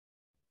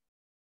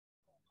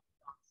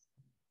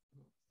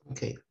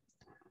Okay.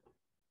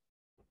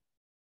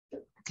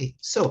 Okay,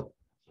 so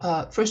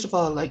first of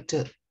all, I'd like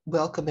to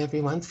welcome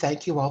everyone.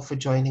 Thank you all for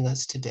joining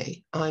us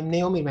today. I'm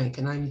Naomi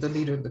Rankin. I'm the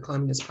leader of the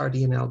Communist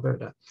Party in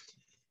Alberta.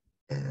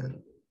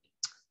 And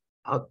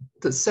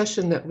the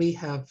session that we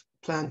have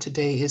planned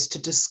today is to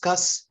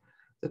discuss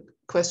the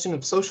question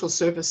of social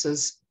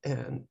services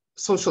and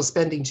social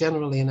spending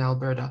generally in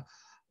Alberta,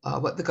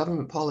 what the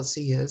government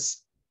policy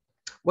is,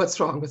 what's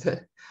wrong with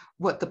it,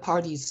 what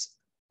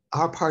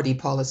our party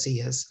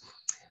policy is.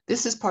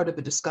 This is part of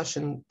a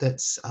discussion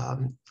that's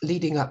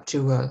leading up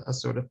to a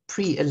sort of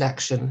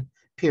pre-election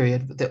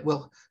period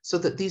so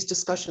that these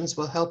discussions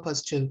will help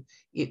us to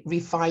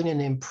refine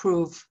and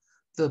improve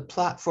the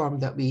platform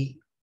that we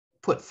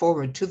put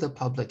forward to the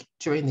public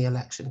during the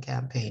election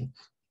campaign.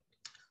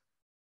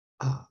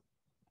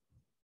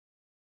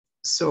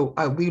 So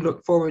we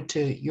look forward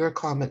to your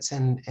comments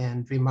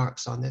and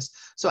remarks on this.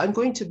 So I'm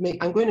going to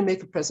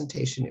make a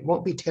presentation. It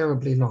won't be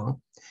terribly long,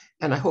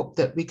 and I hope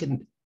that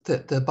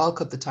the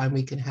bulk of the time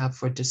we can have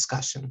for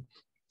discussion.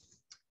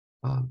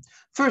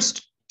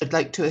 First, I'd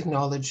like to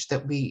acknowledge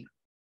that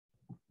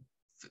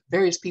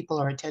various people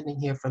are attending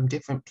here from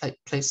different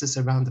places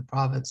around the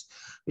province,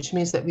 which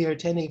means that we are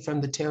attending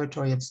from the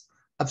territory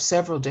of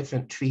several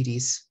different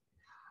treaties.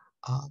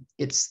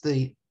 It's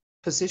the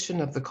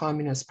position of the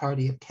Communist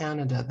Party of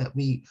Canada that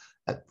we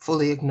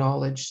fully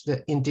acknowledge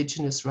the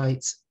Indigenous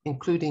rights,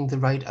 including the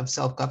right of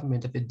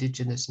self-government of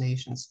Indigenous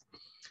nations,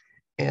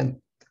 and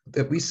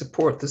that we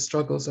support the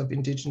struggles of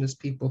Indigenous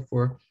people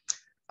for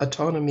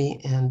autonomy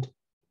and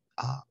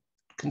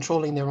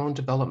controlling their own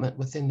development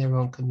within their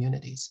own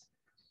communities.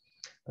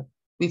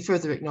 We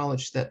further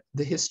acknowledge that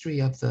the history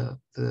of the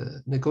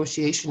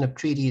negotiation of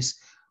treaties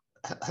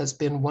has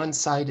been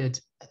one-sided,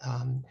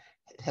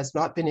 has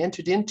not been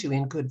entered into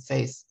in good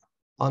faith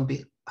on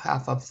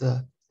behalf of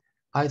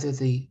either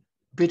the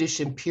British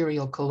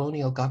imperial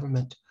colonial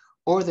government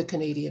or the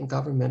Canadian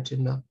government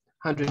in the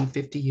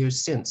 150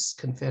 years since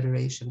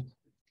Confederation.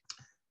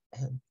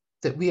 And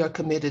that we are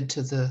committed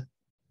to the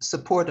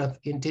support of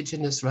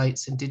Indigenous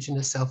rights,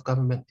 Indigenous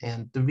self-government,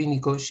 and the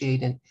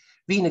renegotiation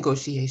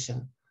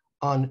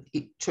on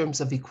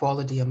terms of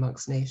equality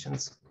amongst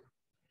nations.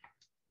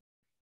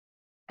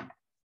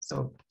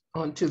 So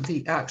on to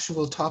the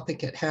actual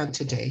topic at hand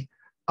today.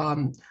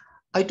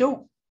 I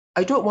don't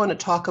want to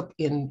talk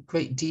in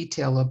great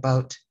detail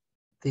about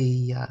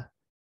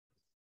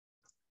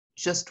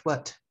just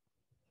what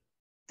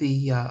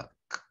the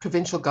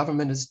provincial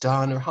government has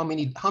done, or how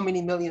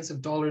many millions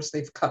of dollars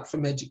they've cut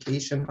from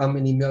education, how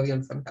many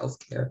million from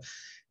healthcare,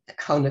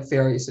 how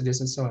nefarious it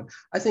is, and so on.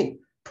 I think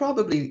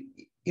probably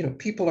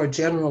people are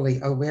generally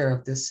aware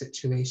of this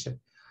situation.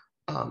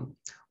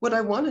 What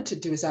I wanted to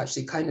do is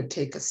actually kind of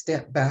take a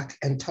step back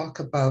and talk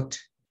about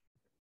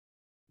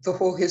the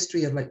whole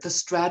history of the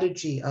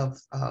strategy of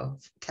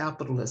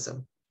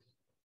capitalism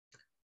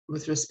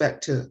with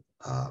respect to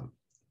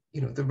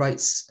the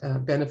rights,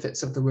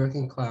 benefits of the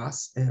working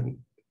class, and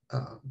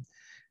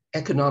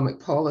economic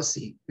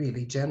policy,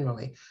 really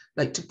generally,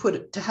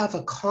 to have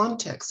a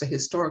context, a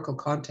historical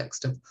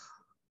context of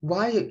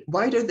why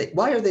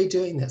are they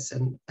doing this,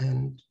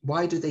 and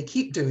why do they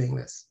keep doing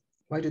this?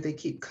 Why do they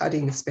keep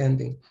cutting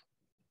spending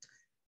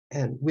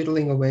and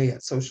whittling away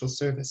at social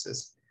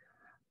services?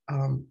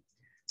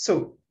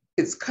 So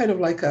it's kind of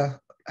like a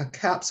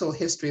capsule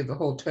history of the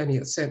whole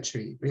 20th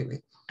century,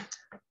 really.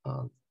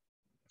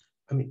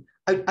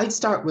 I'd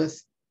start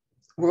with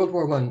World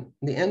War I,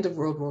 the end of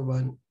World War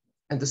I,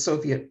 and the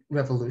Soviet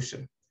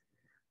Revolution.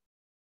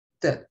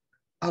 That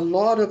a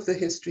lot of the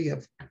history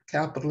of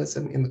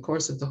capitalism in the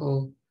course of the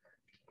whole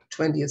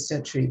 20th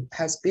century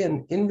has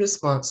been in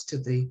response to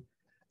the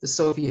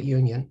Soviet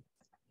Union,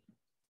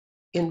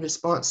 in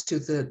response to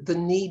the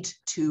need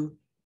to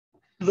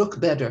look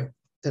better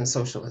than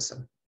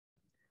socialism.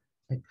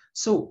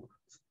 So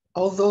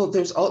although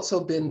there's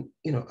also been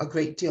a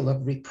great deal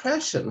of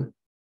repression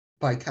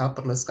by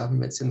capitalist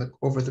governments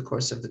over the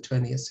course of the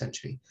 20th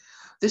century,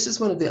 this is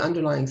one of the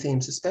underlying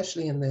themes,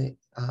 especially in the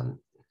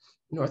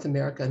North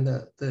America and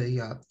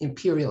the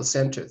imperial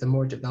center, the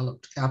more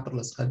developed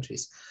capitalist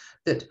countries,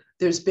 that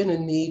there's been a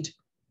need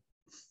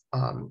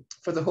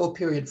for the whole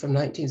period from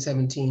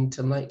 1917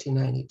 to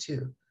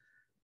 1992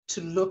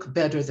 to look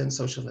better than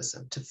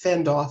socialism, to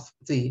fend off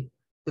the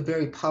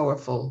very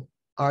powerful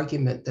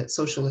argument that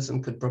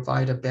socialism could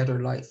provide a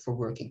better life for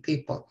working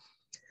people.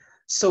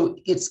 So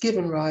it's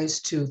given rise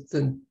to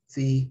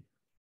the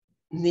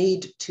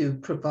need to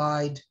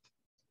provide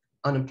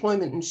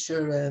unemployment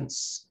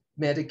insurance,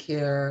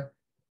 Medicare,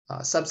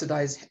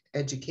 subsidized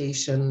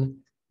education,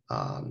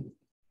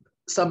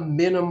 some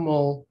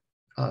minimal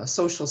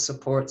social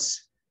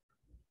supports,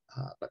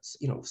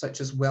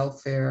 such as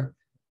welfare.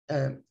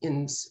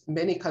 In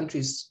many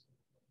countries,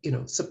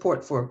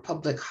 support for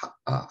public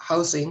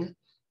housing.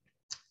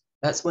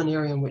 That's one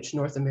area in which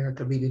North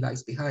America really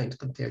lags behind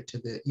compared to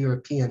the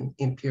European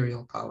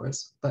imperial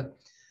powers. But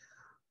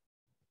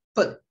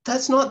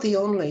that's not the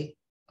only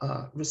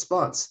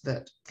response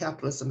that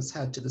capitalism has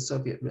had to the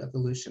Soviet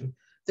Revolution.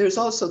 There's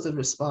also the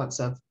response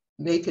of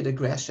naked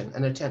aggression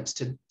and attempts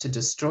to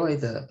destroy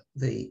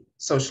the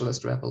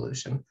socialist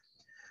revolution.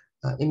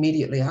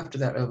 Immediately after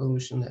that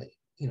revolution,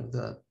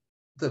 the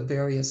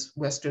various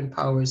Western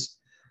powers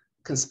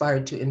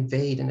conspired to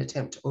invade and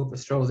attempt to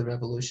overthrow the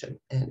revolution.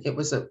 And it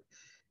was a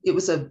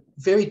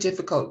very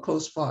difficult,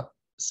 close-fought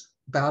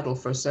battle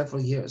for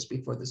several years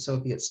before the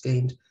Soviets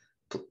gained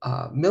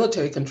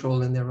military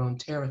control in their own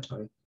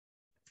territory.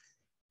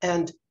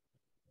 And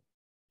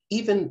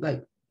even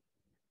like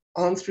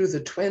on through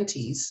the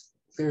 20s,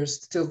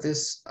 there's still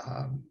this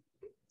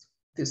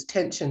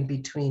tension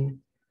between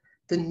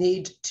the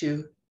need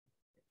to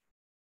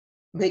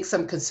make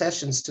some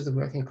concessions to the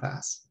working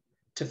class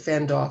to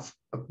fend off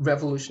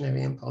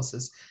revolutionary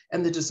impulses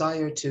and the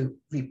desire to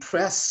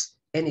repress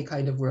any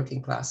kind of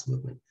working class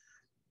movement.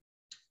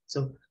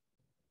 So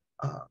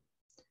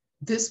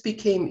this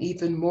became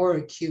even more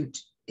acute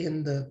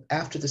during the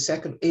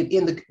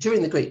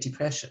Great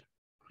Depression,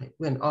 right?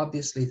 When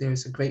obviously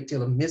there's a great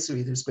deal of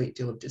misery, there's a great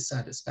deal of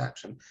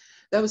dissatisfaction.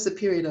 That was the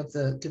period of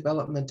the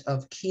development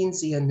of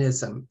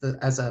Keynesianism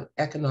as an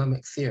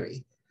economic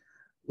theory,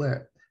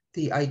 where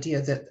the idea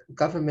that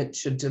government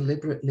should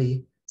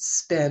deliberately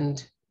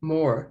spend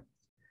more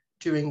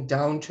during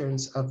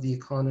downturns of the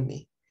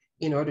economy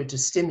in order to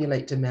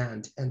stimulate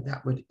demand, and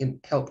that would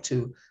help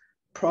to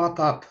prop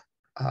up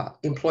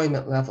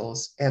employment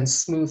levels and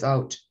smooth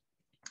out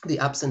the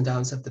ups and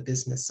downs of the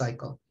business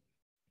cycle.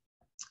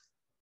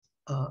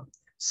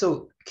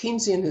 So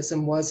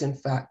Keynesianism was, in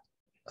fact,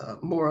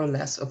 more or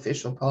less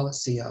official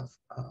policy of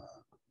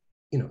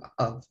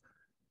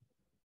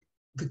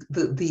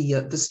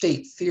the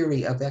state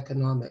theory of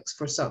economics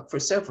for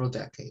several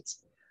decades.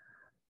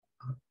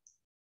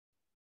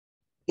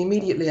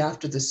 Immediately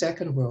after the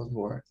Second World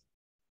War,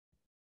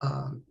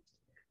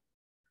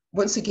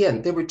 once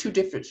again, there were two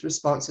different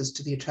responses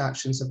to the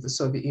attractions of the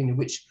Soviet Union,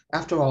 which,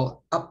 after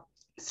all, up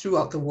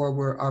throughout the war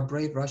were our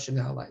brave Russian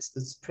allies.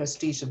 The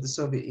prestige of the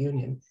Soviet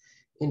Union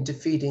in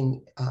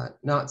defeating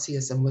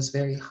Nazism was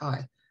very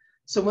high.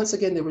 So once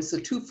again, there was a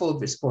twofold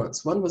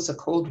response. One was a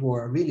Cold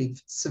War, a really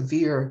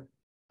severe,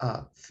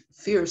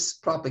 fierce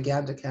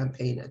propaganda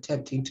campaign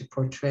attempting to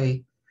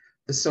portray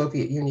the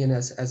Soviet Union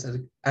as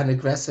an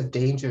aggressive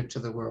danger to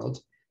the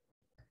world.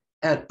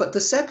 But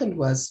the second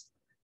was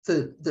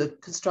the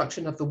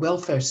construction of the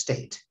welfare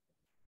state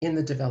in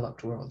the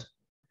developed world.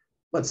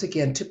 Once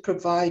again, to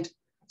provide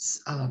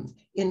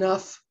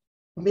enough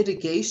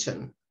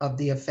mitigation of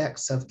the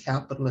effects of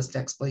capitalist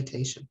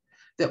exploitation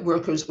that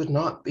workers would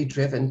not be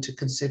driven to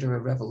consider a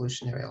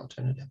revolutionary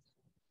alternative.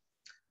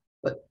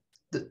 But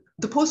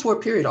the post-war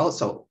period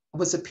also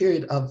was a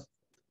period of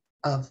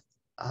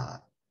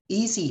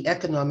easy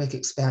economic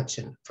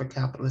expansion for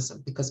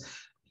capitalism, because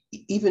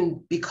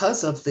even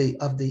because of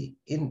the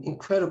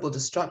incredible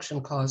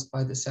destruction caused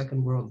by the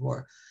Second World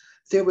War,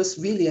 there was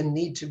really a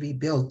need to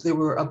rebuild. There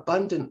were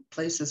abundant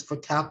places for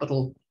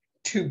capital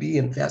to be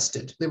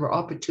invested. There were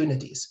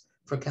opportunities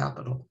for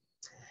capital.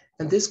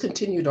 And this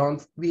continued on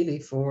really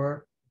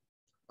for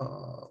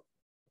a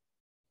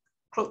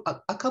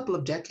couple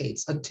of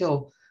decades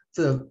until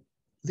the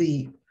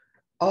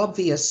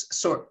obvious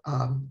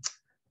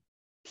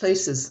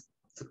places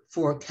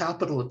for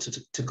capital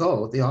to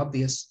go, the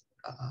obvious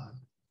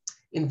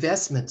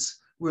investments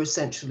were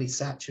essentially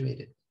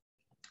saturated.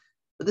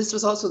 But this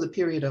was also the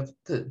period of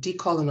the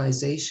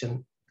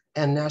decolonization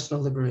and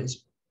national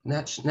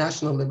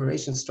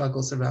liberation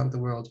struggles around the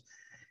world,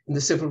 in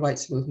the civil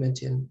rights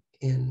movement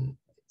in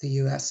the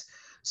US.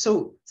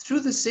 So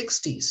through the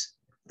 60s,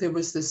 there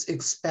was this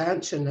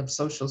expansion of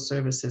social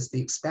services,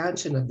 the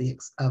expansion of the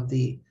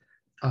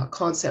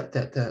concept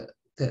that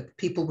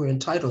people were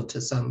entitled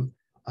to some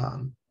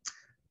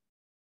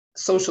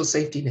social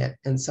safety net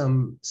and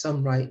some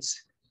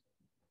rights.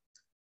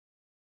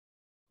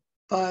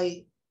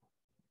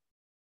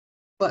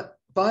 But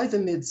by the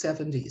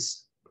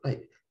mid-70s,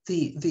 right,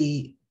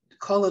 the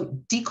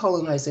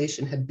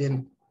decolonization had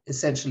been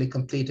essentially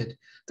completed.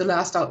 The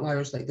last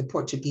outliers, like the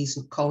Portuguese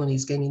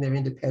colonies gaining their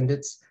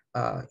independence,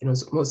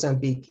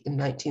 Mozambique in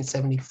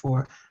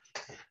 1974,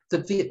 the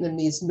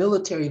Vietnamese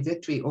military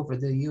victory over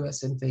the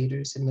US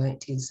invaders in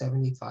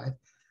 1975.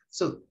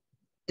 So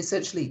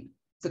essentially,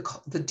 the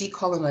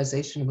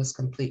decolonization was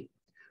complete.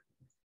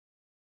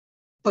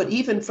 But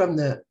even from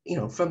the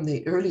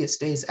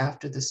earliest days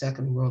after the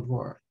Second World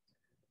War,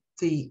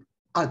 a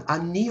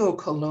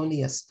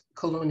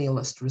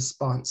neo-colonialist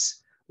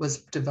response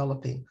was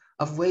developing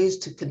of ways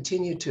to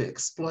continue to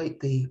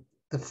exploit the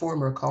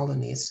former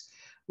colonies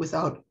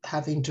without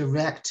having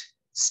direct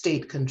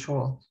state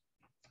control.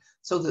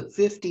 So the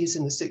 50s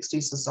and the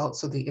 60s is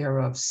also the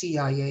era of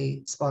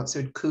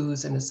CIA-sponsored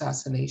coups and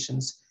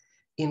assassinations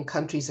in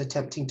countries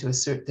attempting to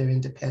assert their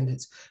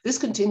independence. This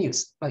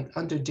continues, like,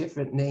 under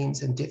different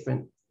names and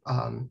different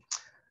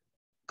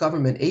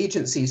government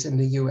agencies in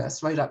the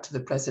US right up to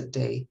the present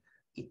day.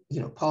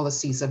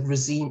 Policies of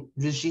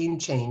regime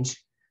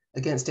change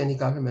against any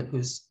government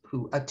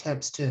who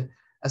attempts to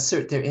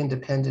assert their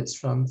independence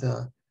from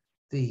the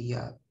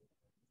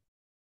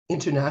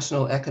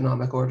international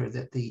economic order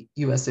that the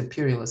US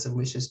imperialism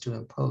wishes to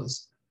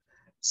impose.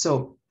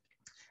 So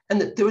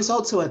And there was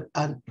also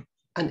an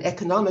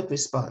economic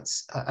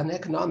response, an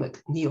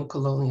economic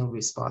neo-colonial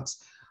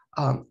response,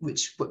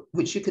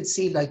 which you could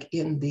see like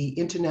in the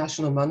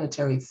International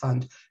Monetary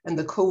Fund and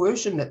the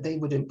coercion that they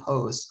would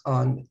impose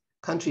on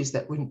countries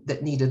that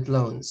needed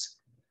loans,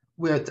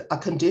 where a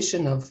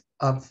condition of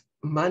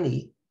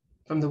money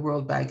from the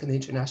World Bank and the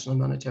International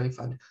Monetary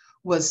Fund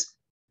was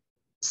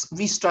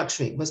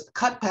restructuring, was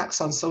cutbacks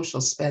on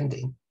social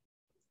spending,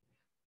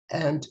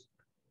 and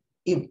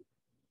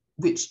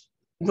which,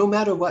 no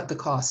matter what the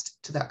cost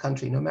to that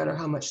country, no matter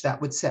how much that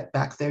would set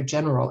back their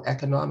general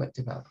economic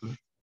development.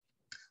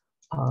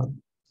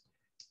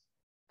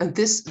 And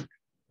this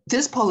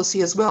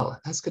policy as well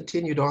has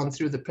continued on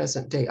through the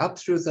present day, up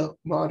through the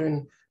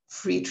modern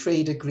free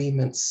trade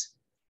agreements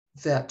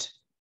that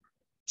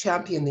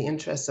champion the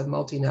interests of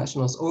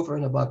multinationals over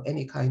and above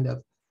any kind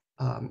of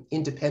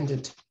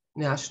independent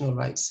national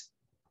rights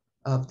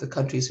of the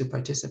countries who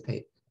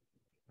participate.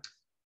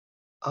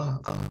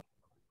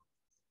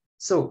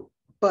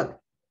 But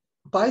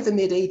by the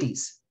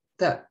mid-'80s,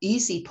 that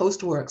easy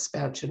post-war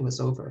expansion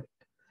was over,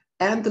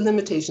 and the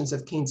limitations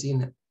of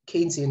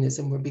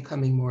Keynesianism were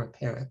becoming more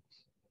apparent.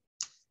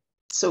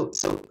 So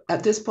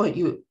at this point,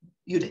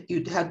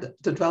 you'd had the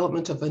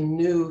development of a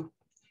new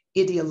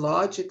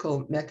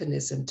ideological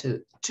mechanism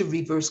to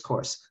reverse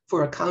course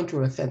for a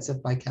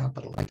counteroffensive by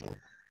capital,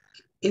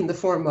 in the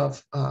form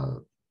of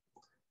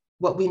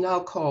what we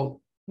now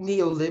call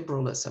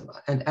neoliberalism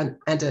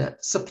and a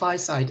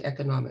supply-side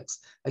economics.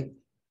 Like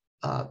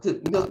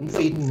Milton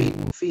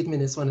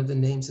Friedman is one of the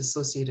names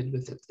associated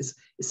with it. Is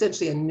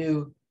essentially a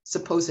new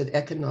supposed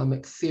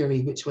economic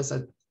theory, which was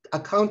a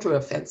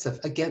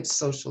counteroffensive against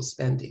social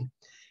spending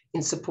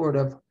in support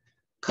of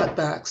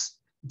cutbacks,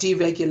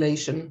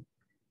 deregulation,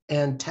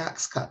 and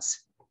tax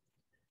cuts.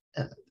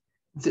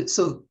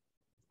 So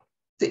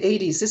the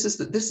 80s, this is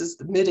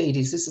the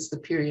mid-'80s, this is the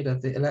period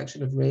of the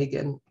election of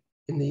Reagan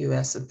in the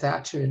US and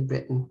Thatcher in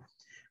Britain,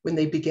 when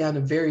they began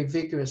a very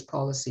vigorous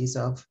policies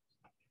of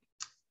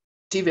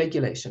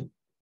deregulation,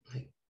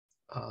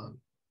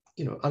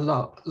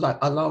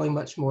 allowing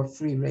much more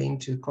free rein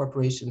to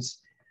corporations,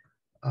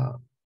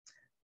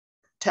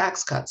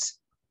 tax cuts,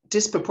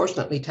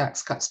 disproportionately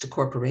tax cuts to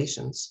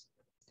corporations,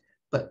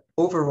 but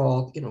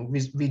overall,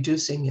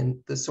 reducing in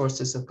the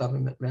sources of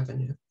government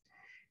revenue,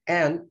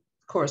 and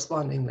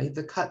correspondingly,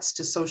 the cuts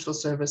to social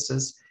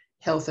services,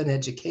 health, and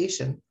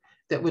education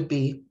that would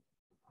be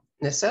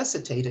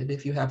necessitated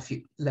if you have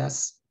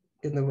less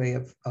in the way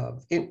of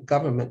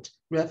government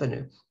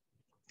revenue.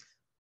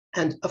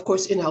 And of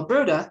course, in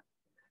Alberta,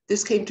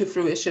 this came to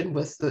fruition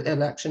with the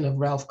election of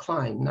Ralph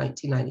Klein in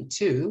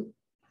 1992,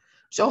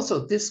 which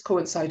also, this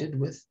coincided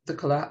with the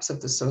collapse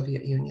of the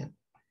Soviet Union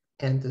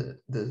and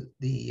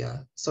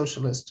the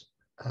socialist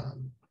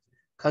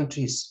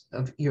countries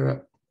of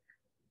Europe.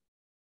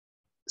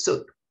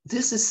 So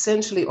this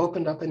essentially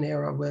opened up an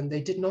era when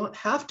they did not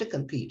have to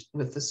compete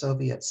with the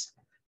Soviets.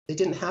 They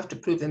didn't have to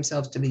prove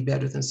themselves to be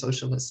better than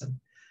socialism.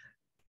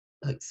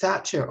 Like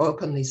Thatcher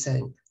openly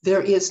saying,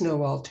 there is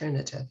no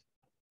alternative.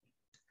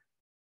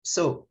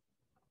 So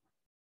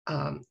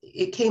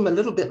it came a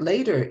little bit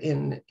later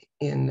in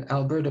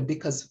Alberta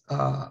because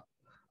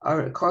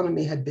our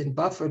economy had been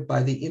buffered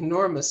by the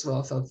enormous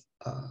wealth of,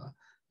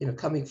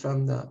 coming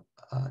from the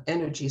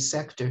energy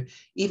sector,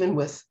 even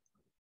with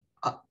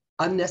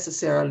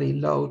unnecessarily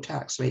low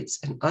tax rates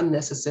and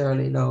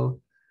unnecessarily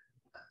low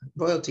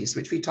royalties,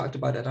 which we talked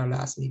about at our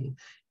last meeting.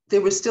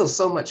 There was still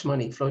so much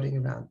money floating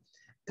around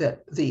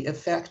that the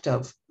effect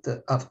of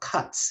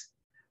cuts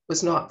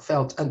was not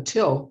felt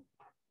until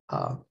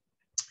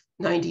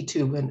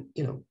 92, when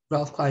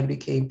Ralph Klein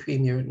became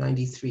premier in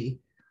 93,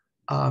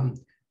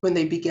 when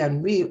they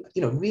began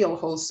real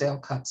wholesale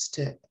cuts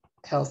to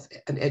health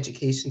and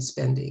education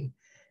spending,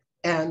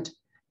 and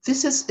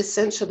this has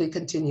essentially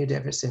continued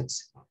ever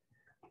since.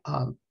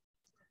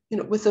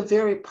 With a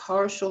very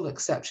partial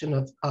exception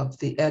of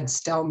the Ed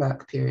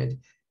Stelmach period.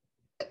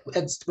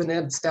 When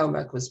Ed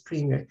Stelmach was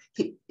premier,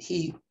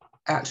 he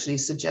actually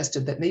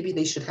suggested that maybe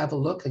they should have a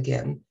look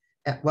again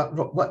at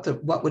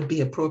what would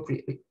be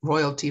appropriate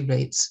royalty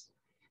rates,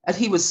 and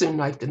he was soon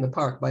knifed in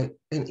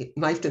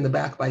the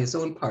back by his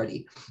own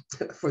party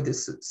for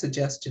this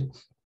suggestion.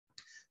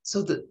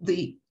 So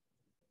the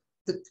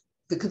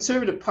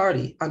Conservative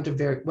Party,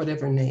 under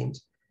whatever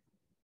names,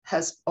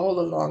 has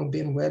all along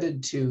been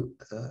wedded to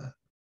the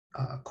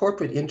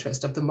corporate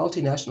interest of the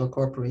multinational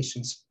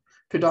corporations,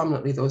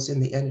 predominantly those in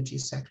the energy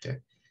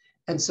sector.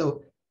 And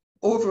so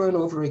over and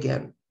over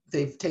again,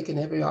 they've taken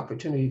every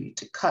opportunity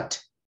to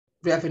cut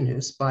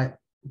revenues by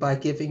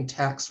giving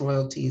tax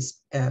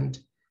royalties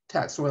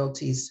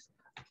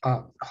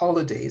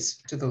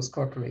holidays to those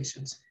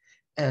corporations,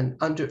 and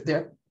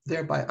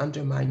thereby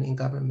undermining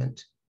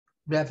government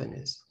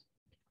revenues,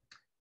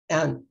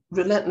 and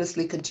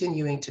relentlessly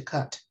continuing to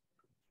cut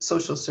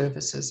social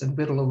services and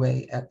whittle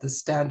away at the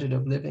standard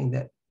of living,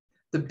 that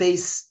the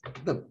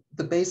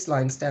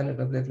baseline standard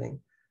of living.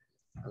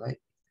 Right?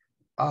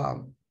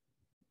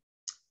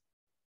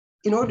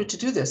 In order to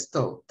do this,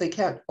 though, they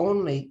can't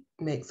only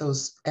make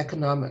those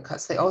economic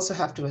cuts. They also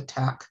have to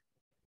attack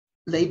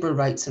labor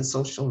rights and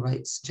social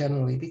rights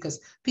generally, because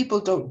people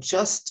don't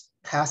just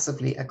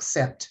passively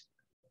accept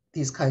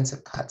these kinds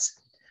of cuts.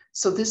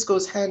 So this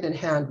goes hand in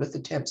hand with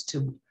attempts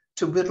to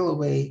whittle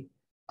away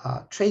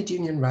trade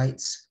union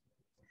rights.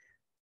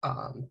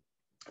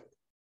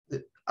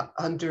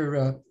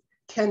 Under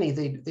Kenney,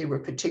 they were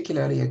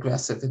particularly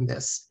aggressive in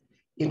this,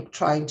 in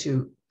trying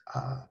to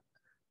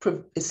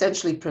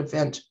essentially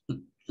prevent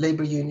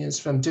labor unions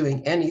from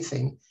doing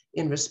anything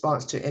in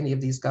response to any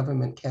of these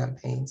government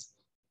campaigns.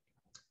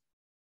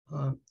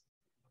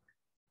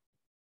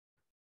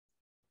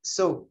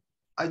 So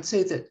I'd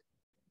say that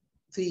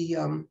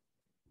the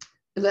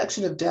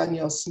election of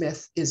Danielle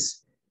Smith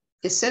is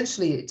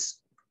essentially,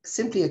 it's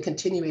simply a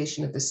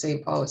continuation of the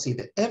same policy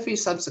that every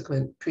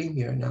subsequent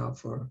premier now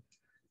for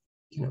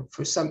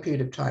some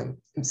period of time,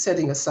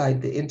 setting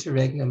aside the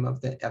interregnum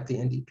of the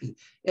NDP,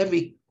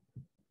 every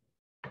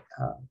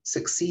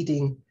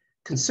succeeding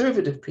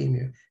conservative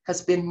premier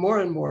has been more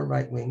and more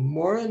right-wing,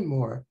 more and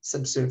more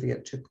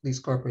subservient to these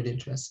corporate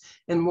interests,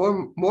 and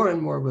more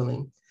and more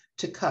willing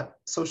to cut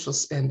social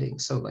spending.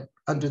 So like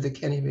under the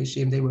Kenney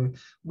regime, they were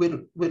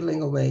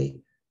whittling away.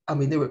 I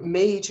mean, there were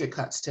major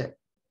cuts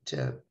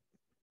to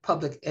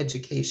public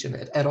education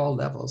at all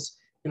levels,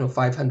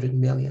 500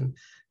 million,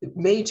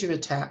 major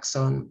attacks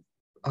on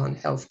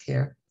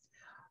healthcare,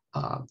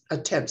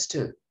 attempts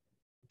to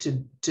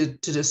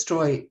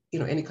destroy,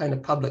 any kind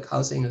of public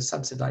housing or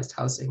subsidized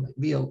housing, like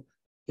real,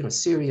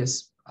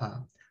 serious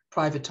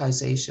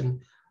privatization,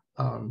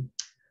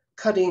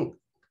 cutting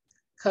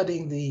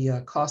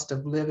the cost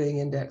of living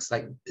index,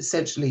 like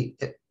essentially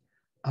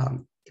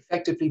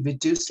effectively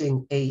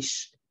reducing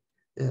AISH,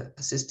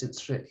 assistance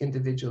for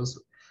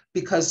individuals,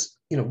 because,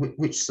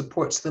 which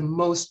supports the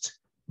most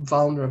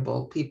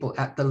vulnerable people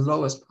at the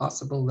lowest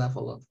possible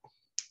level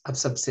of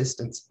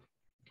subsistence.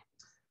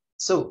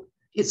 So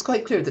it's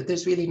quite clear that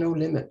there's really no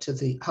limit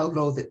to how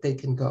low that they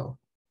can go.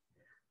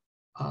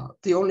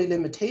 The only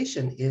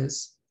limitation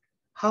is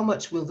how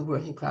much will the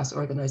working class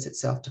organize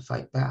itself to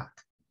fight back?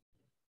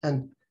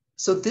 And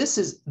so this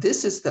is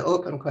the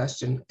open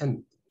question,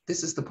 and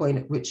this is the point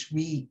at which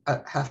we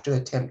have to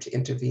attempt to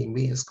intervene,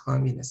 we as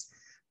communists.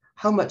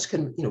 How much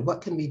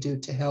what can we do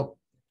to help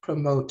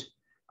promote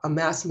a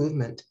mass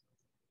movement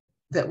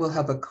that will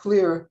have a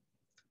clear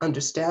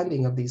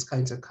understanding of these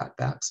kinds of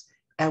cutbacks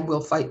and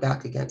will fight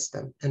back against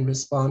them and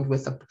respond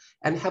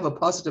and have a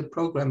positive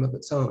program of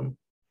its own,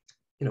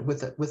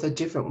 with a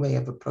different way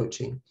of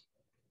approaching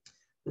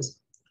this.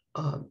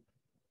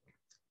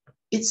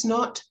 It's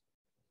not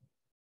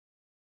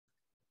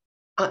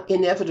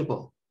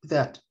inevitable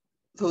that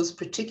those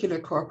particular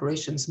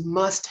corporations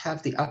must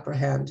have the upper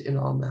hand in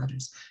all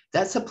matters.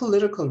 That's a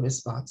political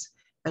response,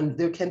 and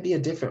there can be a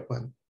different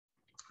one.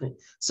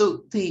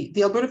 So the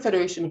Alberta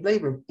Federation of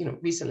Labor,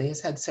 recently has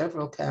had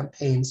several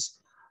campaigns,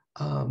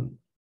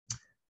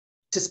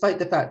 despite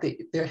the fact that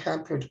they're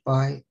hampered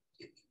by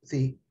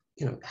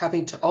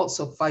having to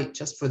also fight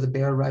just for the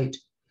bare right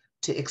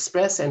to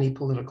express any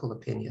political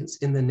opinions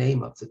in the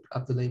name of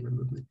the labor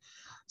movement.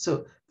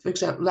 So, for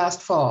example,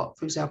 last fall,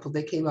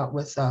 they came out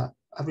with a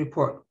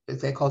report that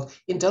they called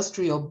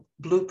Industrial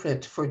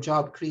Blueprint for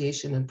Job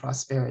Creation and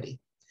Prosperity.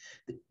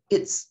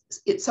 It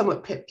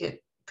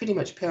pretty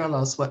much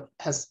parallels what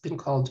has been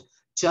called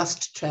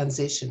just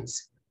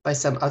transitions by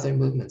some other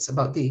movements,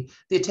 about the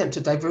attempt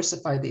to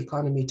diversify the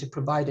economy to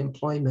provide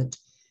employment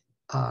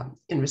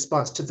in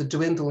response to the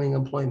dwindling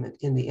employment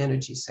in the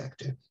energy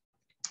sector.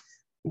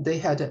 They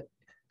had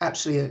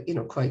actually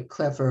a quite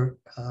clever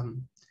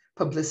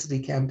publicity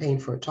campaign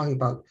for it, talking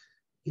about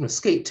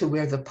skate to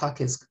where the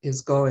puck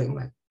is going,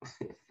 like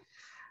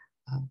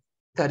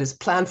that is,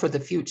 plan for the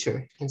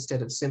future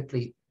instead of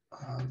simply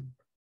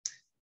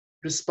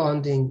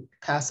responding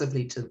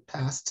passively to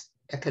past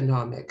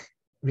economic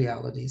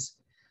realities.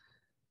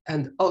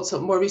 And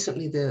also, more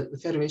recently, the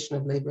Federation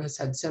of Labor has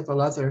had several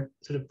other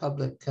sort of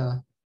public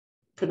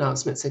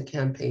pronouncements and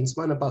campaigns.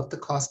 One about the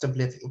cost of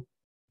living,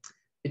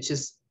 which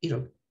is,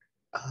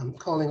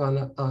 calling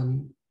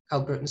on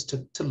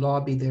Albertans to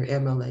lobby their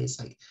MLAs,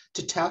 like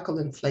to tackle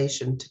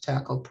inflation, to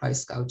tackle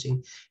price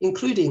gouging,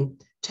 including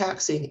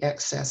taxing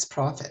excess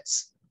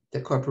profits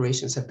that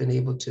corporations have been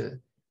able to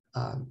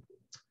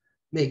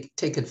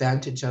take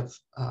advantage of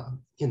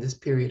in this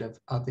period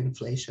of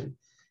inflation.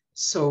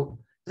 So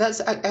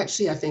that's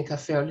actually, I think, a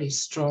fairly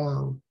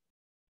strong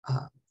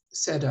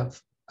set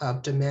of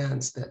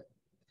demands,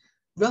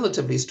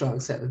 relatively strong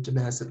set of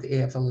demands that the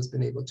AFL has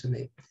been able to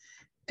make.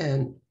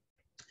 And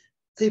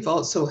they've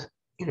also,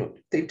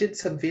 they did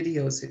some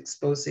videos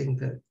exposing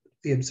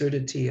the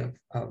absurdity of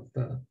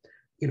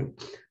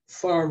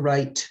far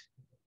right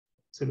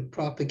sort of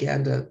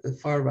propaganda, the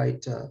far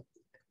right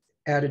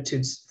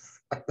attitudes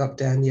of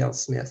Danielle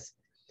Smith,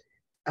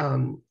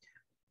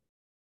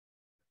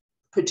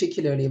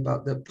 particularly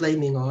about the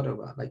blaming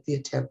Ottawa, like the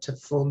attempt to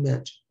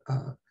foment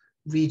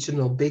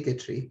regional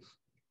bigotry.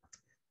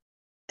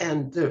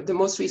 And the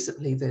most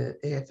recently, the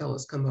AFL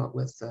has come out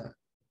with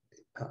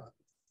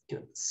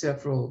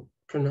several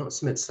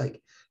pronouncements,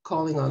 like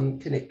calling on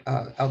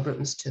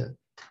Albertans to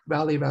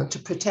rally around to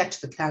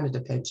protect the Canada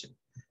pension.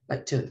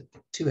 like to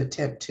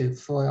attempt to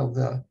foil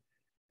the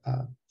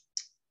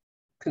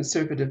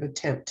conservative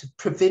attempt to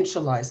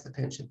provincialize the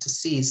pension, to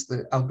seize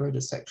the Alberta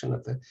section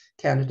of the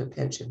Canada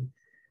pension,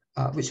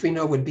 which we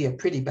know would be a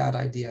pretty bad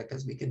idea,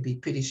 because we can be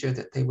pretty sure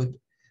that they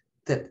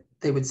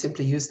would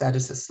simply use that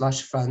as a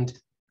slush fund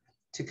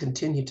to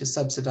continue to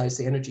subsidize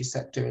the energy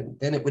sector, and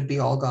then it would be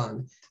all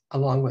gone,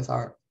 along with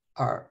our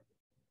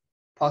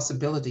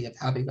possibility of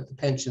having the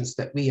pensions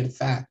that we in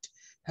fact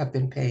have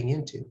been paying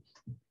into.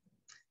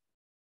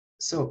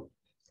 So,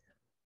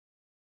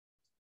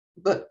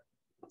 but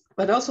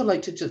I'd also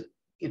like to just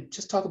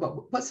talk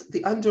about what's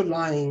the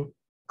underlying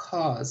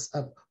cause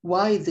of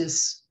why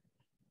this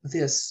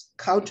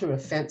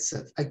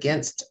counteroffensive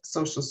against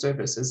social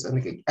services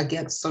and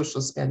against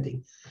social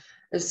spending.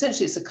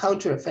 Essentially, it's a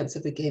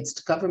counteroffensive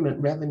against government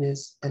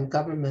revenues and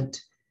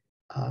government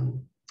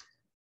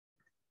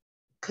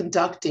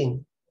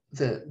conducting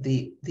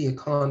the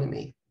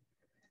economy.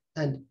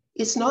 And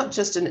it's not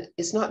just an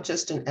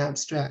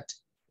abstract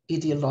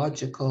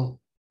ideological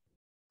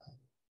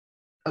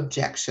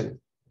objection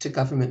to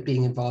government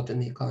being involved in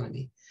the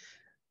economy.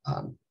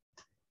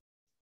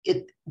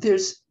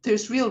 There's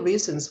real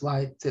reasons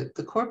why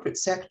the corporate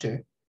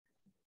sector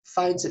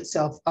finds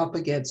itself up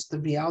against the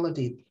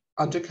reality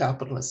under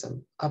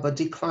capitalism of a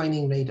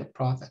declining rate of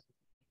profit.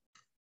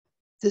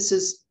 This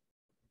is,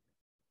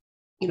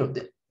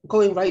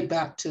 going right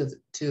back to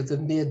the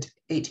mid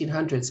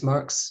 1800s.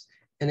 Marx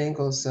and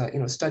Engels,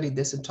 studied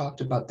this and talked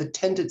about the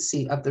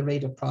tendency of the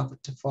rate of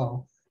profit to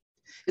fall,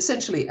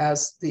 essentially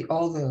as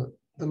all the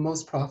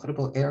most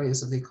profitable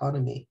areas of the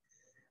economy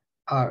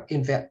are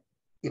invested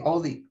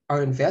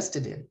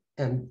in,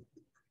 and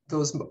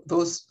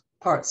those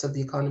parts of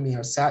the economy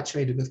are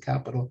saturated with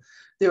capital.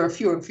 There are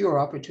fewer and fewer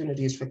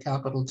opportunities for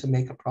capital to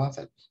make a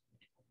profit.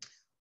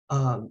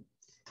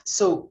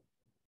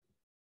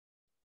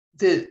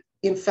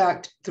 In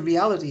fact, the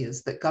reality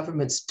is that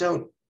governments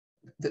don't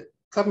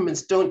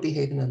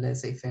behave in a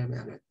laissez-faire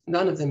manner.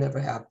 None of them ever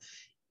have,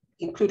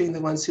 including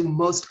the ones who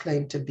most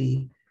claim to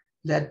be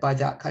led by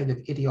that kind of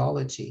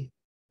ideology.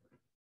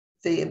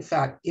 They, in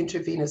fact,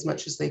 intervene as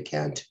much as they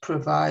can to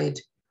provide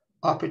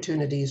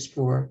opportunities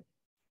for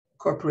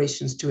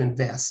corporations to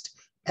invest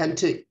and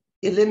to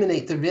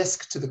eliminate the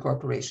risk to the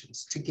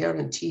corporations, to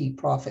guarantee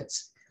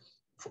profits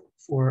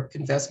for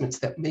investments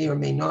that may or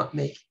may not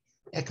make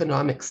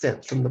economic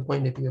sense from the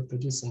point of view of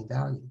producing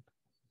value.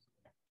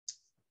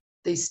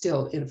 They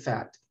still, in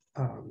fact,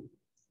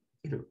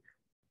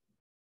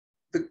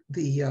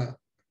 the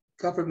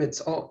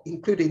governments,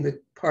 including the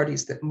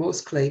parties that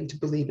most claim to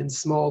believe in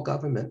small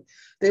government,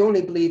 they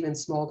only believe in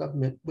small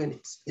government when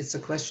it's a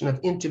question of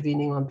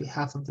intervening on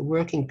behalf of the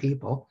working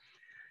people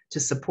to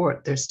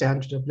support their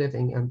standard of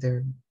living and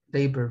their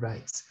labor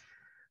rights.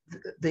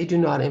 They do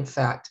not, in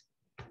fact,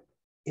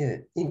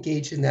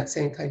 engage in that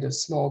same kind of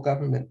small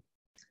government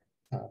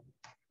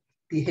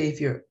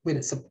behavior when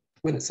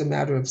it's a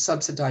matter of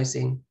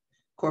subsidizing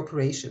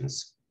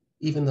corporations,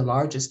 even the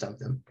largest of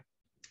them.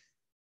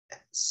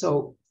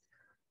 So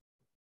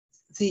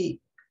this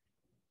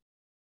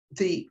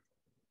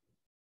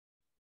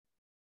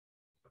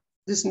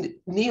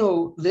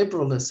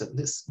neoliberalism,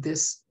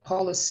 this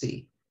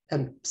policy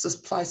and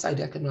supply side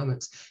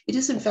economics, it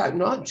is in fact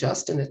not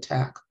just an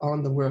attack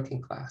on the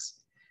working class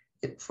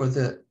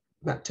to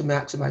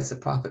maximize the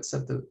profits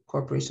of the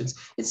corporations.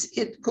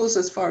 It goes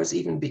as far as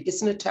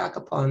it's an attack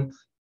upon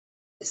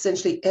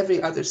essentially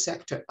every other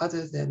sector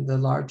other than the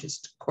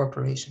largest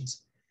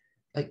corporations.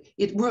 Like,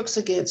 it works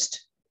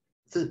against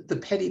the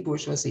petty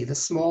bourgeoisie, the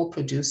small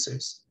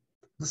producers,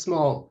 the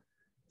small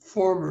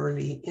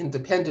formerly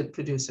independent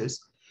producers.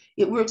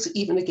 It works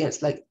even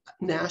against like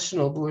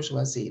national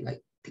bourgeoisie,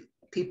 like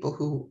people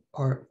who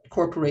are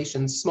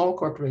corporations, small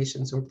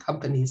corporations or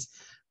companies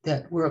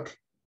that work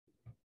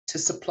to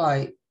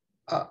supply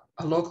a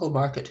local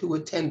market, who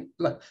would tend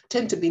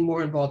to be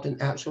more involved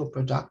in actual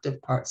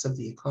productive parts of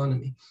the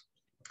economy.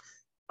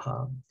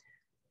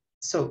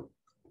 So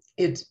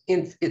it's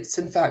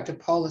in fact a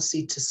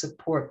policy to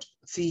support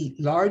the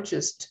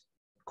largest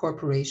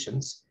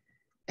corporations.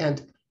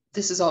 And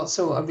this is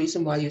also a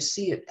reason why you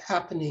see it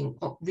happening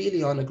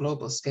really on a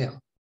global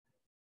scale.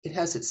 It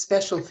has its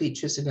special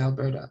features in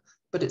Alberta,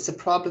 but it's a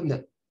problem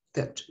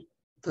that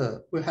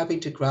we're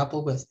having to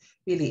grapple with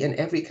really in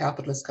every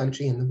capitalist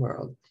country in the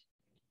world.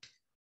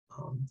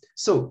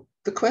 So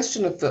the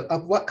question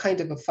of what kind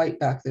of a fight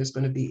back there's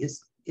going to be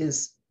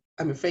is,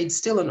 I'm afraid,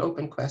 still an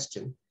open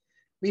question.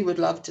 We would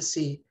love to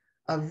see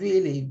a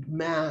really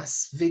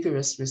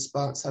vigorous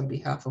response on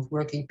behalf of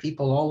working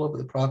people all over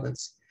the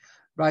province,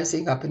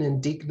 rising up and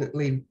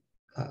indignantly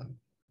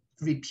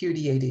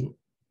repudiating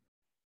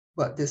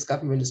what this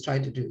government is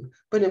trying to do.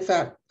 But in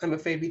fact, I'm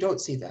afraid we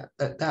don't see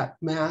that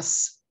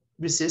mass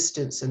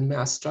resistance and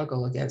mass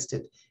struggle against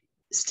it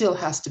still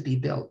has to be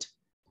built.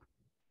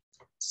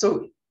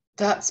 So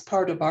that's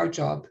part of our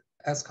job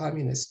as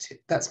communists.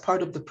 That's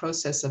part of the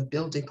process of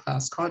building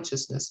class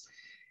consciousness,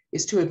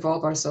 is to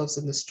involve ourselves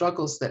in the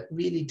struggles that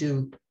really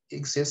do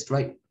exist,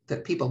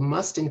 that people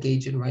must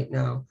engage in right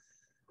now,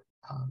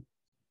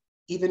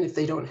 even if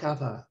they don't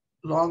have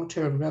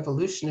long-term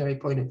revolutionary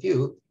point of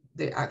view,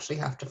 they actually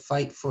have to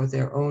fight for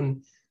their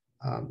own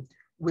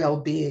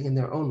well-being and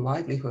their own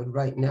livelihood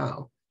right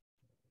now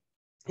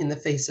in the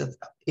face of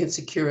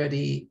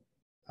insecurity,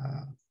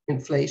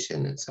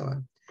 inflation, and so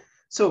on.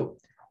 So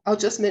I'll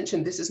just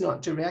mention this is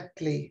not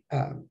directly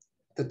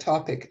the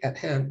topic at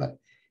hand, but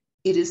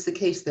it is the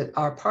case that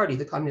our party,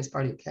 the Communist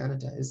Party of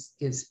Canada,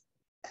 is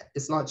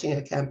launching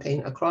a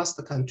campaign across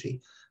the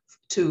country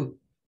to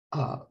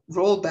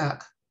roll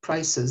back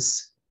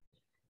prices,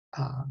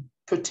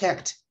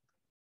 protect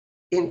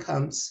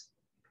incomes,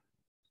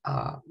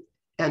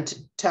 and to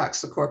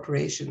tax the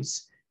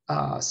corporations.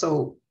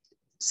 So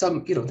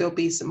there'll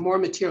be some more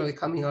material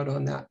coming out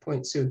on that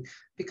point soon,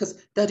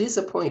 because that is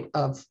a point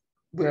of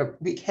where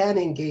we can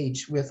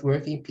engage with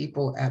working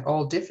people at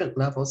all different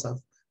levels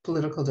of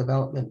political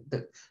development.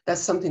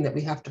 That's something that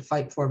we have to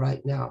fight for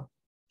right now.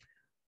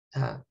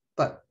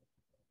 But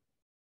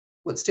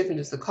what's different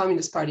is the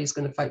Communist Party is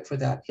going to fight for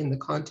that in the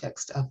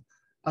context of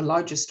a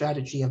larger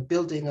strategy of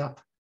building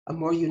up a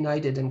more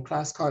united and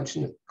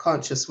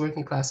class-conscious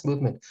working class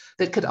movement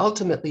that could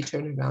ultimately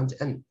turn around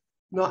and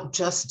not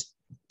just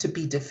to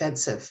be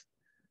defensive,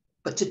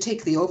 but to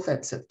take the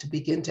offensive, to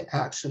begin to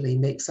actually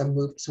make some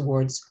move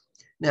towards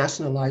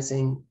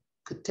nationalizing,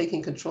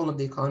 taking control of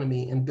the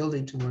economy and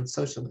building towards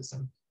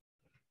socialism.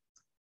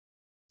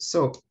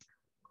 So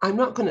I'm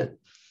not going to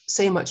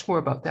say much more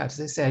about that.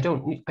 As I say,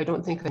 I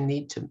don't think I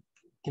need to,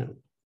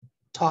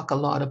 talk a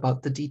lot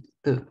about the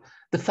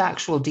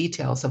factual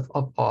details of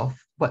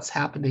what's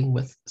happening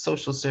with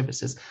social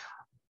services.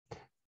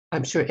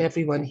 I'm sure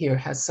everyone here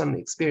has some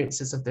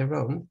experiences of their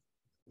own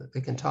that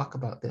they can talk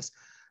about this.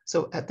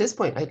 So at this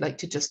point, I'd like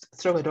to just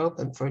throw it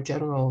open for a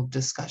general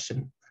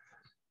discussion.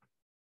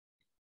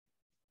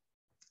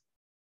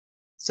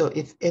 So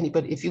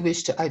if you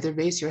wish to either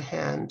raise your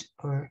hand,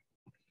 or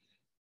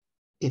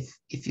if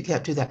you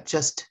can't do that,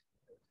 just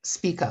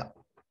speak up.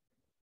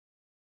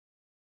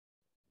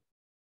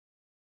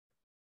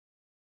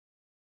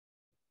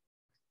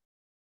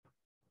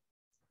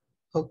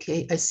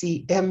 Okay, I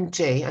see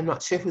MJ. I'm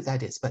not sure who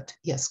that is, but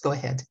yes, go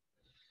ahead.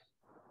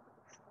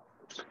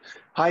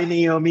 Hi,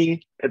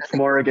 Naomi. It's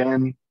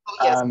Morgan. Oh,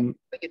 yes. How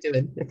are you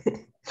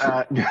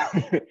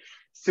doing?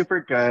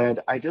 Super good.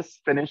 I just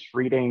finished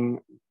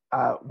reading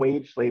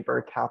Wage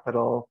Labor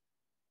Capital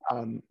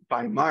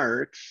by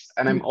Marx,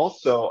 and I'm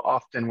also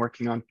often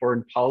working on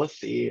foreign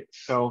policy.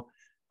 So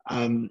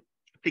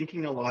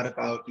thinking a lot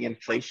about the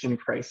inflation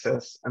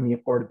crisis and the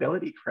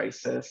affordability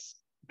crisis.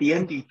 The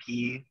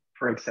NDP,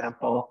 for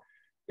example,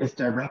 is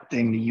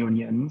directing the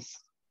unions,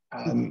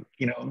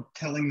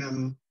 telling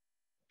them,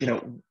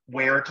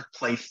 where to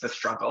place the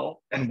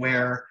struggle and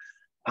where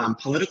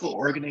political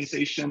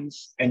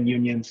organizations and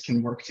unions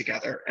can work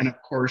together. And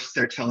of course,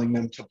 they're telling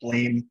them to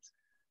blame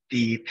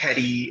the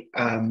petty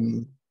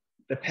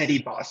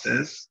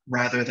bosses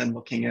rather than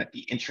looking at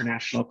the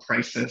international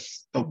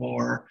crisis, the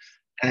war,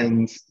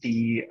 and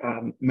the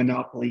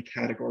monopoly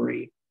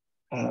category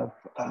of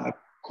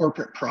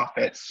corporate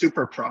profits,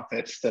 super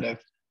profits that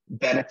have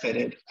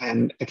benefited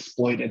and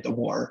exploited the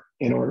war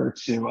in order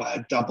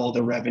to double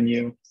the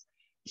revenue.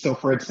 So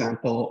for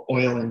example,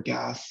 oil and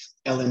gas,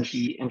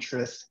 LNG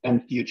interest,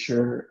 and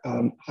future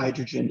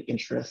hydrogen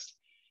interest,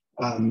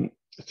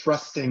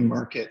 thrusting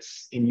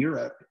markets in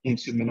Europe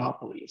into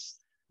monopolies.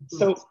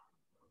 So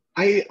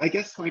I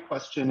guess my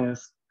question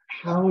is,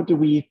 how do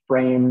we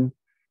frame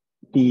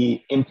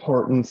the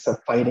importance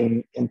of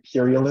fighting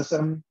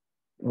imperialism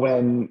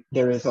when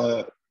there is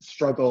a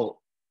struggle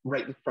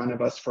right in front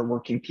of us for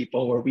working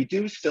people, where we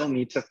do still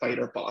need to fight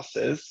our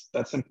bosses?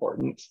 That's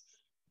important.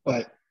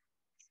 But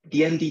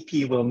the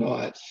NDP will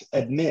not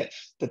admit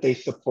that they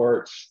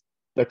support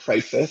the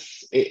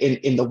crisis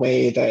in the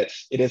way that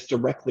it has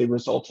directly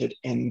resulted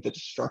in the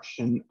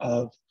destruction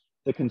of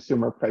the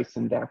consumer price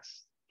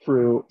index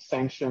through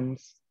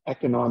sanctions,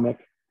 economic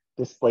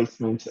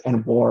displacement,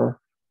 and war.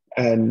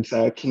 And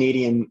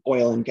Canadian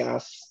oil and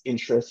gas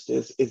interest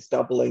is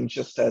doubling,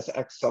 just as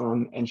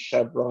Exxon and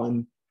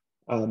Chevron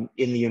in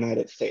the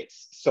United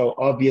States. So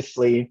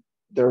obviously,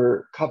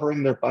 they're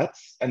covering their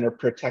butts and they're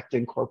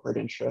protecting corporate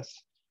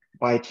interests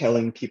by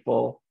telling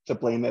people to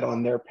blame it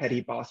on their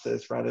petty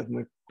bosses rather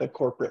than the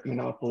corporate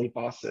monopoly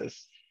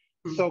bosses.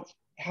 So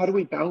how do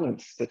we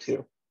balance the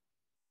two?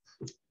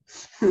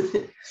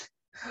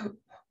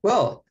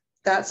 Well,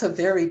 that's a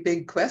very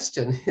big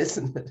question,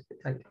 isn't it?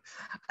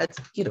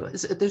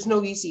 There's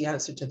no easy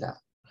answer to that.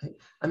 Right?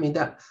 I mean,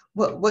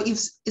 what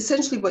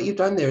you've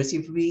done there is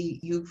you've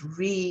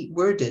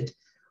reworded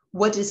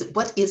what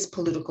is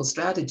political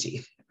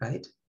strategy,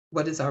 right?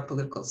 What is our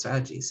political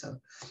strategy? So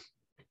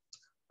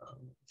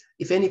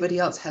if anybody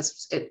else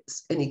has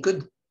any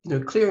good,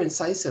 clear,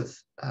 incisive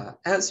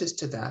answers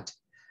to that,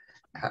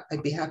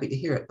 I'd be happy to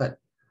hear it. But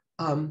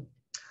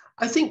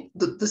I think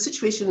the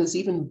situation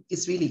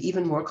is really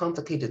even more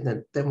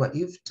complicated than what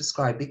you've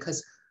described,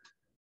 because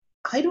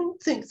I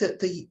don't think that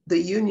the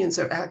unions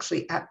are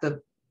actually at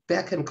the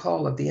beck and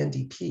call of the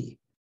NDP.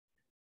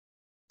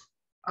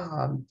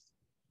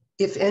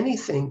 If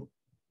anything,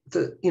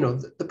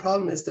 the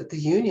problem is that the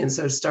unions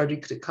are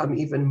starting to come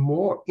even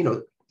more,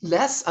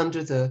 less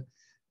under the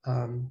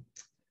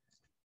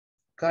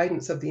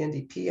guidance of the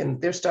NDP,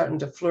 and they're starting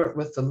to flirt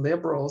with the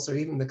liberals or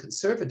even the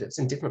conservatives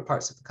in different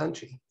parts of the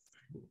country.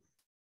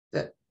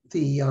 That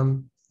the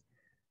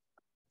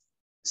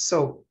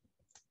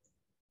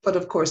but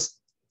of course,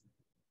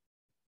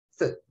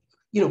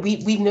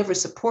 we've never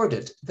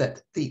supported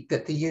that the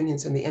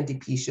unions and the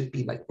NDP should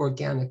be like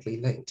organically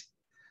linked.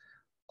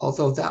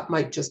 Although that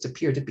might just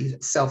appear to be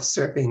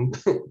self-serving,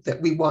 that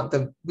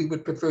we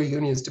would prefer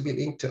unions to be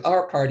linked to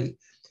our party,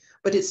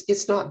 but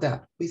it's not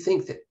that. We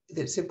think that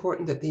it's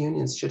important that the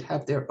unions should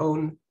have their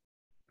own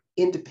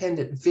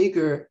independent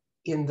vigor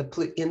in the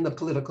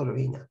political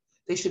arena.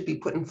 They should be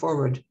putting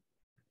forward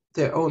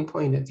their own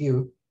point of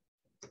view,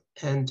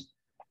 and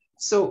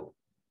so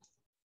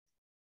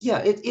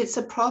yeah, it's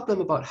a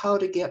problem about how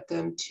to get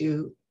them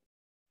to.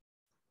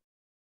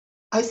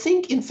 I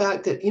think, in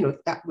fact, that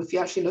if you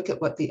actually look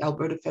at what the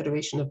Alberta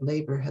Federation of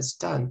Labour has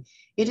done,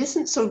 it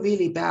isn't so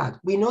really bad.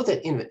 We know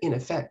that in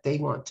effect they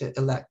want to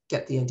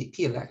get the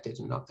NDP elected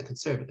and not the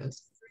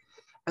Conservatives,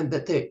 and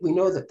that we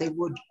know that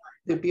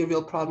there'd be a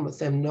real problem with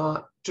them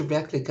not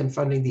directly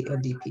confronting the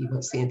NDP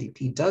once the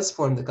NDP does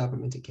form the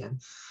government again.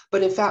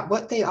 But in fact,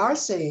 what they are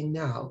saying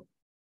now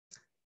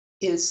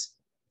is.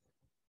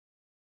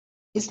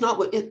 It's not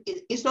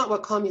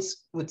what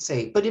communists would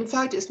say, but in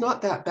fact, it's not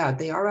that bad.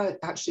 They are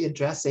actually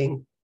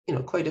addressing,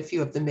 quite a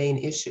few of the main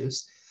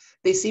issues.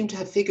 They seem to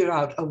have figured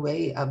out a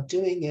way of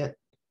doing it,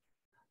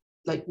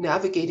 like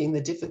navigating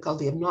the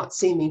difficulty of not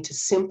seeming to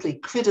simply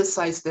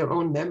criticize their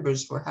own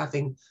members for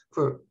having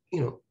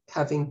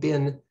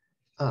been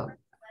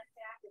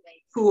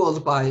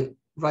fooled by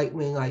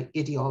right-wing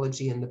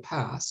ideology in the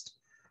past.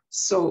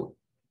 So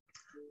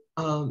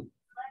I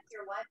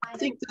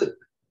think that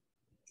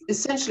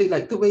essentially,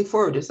 like, the way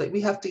forward is like we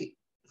have to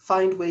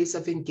find ways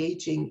of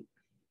engaging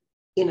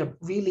in a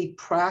really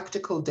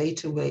practical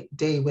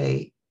day-to-day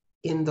way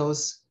in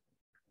those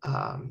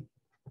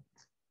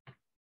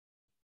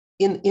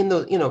in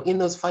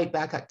those fight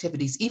back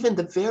activities, even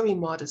the very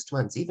modest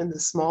ones, even the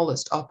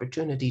smallest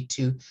opportunity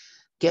to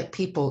get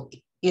people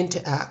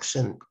into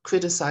action,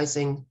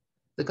 criticizing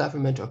the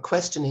government or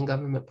questioning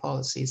government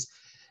policies.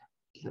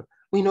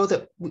 We know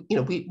that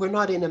we're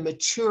not in a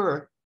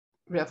mature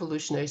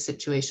revolutionary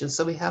situation,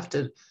 so we have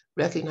to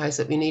recognize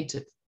that we need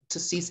to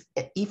seize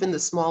even the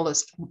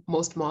smallest,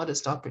 most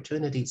modest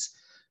opportunities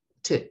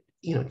to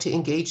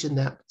engage in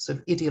that sort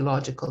of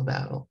ideological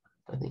battle.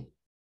 I think.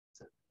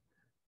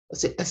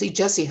 I see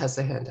Jessie has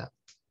their hand up.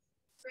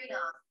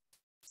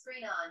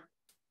 Screen on.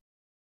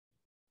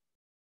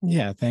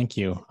 Yeah, thank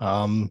you.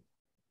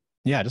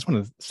 Yeah, I just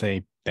want to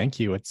say thank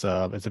you. It's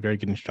a very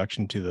good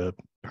introduction to the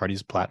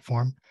party's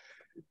platform.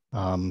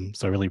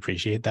 So I really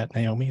appreciate that,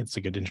 Naomi. It's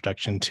a good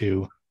introduction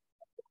to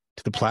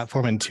the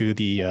platform and to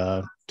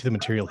the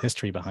material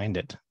history behind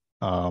it.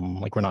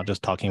 Like, we're not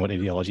just talking about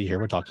ideology here,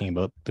 we're talking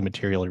about the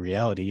material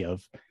reality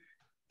of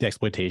the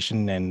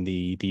exploitation and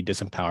the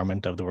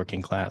disempowerment of the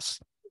working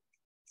class.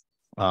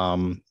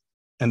 And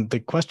the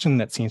question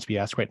that seems to be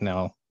asked right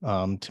now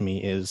to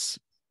me is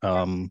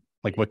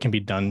like, what can be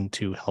done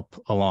to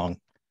help along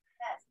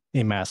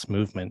a mass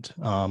movement?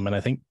 And I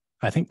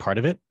think part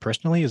of it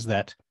personally is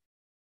that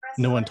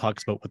no one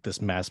talks about what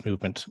this mass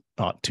movement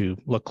ought to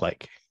look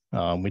like.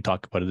 We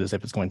talk about it as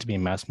if it's going to be a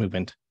mass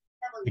movement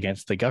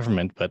against the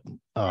government, but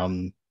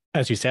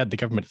as you said, the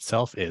government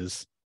itself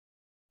is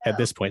at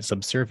this point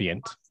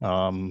subservient.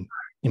 You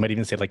might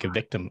even say like a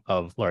victim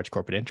of large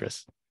corporate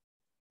interests.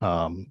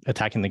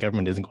 Attacking the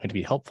government isn't going to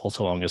be helpful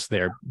so long as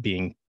they're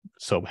being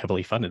so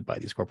heavily funded by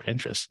these corporate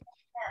interests.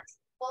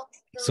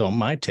 So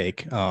my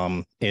take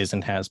is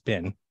and has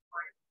been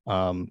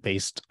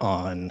based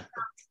on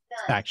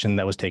action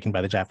that was taken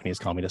by the Japanese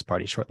Communist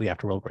Party shortly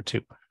after World War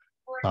II.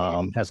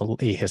 Has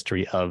a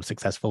history of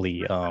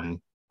successfully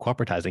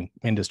corporatizing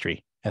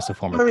industry as a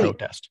form of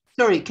protest.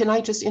 Sorry, can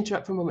I just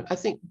interrupt for a moment? I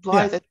think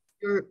Blythe,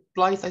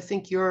 I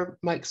think your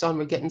mic's on.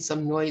 We're getting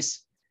some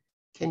noise.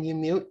 Can you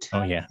mute?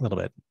 Oh yeah, a little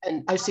bit.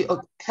 And I see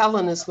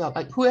Helen as well.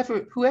 Like,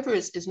 whoever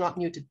is not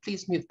muted,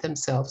 please mute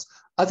themselves.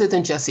 Other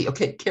than Jessie.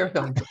 Okay, carry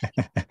on.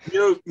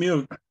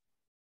 Mute.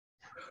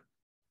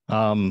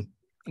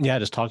 Yeah,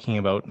 just talking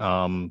about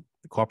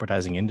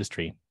corporatizing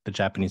industry. The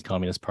Japanese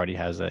Communist Party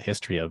has a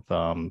history of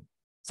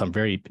some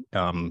very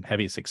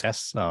heavy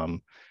success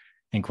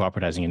in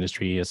corporatizing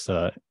industry as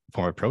a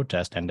form of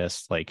protest and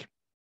as like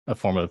a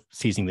form of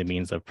seizing the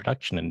means of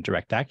production and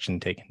direct action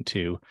taken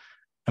to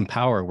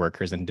empower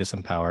workers and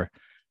disempower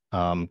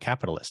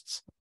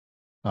capitalists.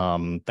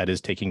 That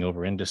is taking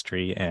over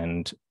industry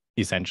and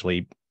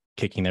essentially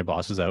kicking their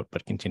bosses out,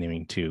 but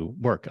continuing to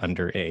work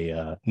under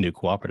a new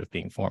cooperative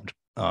being formed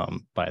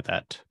by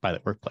that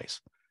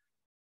workplace.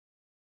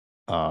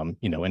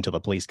 Until the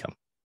police come.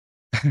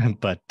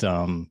 But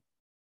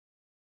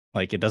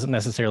like, it doesn't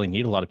necessarily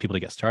need a lot of people to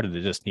get started.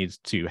 It just needs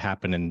to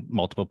happen in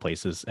multiple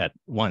places at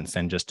once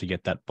and just to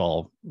get that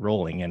ball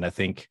rolling. And I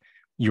think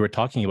you were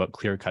talking about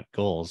clear-cut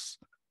goals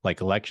like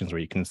elections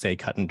where you can say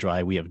cut and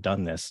dry, we have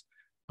done this.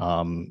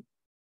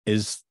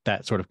 is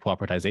that sort of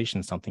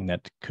cooperatization something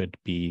that could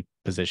be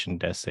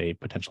positioned as a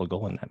potential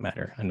goal in that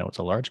matter? I know it's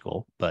a large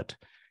goal, but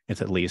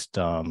it's at least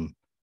a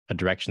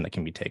direction that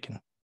can be taken.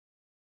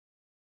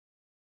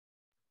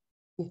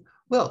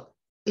 Well,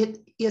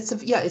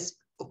 it's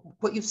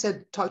what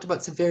you've talked about.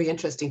 It's a very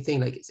interesting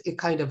thing. Like it's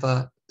kind of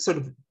a sort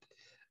of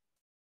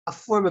a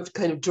form of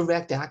kind of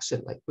direct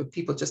action, like where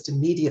people just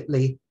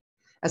immediately,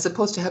 as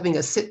opposed to having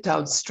a sit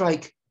down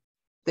strike,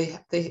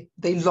 they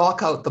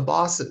lock out the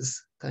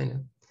bosses kind of.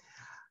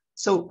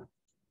 So,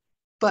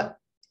 but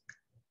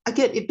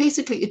again,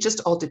 it just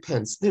all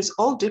depends. There's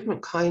all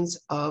different kinds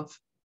of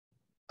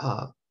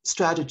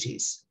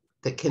strategies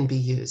that can be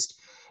used.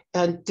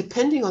 And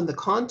depending on the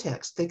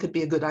context, they could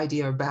be a good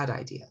idea or a bad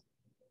idea.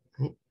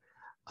 Right?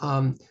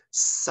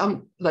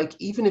 Some, like,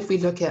 even if we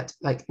look at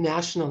like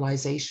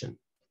nationalization,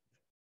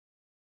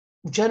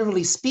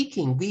 generally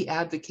speaking, we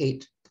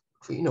advocate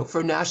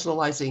for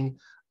nationalizing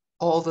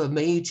all the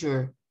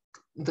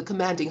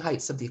commanding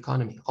heights of the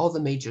economy, all the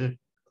major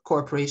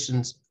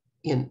corporations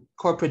in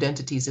corporate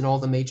entities in all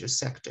the major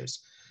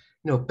sectors,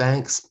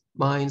 banks,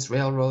 mines,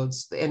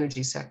 railroads, the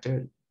energy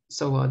sector,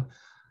 so on.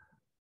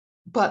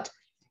 But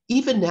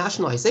even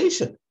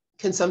nationalization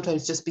can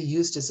sometimes just be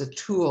used as a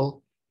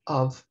tool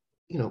of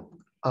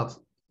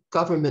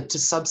government to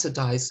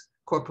subsidize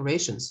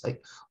corporations.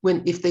 Like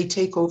if they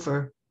take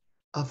over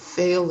a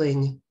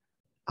failing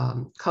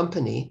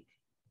company,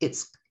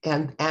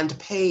 and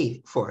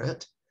pay for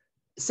it,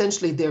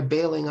 essentially they're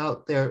bailing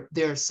out,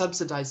 they're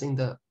subsidizing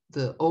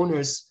the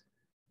owners,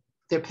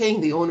 they're paying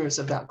the owners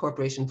of that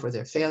corporation for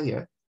their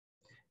failure,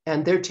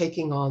 and they're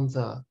taking on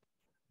the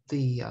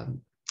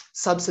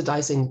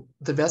subsidizing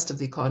the rest of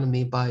the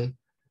economy by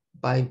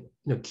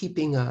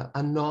keeping a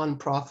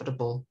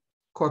non-profitable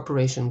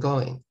corporation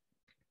going.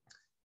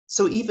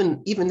 So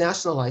even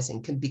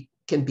nationalizing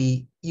can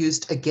be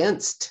used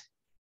against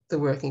the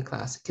working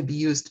class. It can be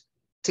used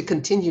to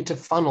continue to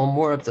funnel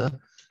more of the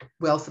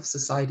wealth of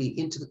society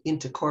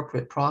into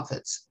corporate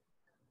profits.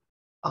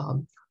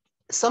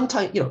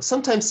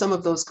 Sometimes some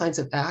of those kinds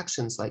of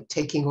actions, like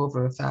taking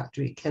over a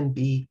factory, can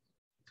be,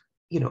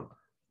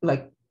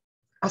 like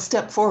a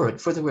step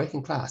forward for the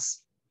working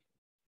class.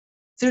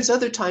 There's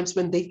other times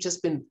when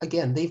they've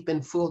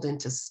been fooled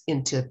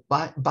into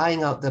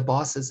buying out the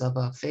bosses of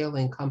a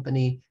failing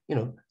company,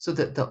 so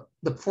that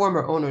the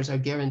former owners are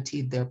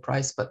guaranteed their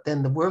price, but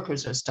then the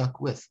workers are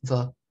stuck with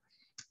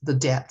the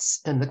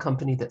debts and the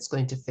company that's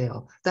going to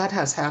fail. That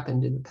has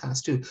happened in the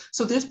past too.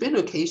 So there's been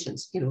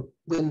occasions,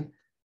 when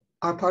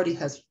our party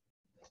has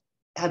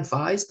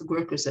advised the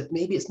workers that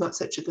maybe it's not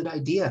such a good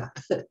idea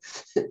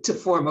to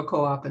form a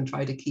co-op and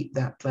try to keep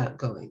that plant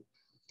going.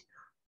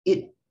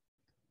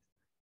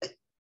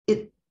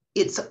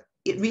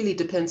 It really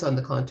depends on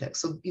the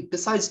context. So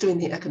besides doing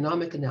the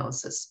economic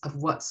analysis of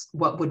what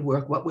would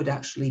work, what would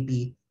actually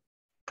be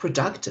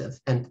productive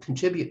and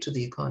contribute to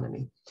the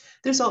economy,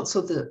 there's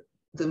also the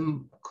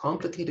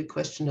complicated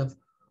question of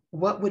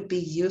what would be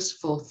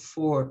useful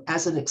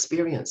as an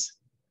experience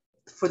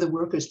for the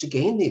workers to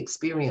gain the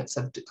experience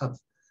of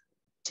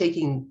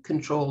taking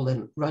control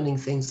and running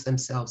things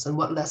themselves, and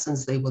what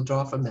lessons they will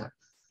draw from that.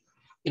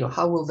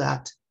 How will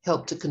that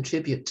help to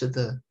contribute to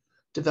the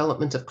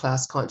development of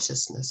class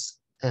consciousness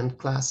and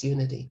class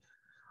unity?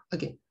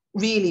 Again,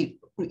 really,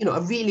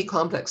 a really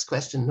complex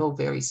question, no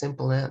very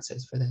simple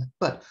answers for that.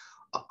 But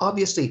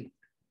obviously,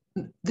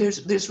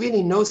 there's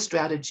really no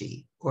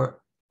strategy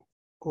or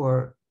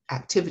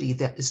activity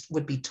that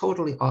would be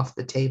totally off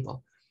the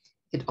table.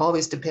 It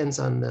always depends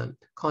on the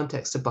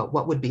context about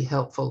what would be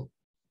helpful.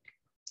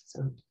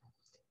 So,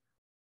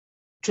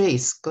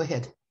 Trace, go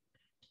ahead.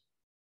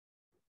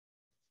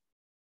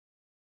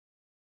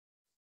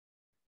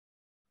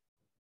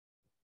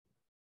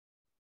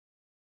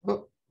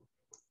 Well,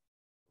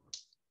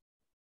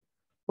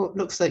 it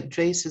looks like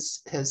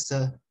Trace has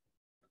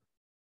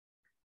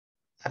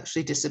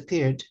actually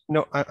disappeared.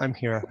 No, I'm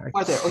here. You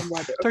are there. You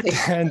are there. Took the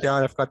hand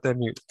down. I've got the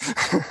mute.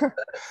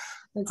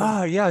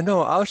 Yeah,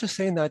 no, I was just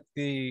saying that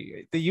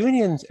the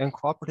unions and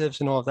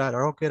cooperatives and all of that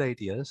are all good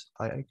ideas.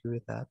 I agree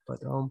with that. But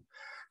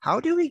how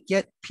do we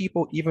get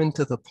people even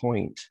to the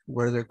point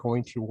where they're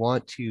going to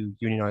want to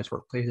unionize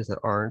workplaces that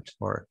aren't,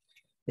 or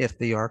if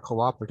they are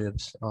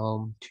cooperatives,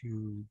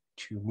 to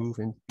move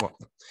in? Well,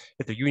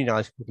 if they're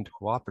unionized, move into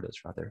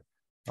cooperatives rather.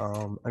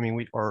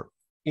 Or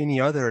any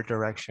other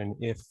direction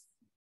if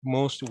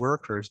most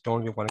workers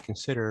don't even want to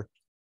consider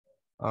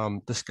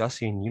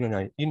discussing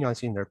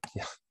unionizing their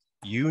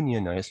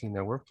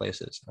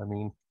workplaces.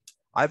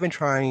 I've been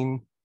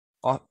trying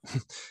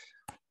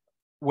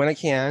when I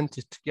can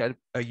to get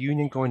a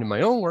union going in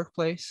my own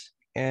workplace,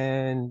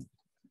 and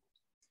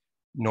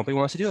nobody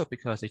wants to do it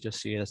because they just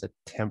see it as a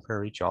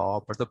temporary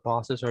job, or the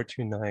bosses are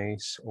too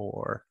nice,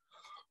 or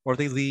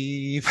they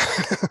leave,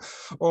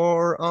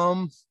 or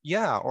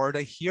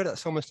they hear that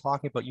someone's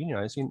talking about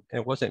unionizing.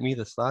 It wasn't me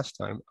this last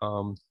time.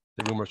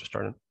 The rumors are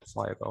starting to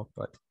fly about,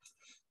 but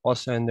all of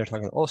a sudden they're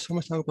talking, oh,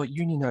 someone's talking about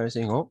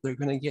unionizing. Oh, they're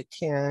going to get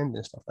canned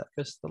and stuff like that.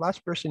 Because the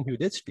last person who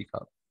did speak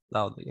up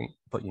loudly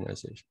about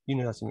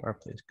unionizing our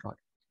place got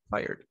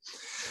fired,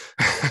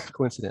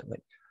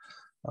 coincidentally.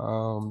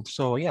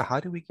 So yeah, how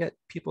do we get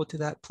people to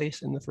that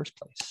place in the first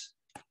place?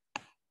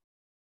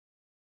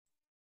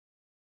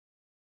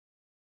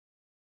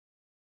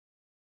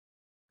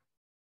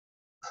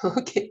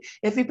 Okay,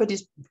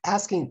 everybody's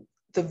asking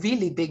the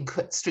really big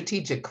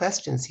strategic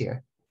questions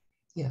here.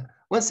 Yeah,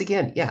 once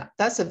again, yeah,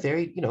 that's a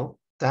very,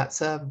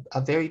 that's a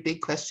very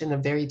big question, a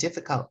very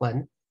difficult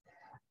one.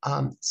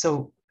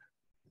 So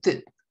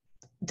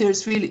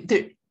there's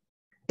really,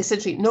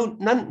 essentially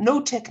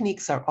no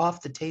techniques are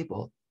off the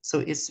table.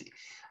 So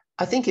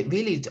I think it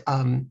really,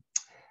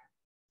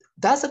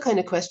 that's the kind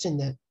of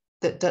question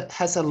that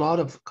has a lot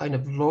of kind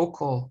of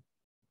local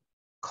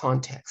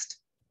context.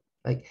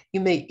 Like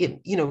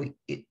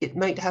it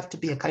might have to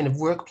be a kind of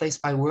workplace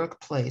by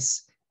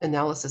workplace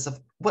analysis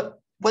of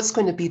what's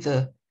going to be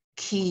the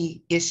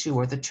key issue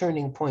or the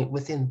turning point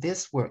within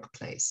this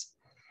workplace.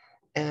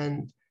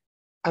 And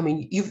I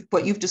mean,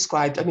 what you've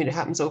described, I mean, it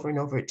happens over and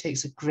over. It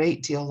takes a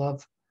great deal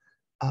of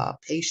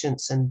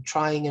patience and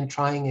trying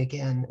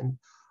again.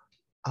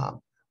 And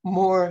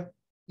more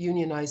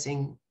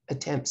unionizing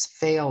attempts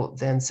fail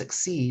than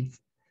succeed,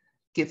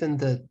 given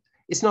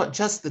it's not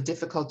just the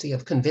difficulty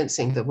of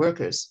convincing the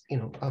workers,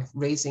 of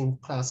raising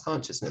class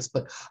consciousness,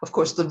 but of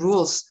course the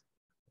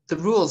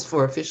rules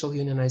for official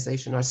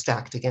unionization are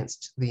stacked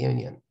against the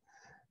union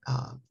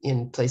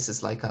in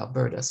places like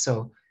Alberta.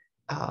 So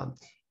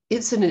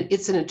it's an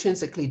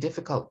intrinsically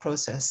difficult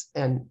process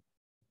and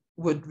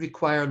would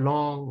require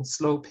long,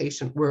 slow,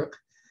 patient work.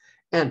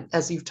 And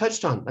as you've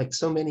touched on, like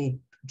so many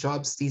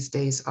jobs these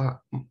days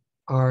are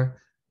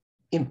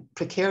in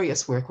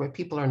precarious work where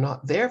people are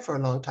not there for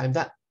a long time,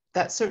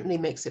 that certainly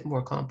makes it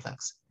more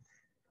complex.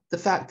 The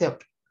fact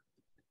that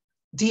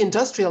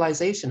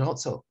deindustrialization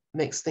also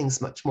makes things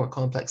much more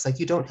complex. Like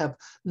you don't have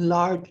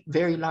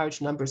very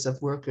large numbers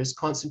of workers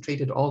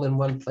concentrated all in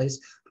one place,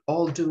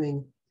 all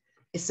doing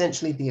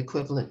essentially the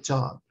equivalent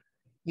job.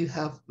 You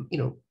have,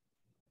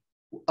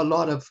 a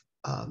lot of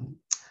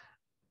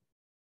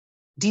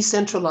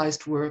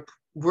decentralized work,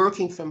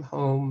 working from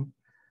home,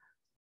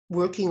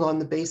 working on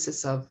the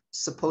basis of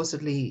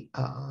supposedly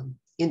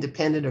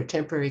independent or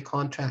temporary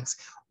contracts,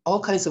 all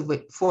kinds of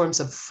forms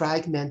of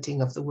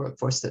fragmenting of the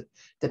workforce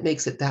that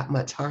makes it that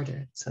much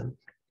harder.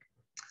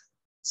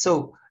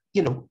 So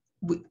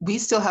we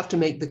still have to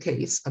make the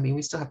case. I mean,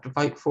 we still have to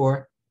fight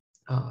for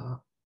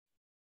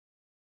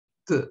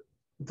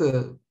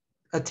the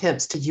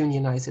attempts to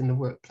unionize in the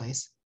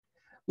workplace.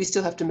 We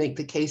still have to make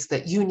the case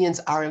that unions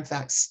are in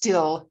fact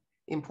still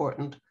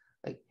important.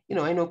 Like,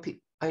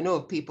 I know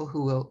of people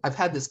who will, I've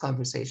had this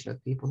conversation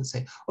with people who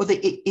say, oh,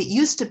 it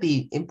used to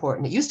be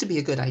important. It used to be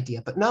a good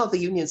idea, but now the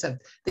unions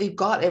they've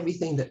got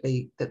everything that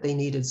they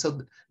needed.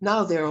 So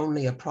now they're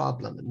only a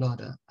problem and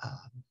not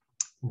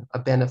a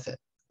benefit.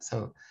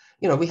 So,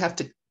 we have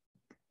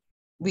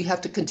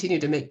to continue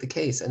to make the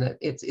case, and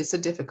it's a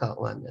difficult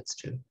one, that's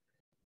true.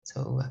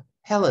 So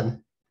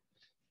Helen.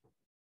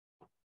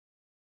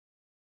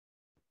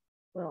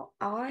 Well,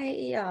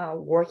 I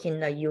work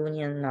in a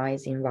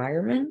unionized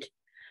environment.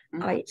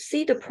 I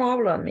see the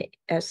problem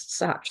as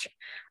such.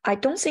 I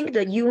don't think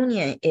the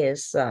union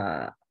is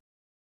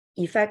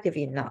effective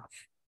enough.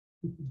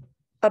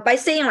 By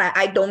saying that,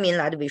 I don't mean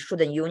that we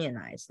shouldn't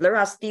unionize.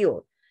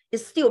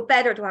 It's still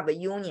better to have a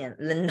union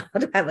than not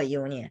to have a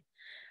union.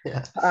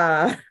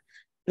 Yeah.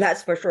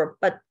 That's for sure.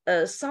 But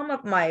some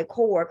of my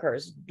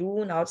coworkers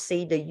do not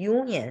see the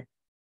union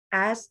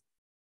as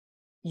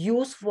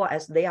useful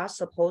as they are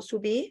supposed to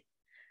be.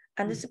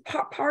 And this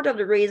part of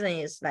the reason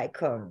is like,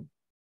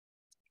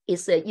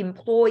 it's an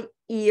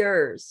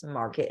employer's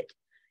market.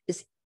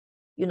 It's,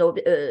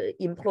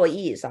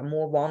 employees are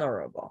more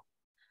vulnerable.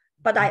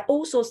 But I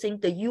also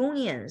think the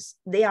unions,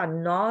 they are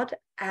not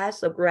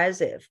as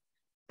aggressive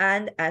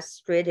and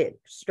as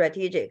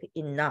strategic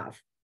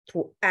enough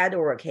to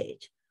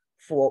advocate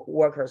for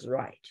workers'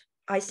 rights.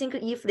 I think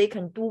if they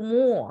can do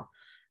more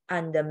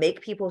and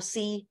make people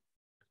see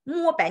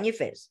more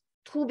benefits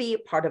to be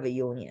part of a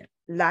union,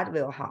 that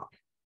will help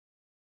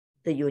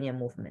the union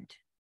movement.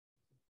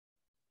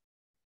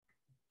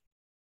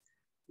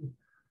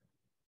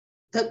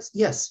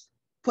 Yes.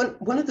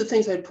 One of the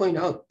things I'd point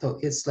out, though,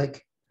 is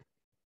like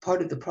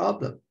part of the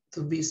problem,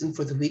 the reason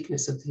for the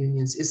weakness of the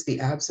unions is the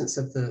absence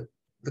of the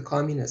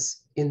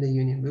communists in the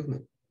union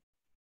movement.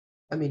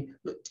 I mean,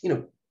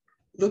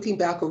 looking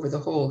back over the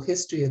whole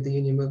history of the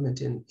union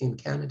movement in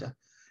Canada,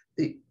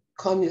 the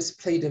communists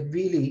played a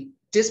really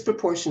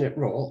disproportionate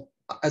role,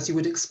 as you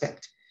would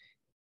expect,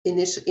 in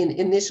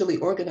initially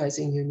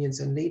organizing unions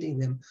and leading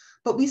them.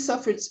 But we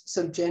suffered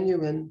some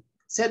genuine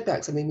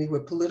setbacks. I mean, we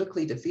were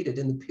politically defeated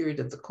in the period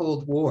of the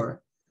Cold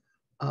War.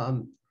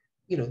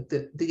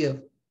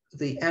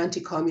 The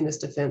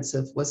anti-communist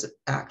offensive was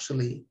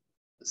actually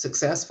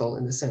successful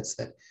in the sense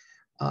that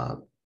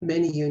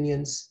many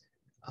unions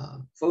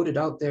voted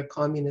out their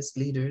communist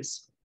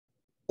leaders,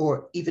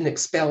 or even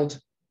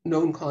expelled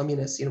known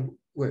communists.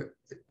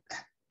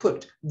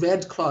 Put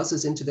red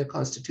clauses into their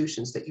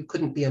constitutions that you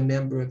couldn't be a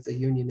member of the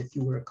union if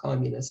you were a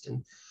communist.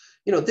 And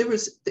there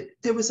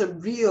was a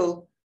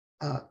real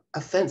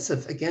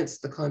offensive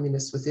against the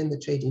communists within the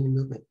trade union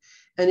movement.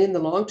 And in the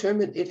long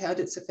term, it had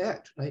its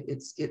effect, right?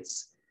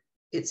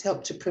 It's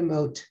helped to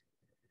promote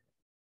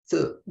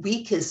the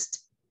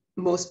weakest,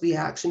 most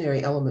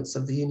reactionary elements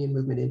of the union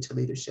movement into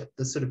leadership,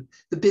 the sort of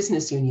the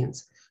business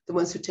unions, the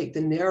ones who take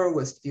the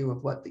narrowest view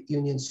of what the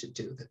unions should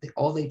do, that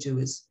all they do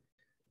is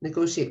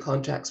negotiate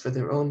contracts for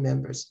their own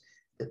members,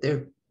 that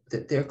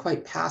they're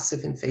quite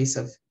passive in face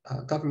of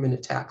government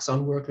attacks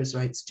on workers'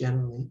 rights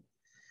generally,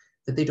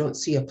 that they don't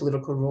see a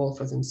political role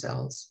for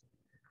themselves,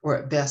 or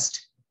at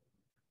best,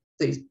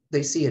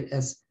 they see it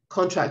as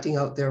contracting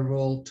out their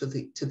role to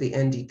the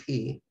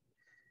NDP.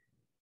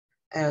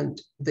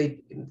 And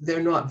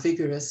they're not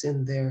vigorous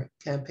in their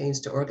campaigns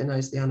to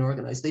organize the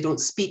unorganized. They don't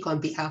speak on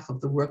behalf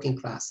of the working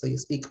class. They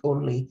speak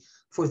only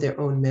for their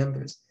own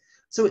members.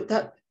 So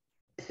that,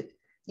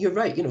 you're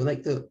right, you know,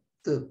 like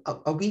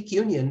a weak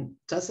union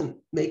doesn't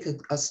make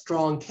a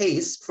strong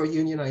case for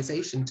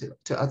unionization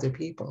to other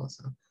people.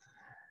 So,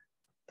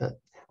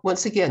 but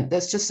once again,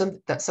 that's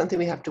something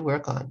we have to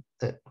work on.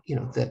 That, you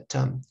know, that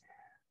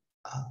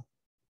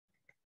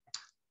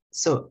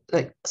so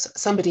like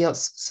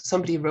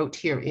somebody wrote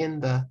here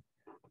in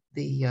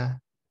the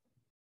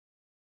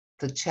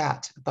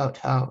chat about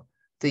how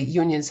the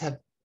unions have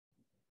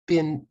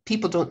been,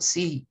 people don't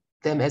see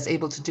them as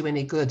able to do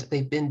any good.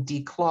 They've been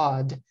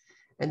declawed.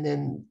 And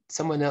then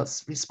someone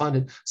else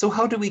responded, so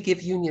how do we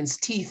give unions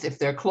teeth if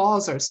their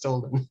claws are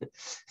stolen?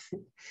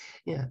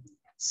 Yeah,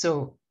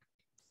 so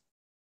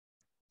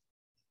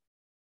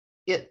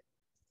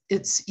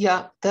it's,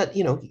 yeah, that,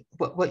 you know,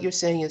 what you're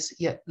saying is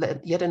yet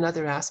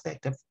another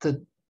aspect of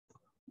the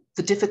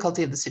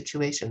difficulty of the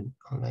situation,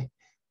 all right?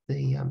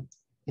 You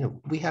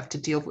know, we have to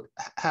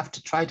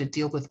try to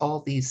deal with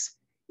all these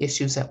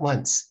issues at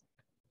once.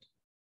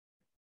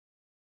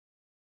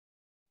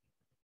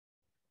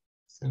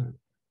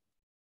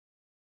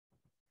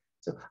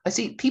 So I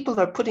see people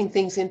are putting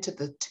things into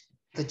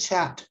the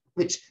chat,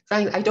 which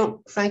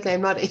frankly,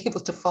 I'm not able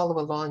to follow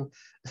along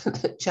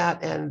the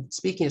chat and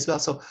speaking as well.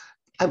 So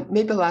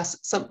maybe I'll ask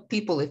some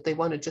people if they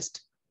want to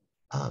just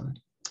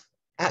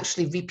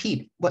actually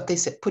repeat what they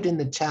said, put in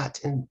the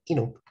chat, and, you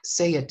know,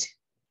 say it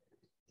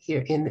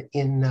here in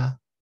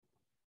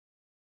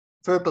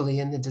verbally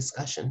in the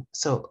discussion.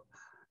 So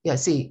yeah,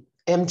 see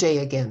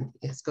MJ again.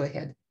 Yes, go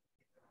ahead.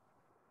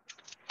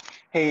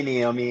 Hey,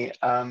 Naomi.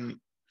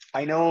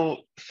 I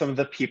know some of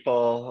the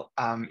people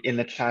in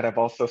the chat have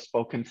also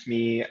spoken to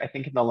me, I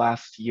think in the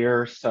last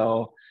year or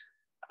so.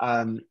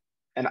 And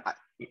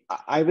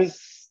I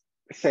was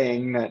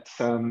saying that,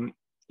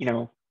 you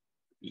know,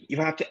 you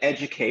have to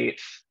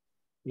educate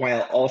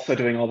while also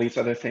doing all these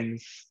other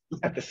things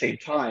at the same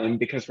time,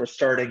 because we're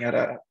starting at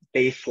a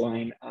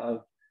baseline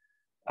of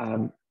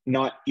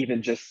not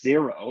even just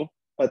zero,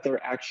 but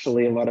there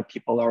actually, a lot of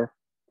people are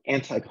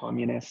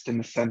anti-communist in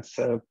the sense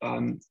of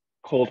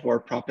Cold War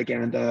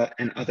propaganda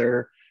and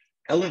other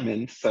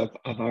elements of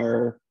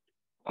our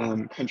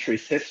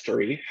country's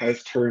history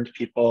has turned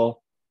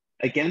people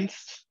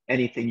against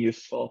anything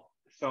useful.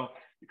 So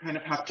you kind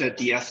of have to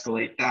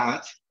de-escalate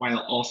that while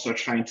also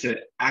trying to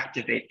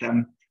activate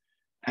them.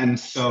 And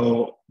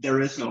so there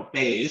is no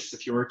base.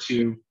 If you were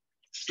to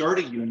start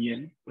a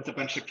union with a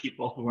bunch of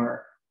people who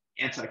are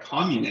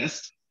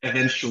anti-communist,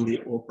 eventually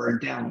it will burn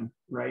down,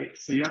 right?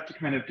 So you have to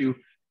kind of do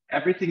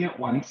everything at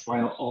once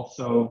while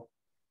also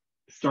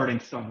starting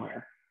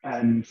somewhere.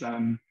 And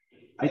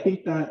I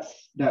think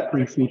that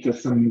brings me to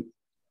some,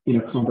 you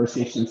know,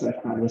 conversations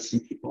I've had with some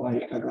people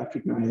I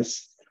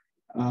recognize.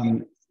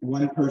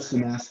 One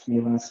person asked me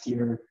last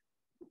year,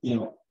 you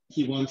know,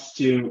 he wants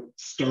to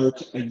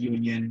start a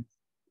union,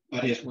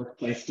 but his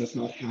workplace does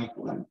not have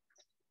one.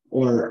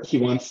 Or he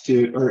wants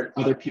to, or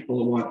other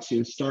people want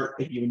to start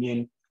a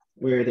union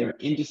where their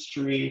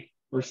industry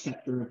or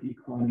sector of the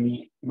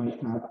economy might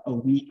have a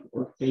weak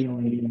or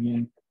failing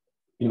union.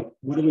 You know,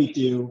 what do we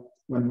do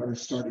when we're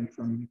starting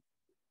from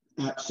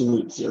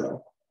absolute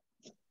zero?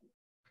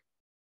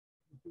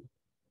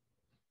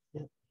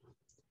 Yeah.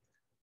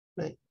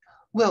 Right.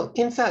 Well,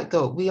 in fact,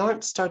 though, we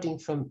aren't starting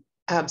from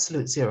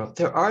absolute zero.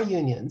 There are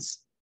unions,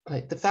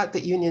 right? The fact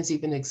that unions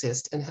even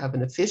exist and have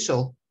an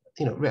official,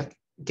 you know,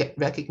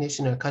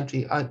 recognition in our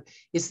country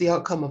is the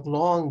outcome of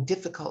long,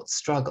 difficult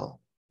struggle.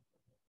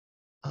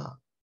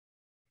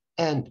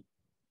 And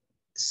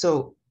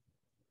so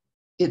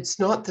it's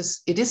not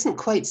this, it isn't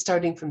quite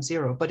starting from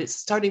zero, but it's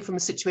starting from a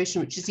situation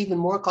which is even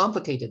more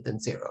complicated than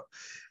zero,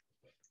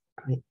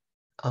 right?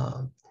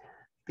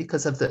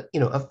 Because of the, you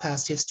know, of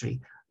past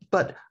history.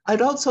 But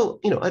I'd also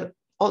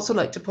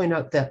like to point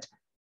out that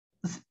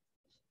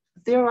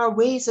there are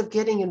ways of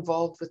getting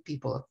involved with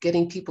people, of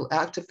getting people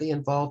actively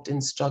involved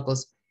in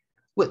struggles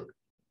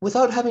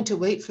without having to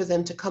wait for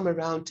them to come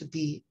around to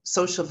be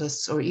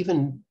socialists or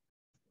even,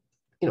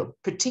 you know,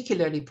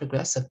 particularly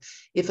progressive.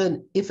 If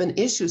an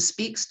issue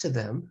speaks to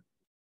them,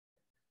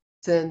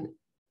 then,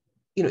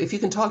 you know, if you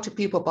can talk to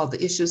people about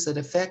the issues that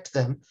affect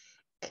them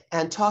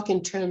and talk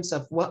in terms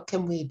of what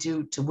can we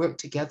do to work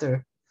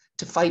together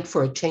to fight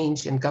for a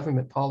change in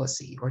government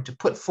policy or to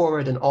put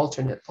forward an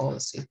alternate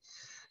policy,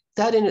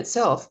 that in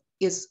itself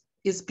is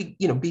is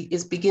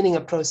beginning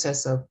a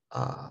process of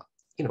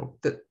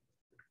that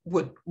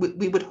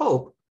we would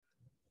hope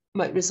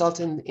might result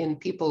in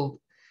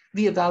people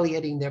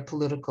reevaluating their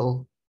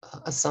political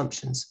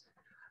assumptions.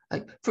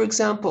 Like, for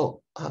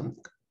example,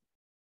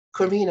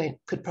 Corrine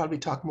could probably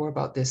talk more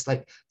about this.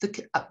 Like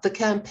the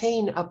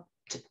campaign up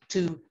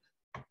to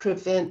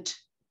prevent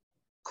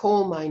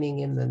coal mining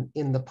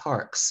in the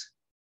parks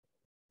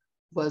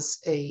was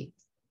a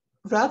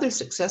rather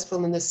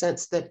successful in the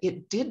sense that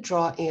it did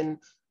draw in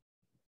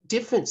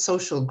different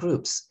social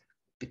groups,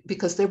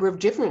 because there were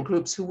different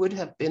groups who would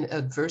have been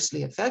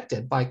adversely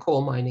affected by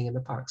coal mining in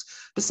the parks,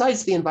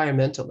 besides the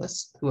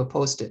environmentalists who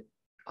opposed it.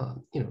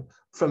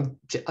 From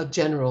a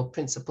general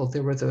principle,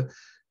 there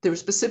were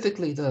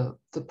specifically the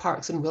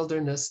parks and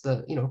wilderness,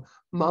 the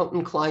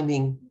mountain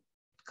climbing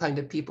kind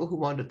of people who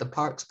wanted the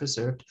parks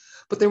preserved,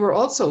 but there were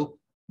also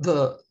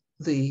the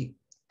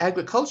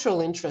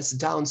agricultural interests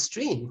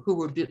downstream who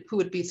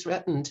would be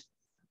threatened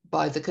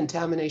by the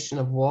contamination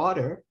of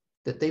water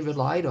that they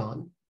relied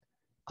on.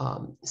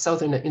 In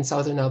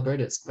southern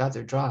Alberta, it's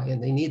rather dry,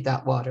 and they need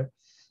that water.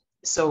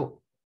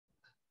 So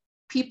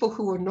people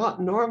who would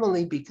not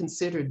normally be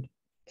considered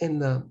in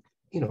the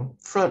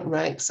front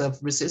ranks of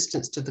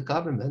resistance to the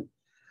government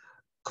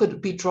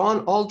could be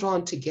all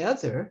drawn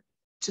together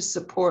to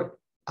support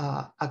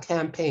a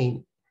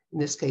campaign. In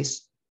this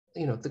case,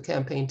 the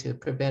campaign to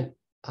prevent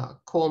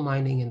coal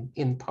mining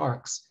in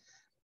parks,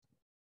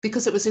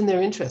 because it was in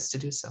their interest to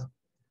do so.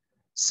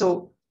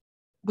 So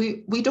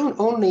we don't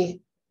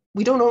only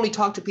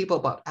talk to people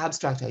about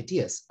abstract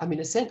ideas. I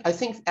mean, I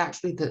think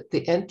actually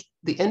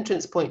the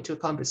entrance point to a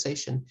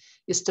conversation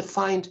is to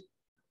find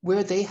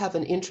where they have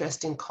an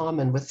interest in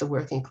common with the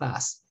working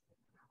class.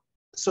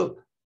 So,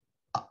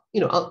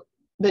 I'll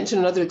mention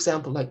another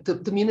example, like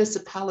the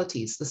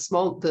municipalities,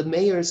 the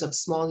mayors of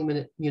small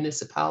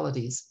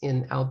municipalities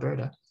in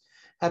Alberta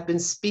have been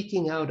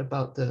speaking out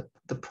about the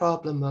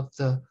problem of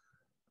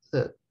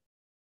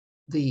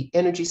the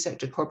energy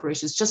sector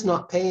corporations just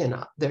not paying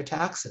their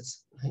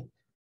taxes,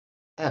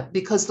 right?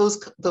 Because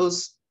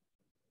those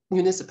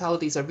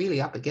municipalities are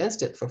really up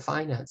against it for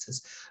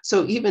finances.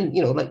 So even,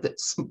 like the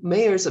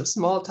mayors of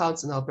small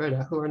towns in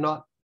Alberta, who are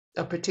not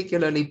a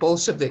particularly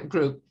Bolshevik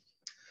group,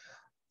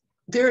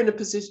 they're in a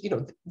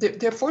position,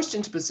 they're forced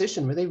into a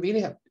position where they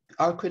really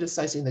are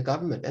criticizing the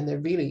government, and they're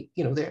really,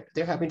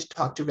 they're having to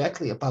talk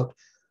directly about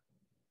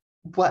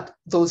what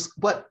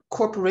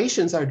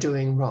corporations are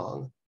doing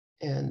wrong.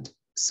 And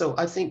so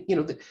I think,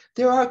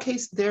 there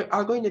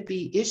are going to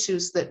be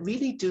issues that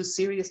really do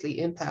seriously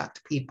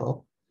impact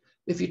people.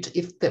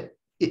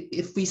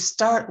 If we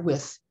start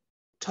with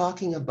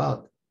talking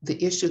about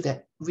the issue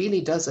that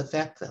really does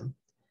affect them,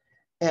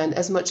 and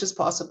as much as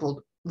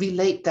possible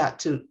relate that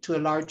to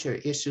larger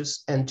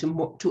issues and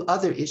to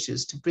other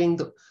issues, to bring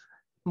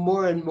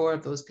more and more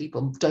of those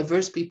people,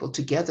 diverse people,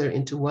 together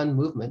into one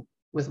movement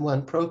with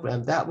one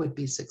program, that would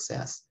be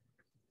success.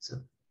 So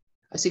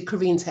I see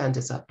Corinne's hand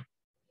is up.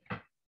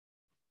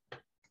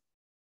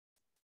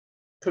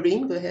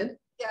 Corinne, go ahead.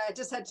 Yeah, I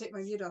just had to take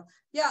my mute off.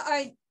 Yeah,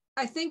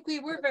 I think we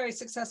were very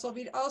successful.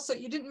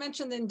 You didn't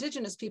mention the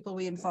Indigenous people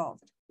we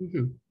involved.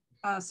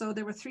 Mm-hmm. So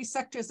there were 3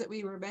 sectors that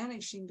we were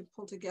managing to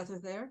pull together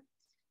there.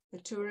 The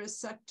tourist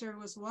sector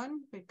was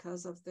one,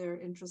 because of their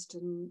interest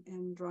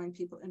in drawing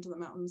people into the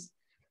mountains.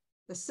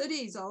 The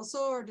cities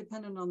also are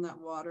dependent on that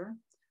water.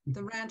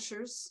 The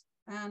ranchers,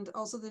 and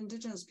also the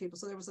Indigenous people.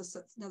 So there was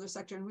another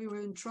sector, and we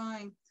were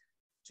trying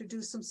to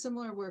do some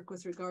similar work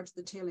with regard to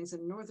the tailings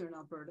in northern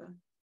Alberta,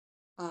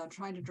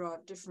 trying to draw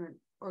different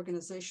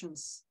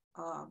organizations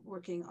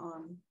working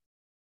on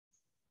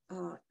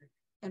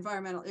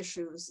environmental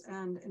issues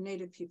and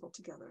Native people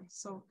together.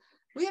 So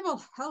we have a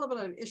hell of a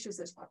lot of issues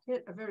that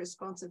hit a very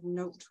responsive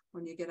note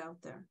when you get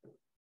out there.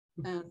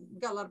 And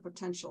we've got a lot of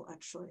potential,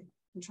 actually,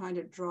 in trying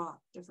to draw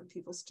different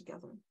peoples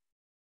together.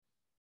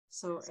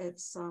 So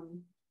it's,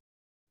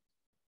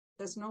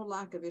 there's no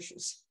lack of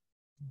issues.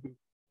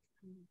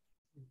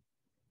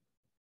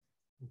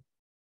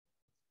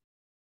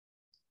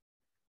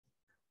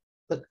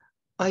 But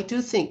I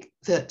do think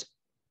that,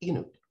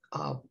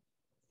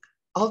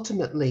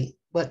 ultimately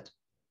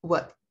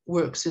what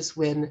works is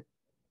when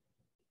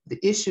the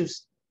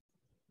issues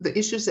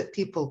that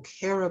people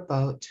care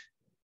about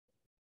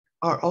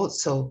are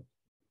also,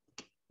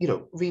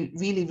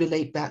 really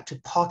relate back to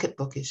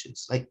pocketbook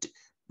issues, like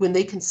when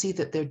they can see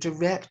that their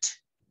direct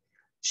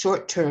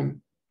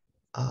short-term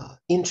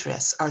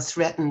interests are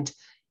threatened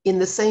in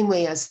the same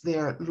way as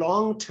their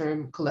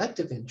long-term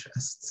collective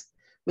interests.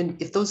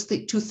 If those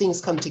 2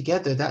 things come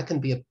together, that can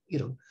be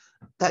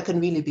that can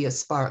really be a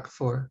spark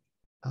for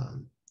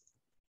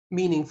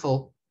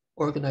meaningful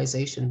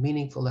organization,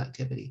 meaningful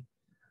activity.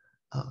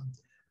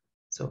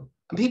 So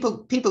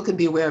people can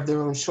be aware of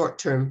their own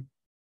short-term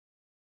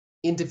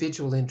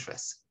individual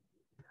interests.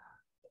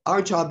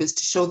 Our job is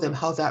to show them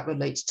how that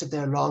relates to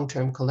their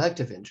long-term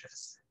collective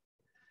interests.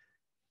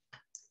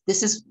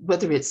 This is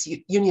whether it's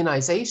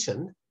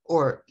unionization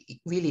or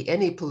really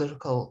any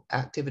political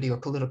activity or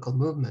political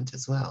movement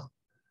as well.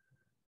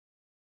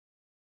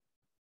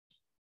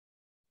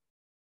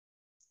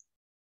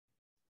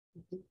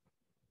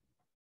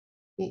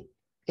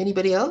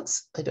 Anybody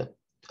else?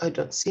 I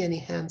don't see any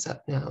hands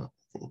up now.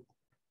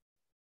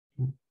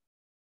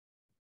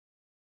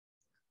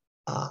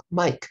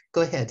 Mike,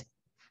 go ahead.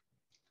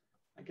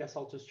 I guess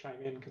I'll just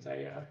chime in because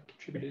I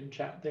contributed in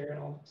chat there, and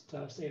I'll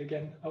just say it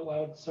again out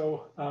loud.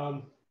 So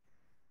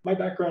my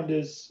background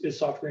is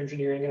software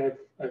engineering, and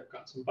I've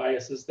got some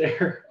biases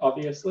there,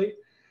 obviously.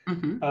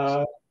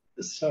 Mm-hmm.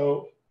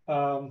 So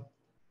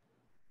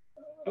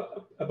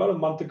about a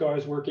month ago, I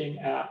was working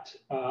at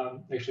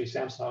actually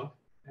Samsung,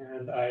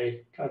 and I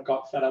kind of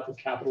got fed up with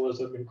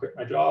capitalism and quit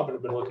my job, and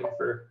have been looking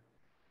for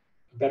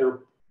a better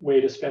way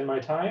to spend my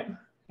time.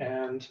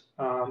 And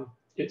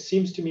it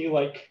seems to me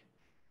like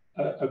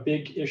a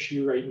big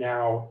issue right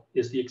now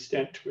is the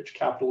extent to which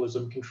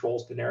capitalism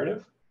controls the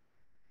narrative.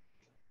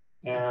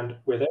 And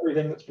with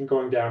everything that's been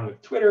going down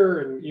with Twitter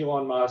and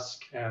Elon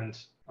Musk, and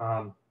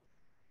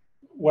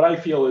what I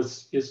feel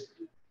is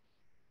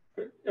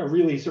a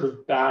really sort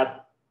of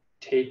bad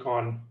take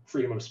on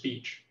freedom of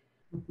speech.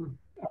 Mm-hmm.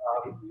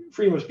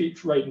 Freedom of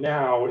speech right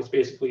now is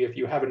basically, if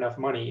you have enough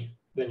money,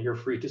 then you're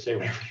free to say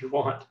whatever you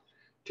want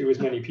to as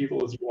many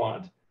people as you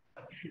want.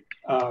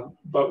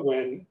 But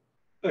when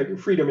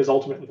freedom is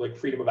ultimately like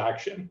freedom of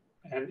action,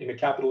 and in a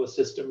capitalist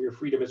system, your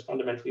freedom is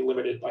fundamentally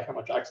limited by how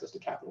much access to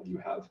capital you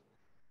have.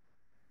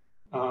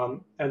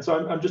 And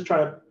so I'm just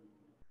trying to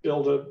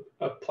build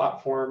a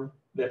platform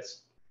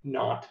that's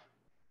not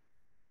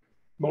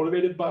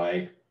motivated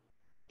by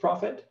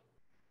profit,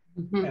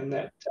 Mm-hmm. and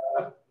that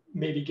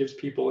maybe gives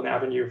people an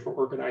avenue for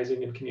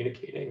organizing and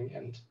communicating,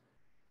 and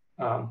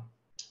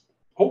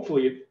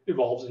hopefully it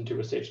evolves into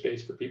a safe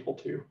space for people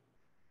to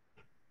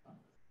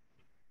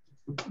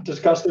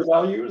discuss their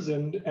values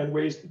and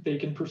ways that they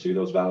can pursue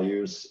those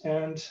values,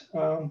 and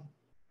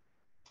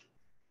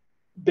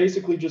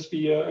basically just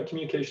be a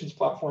communications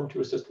platform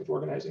to assist with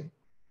organizing.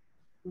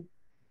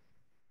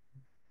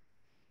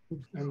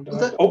 And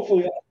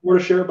hopefully I'll have more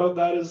to share about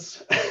that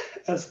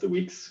as the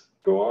weeks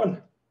go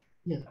on.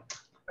 Yeah,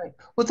 right.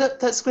 Well,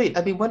 that's great.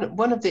 I mean,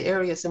 one of the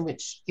areas in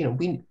which, you know,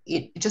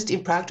 just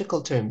in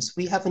practical terms,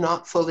 we have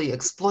not fully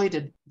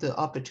exploited the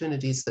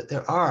opportunities that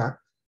there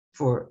are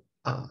for,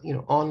 you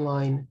know,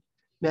 online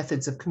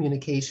methods of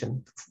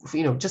communication,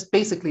 you know, just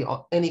basically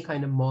any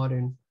kind of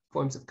modern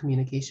forms of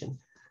communication.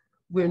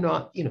 We're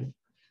not, you know,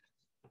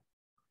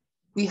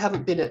 we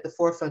haven't been at the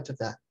forefront of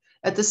that.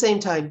 At the same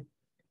time,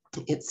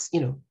 it's, you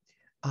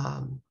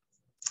know,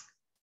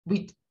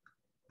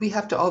 we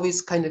have to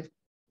always kind of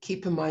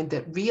keep in mind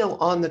that real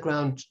on the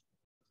ground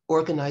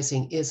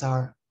organizing is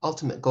our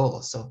ultimate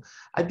goal. So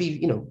I'd be,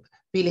 you know,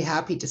 really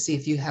happy to see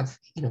if you have,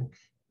 you know,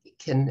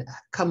 can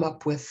come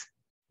up with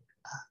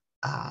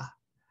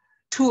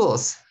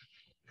tools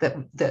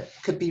that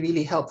could be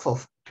really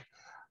helpful.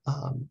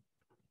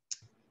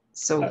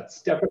 So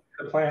that's definitely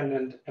the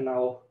plan, and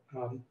I'll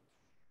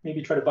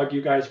maybe try to bug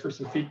you guys for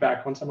some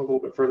feedback once I'm a little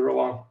bit further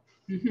along.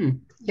 Mm-hmm.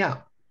 Yeah,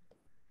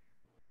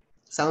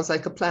 sounds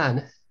like a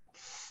plan.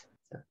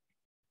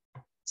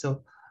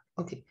 So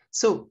okay,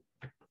 so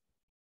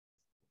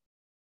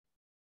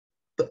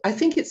but I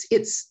think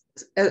it's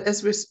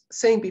as we're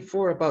saying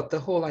before about the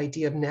whole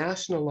idea of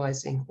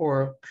nationalizing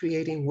or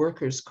creating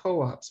workers'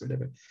 co-ops or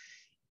whatever.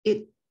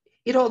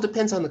 It all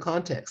depends on the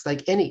context.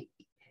 Like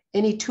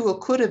any tool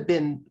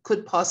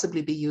could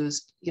possibly be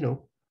used, you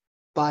know,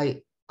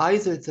 by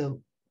either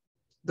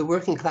the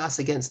working class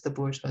against the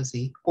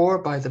bourgeoisie or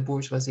by the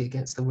bourgeoisie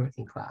against the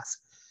working class.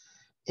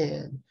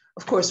 And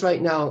of course,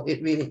 right now,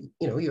 it really,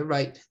 you know, you're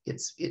right.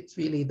 It's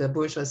really the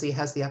bourgeoisie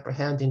has the upper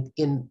hand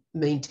in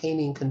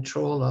maintaining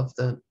control of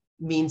the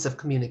means of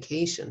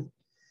communication.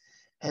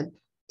 And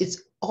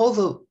it's all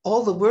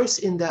the worse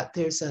in that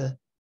there's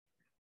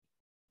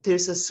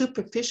a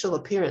superficial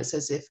appearance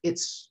as if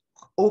it's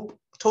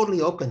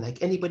totally open,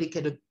 like anybody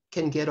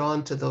can get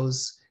on to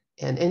those,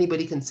 and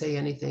anybody can say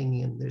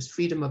anything, and there's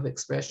freedom of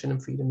expression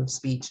and freedom of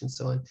speech and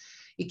so on.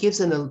 It gives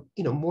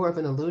more of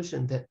an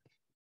illusion that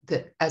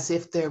as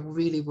if there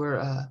really were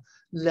a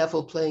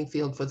level playing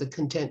field for the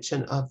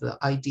contention of the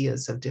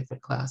ideas of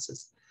different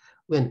classes,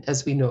 when,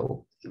 as we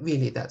know,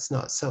 really that's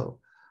not so.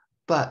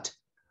 But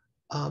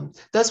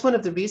that's one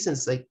of the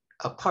reasons, like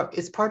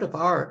it's part of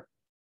our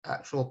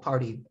actual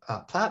party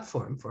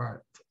platform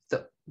for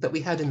that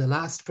we had in the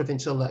last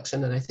provincial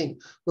election, and I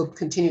think will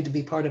continue to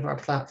be part of our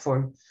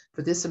platform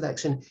for this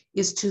election,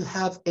 is to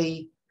have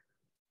a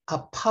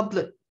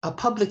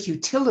public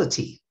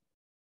utility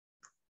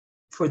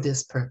for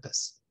this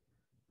purpose,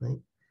 right?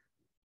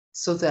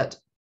 So that,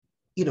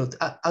 you know,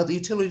 a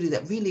utility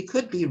that really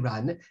could be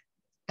run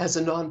as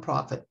a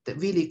nonprofit, that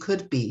really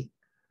could be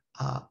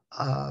a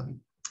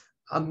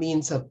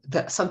means of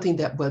that, something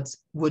that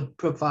would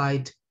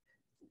provide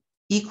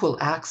equal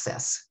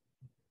access,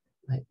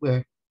 right?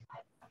 Where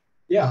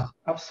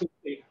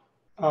Absolutely.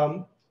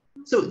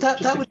 So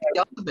that would be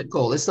the ultimate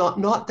goal. It's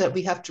not that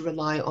we have to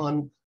rely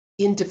on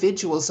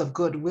individuals of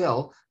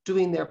goodwill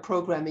doing their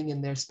programming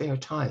in their spare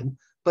time,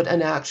 but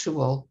an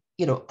actual,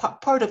 you know,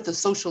 part of the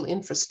social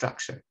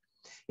infrastructure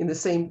in the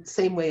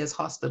same way as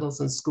hospitals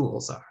and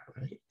schools are,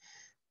 right?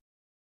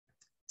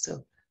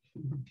 So,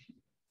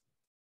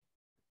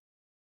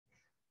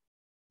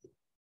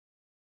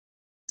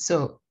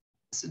 So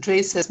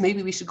Dre says,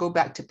 maybe we should go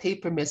back to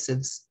paper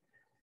missives.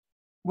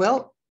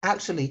 Well,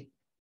 actually,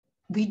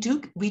 we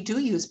do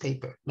use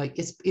paper. Like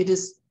it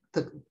is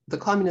the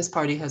Communist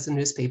Party has a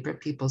newspaper,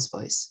 People's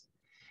Voice.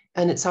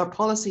 And it's our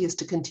policy is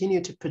to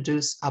continue to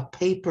produce a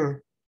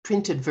paper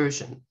printed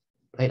version,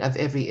 right, of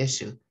every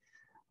issue.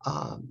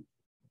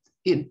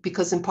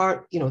 Because in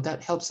part,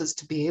 that helps us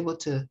to be able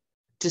to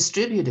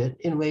distribute it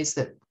in ways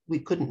that we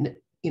couldn't,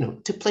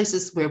 to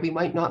places where we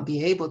might not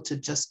be able to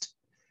just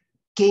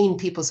gain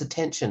people's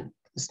attention.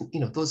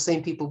 Those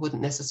same people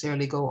wouldn't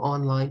necessarily go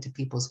online to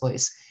People's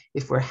Voice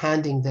if we're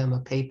handing them a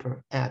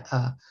paper at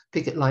a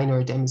picket line or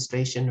a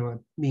demonstration or a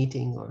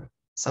meeting or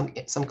some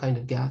kind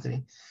of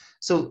gathering.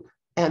 So,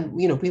 and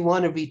we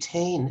want to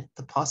retain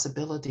the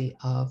possibility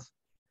of,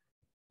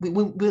 we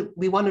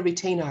want to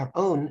retain our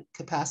own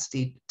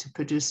capacity to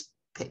produce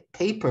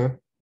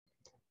paper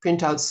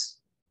printouts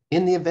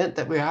in the event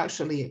that we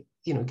actually,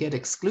 get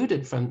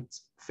excluded from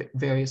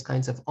various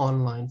kinds of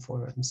online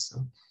forums.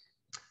 So.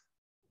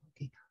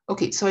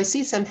 Okay, so I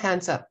see some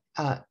hands up,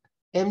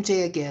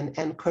 MJ again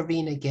and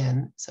Corinne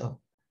again. So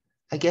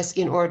I guess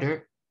in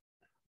order.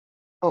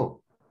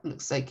 Oh,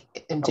 looks like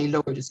MJ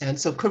lowered his hand.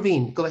 So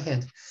Corinne, go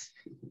ahead.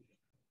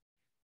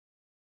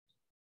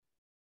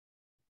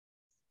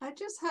 I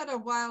just had a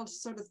wild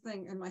sort of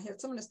thing in my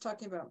head. Someone is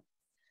talking about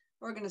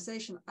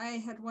organization.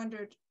 I had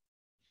wondered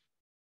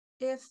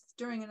if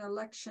during an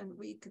election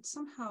we could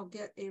somehow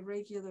get a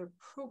regular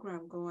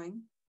program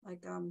going,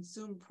 like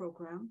Zoom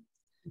program,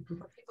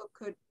 where people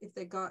could, if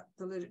they got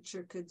the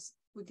literature,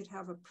 we could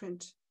have a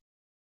print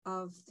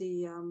of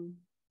the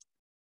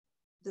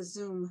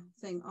Zoom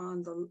thing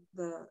on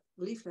the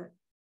leaflet,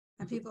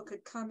 and people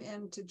could come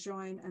in to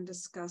join and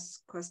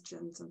discuss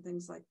questions and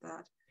things like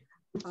that.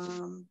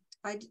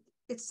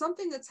 It's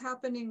something that's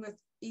happening with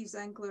Eve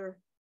Zankler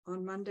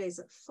on Mondays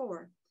at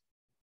 4.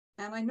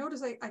 And I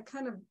notice I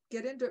kind of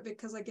get into it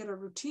because I get a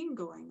routine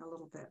going a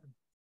little bit.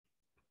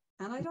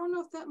 And I don't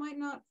know if that might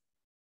not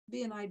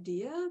be an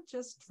idea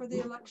just for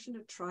the election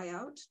to try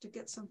out, to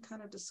get some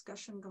kind of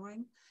discussion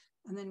going,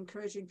 and then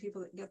encouraging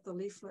people that get the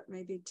leaflet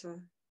maybe to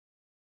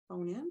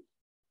phone in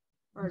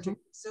or to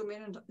zoom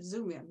in,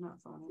 not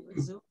phone in,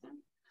 but zoom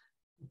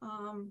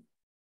in.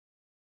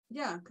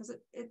 Yeah, because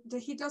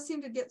he does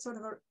seem to get sort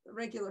of a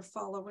regular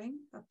following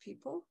of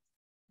people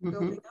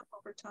building up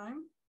over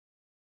time.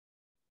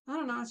 I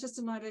don't know, it's just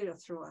an idea to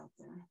throw out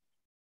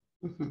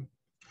there.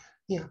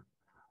 Yeah.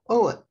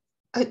 Oh,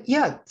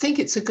 yeah, I think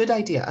it's a good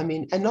idea. I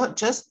mean, and not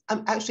just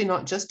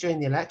during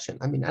the election.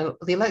 I mean,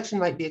 the election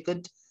might be a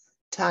good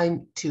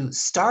time to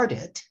start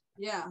it.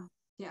 Yeah.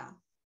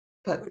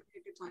 But it would be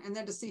a good time. And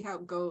then to see how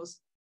it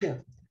goes. Yeah,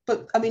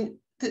 but I mean,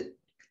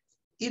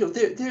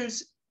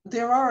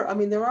 there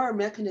are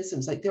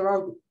mechanisms, like there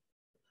are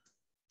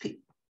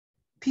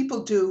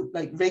people do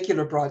like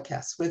regular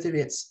broadcasts, whether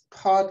it's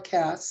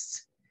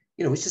podcasts,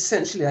 which is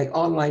essentially like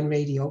online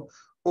radio,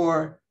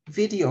 or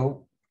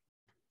video,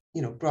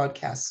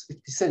 broadcasts,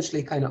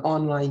 essentially kind of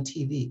online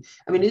TV.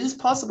 I mean, it is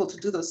possible to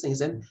do those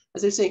things. And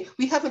as they're saying,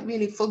 we haven't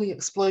really fully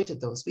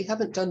exploited those. We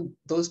haven't done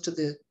those to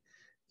the,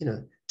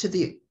 to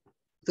the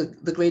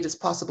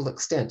greatest possible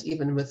extent,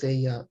 even with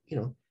a,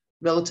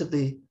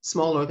 relatively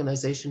small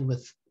organization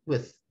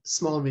with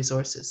small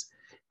resources.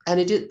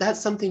 And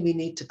that's something we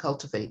need to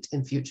cultivate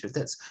in future.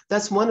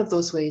 That's one of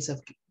those ways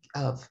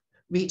of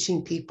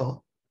reaching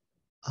people,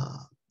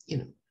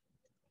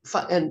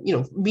 and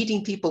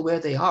meeting people where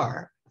they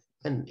are.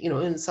 And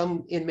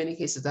in many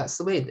cases, that's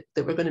the way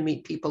that we're going to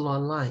meet people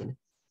online.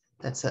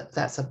 That's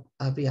a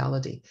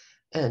reality.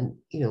 And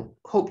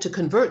hope to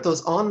convert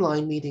those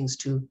online meetings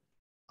to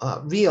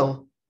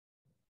real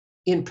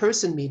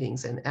in-person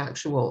meetings and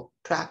actual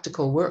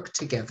practical work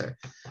together.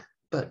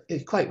 But you're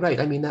quite right.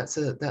 I mean, that's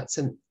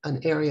an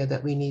area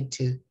that we need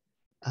to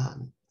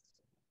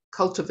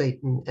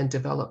cultivate and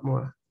develop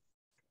more.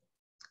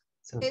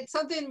 So it's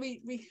something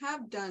we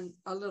have done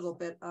a little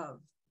bit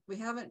of.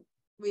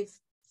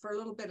 For a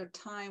little bit of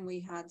time, we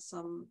had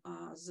some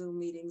Zoom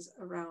meetings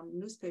around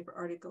newspaper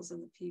articles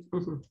in the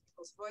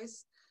People's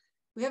Voice.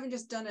 We haven't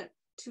just done it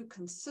too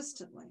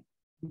consistently.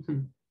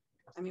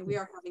 I mean, we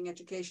are having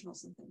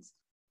educationals and things.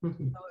 So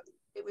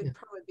it would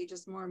probably be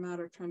just more a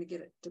matter of trying to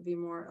get it to be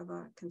more of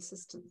a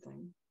consistent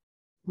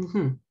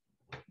thing.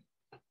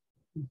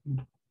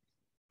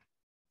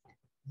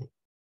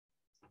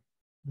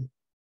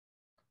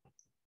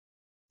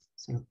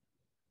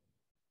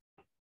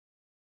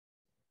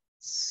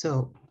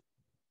 So,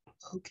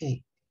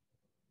 okay.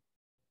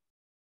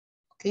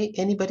 Okay,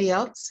 anybody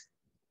else?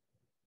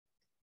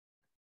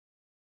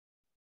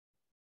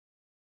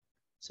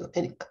 So,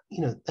 and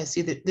I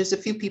see that there's a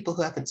few people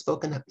who haven't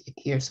spoken up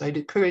here, so I'd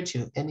encourage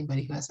you,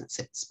 anybody who hasn't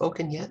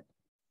spoken yet,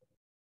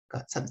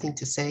 got something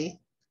to say.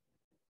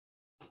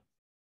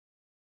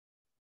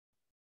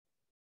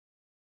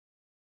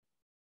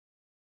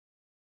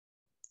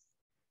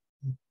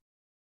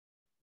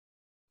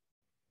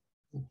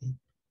 Okay.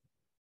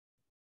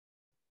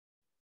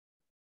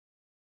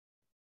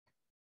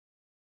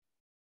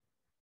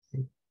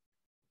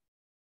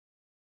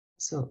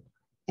 So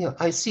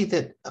I see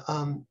that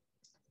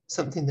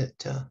something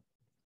that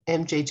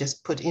MJ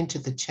just put into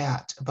the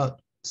chat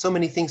about so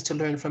many things to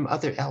learn from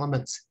other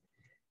elements,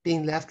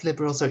 being left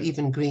liberals or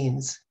even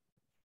Greens.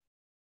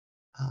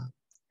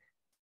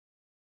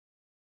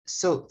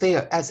 So they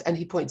are, and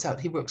he points out,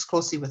 he works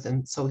closely with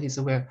them, so he's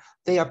aware,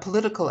 they are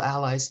political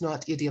allies,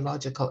 not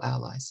ideological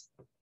allies.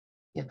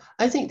 Yeah,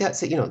 I think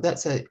that's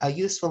a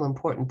useful,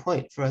 important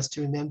point for us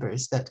to remember,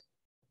 is that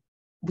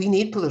we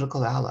need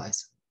political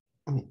allies.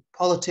 I mean,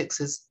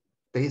 politics is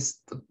the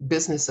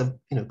business of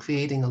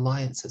creating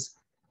alliances.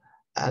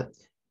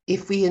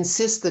 If we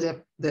insist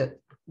that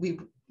we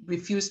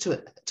refuse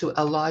to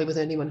ally with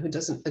anyone who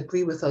doesn't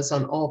agree with us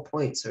on all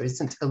points or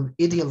isn't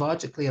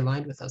ideologically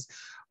aligned with us,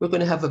 we're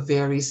going to have a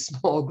very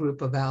small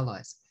group of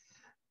allies.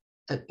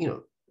 And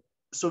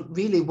so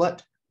really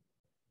what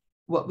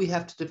we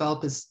have to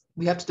develop is,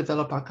 we have to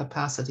develop our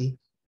capacity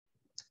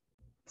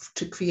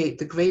to create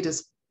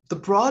the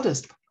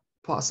broadest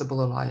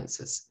possible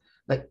alliances,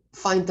 like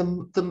find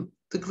the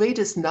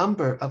greatest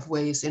number of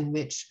ways in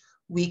which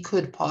we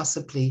could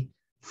possibly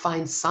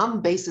find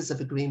some basis of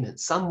agreement,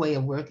 some way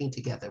of working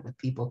together with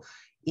people,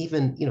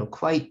 even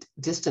quite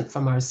distant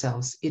from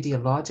ourselves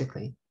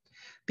ideologically,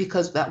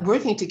 because that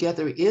working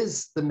together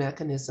is the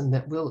mechanism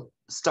that will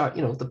start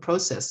the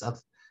process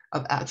of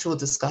actual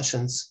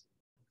discussions,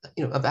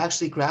 of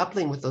actually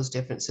grappling with those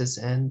differences,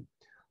 and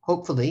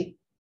hopefully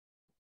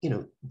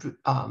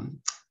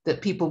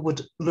that people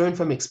would learn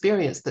from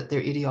experience that their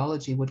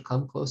ideology would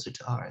come closer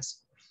to ours.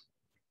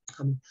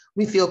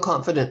 We feel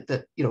confident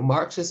that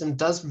Marxism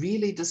does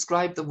really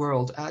describe the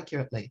world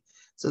accurately,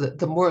 so that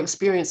the more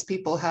experience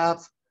people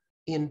have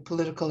in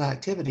political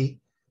activity,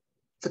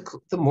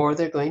 the more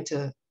they're going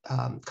to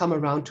come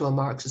around to a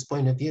Marxist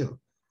point of view.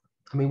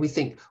 I mean,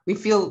 we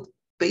feel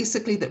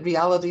basically that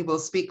reality will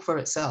speak for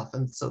itself,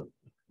 and so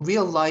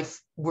real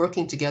life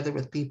working together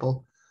with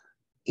people,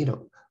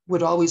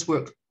 would always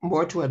work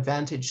more to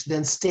advantage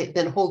than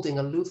holding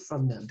aloof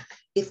from them.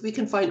 If we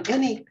can find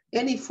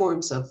any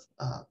forms of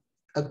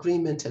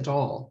agreement at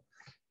all.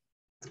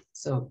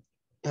 So,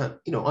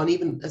 on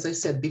even, as I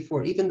said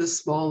before, even the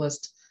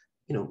smallest,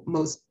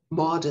 most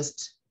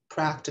modest,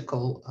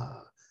 practical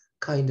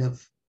kind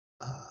of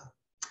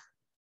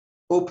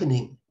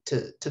opening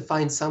to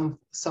find some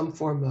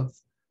form of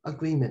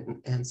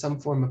agreement and some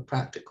form of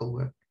practical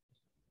work.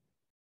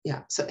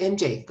 Yeah, so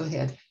MJ, go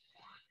ahead.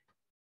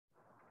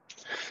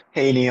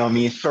 Hey,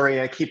 Naomi,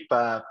 sorry, I keep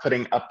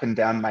putting up and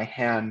down my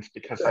hand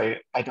because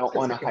I don't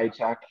want to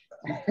hijack.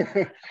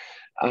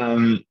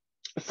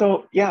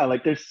 So yeah,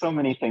 like there's so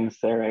many things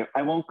there.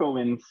 I won't go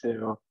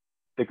into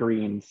the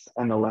Greens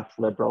and the left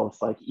liberals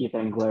like Eve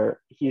Engler.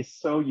 He's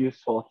so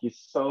useful. He's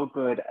so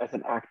good as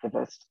an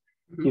activist.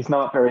 He's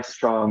not very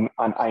strong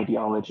on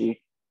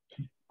ideology,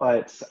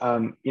 but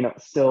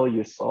still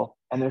useful.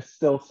 And there's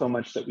still so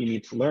much that we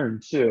need to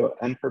learn too.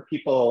 And for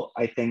people,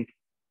 I think,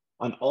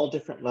 on all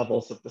different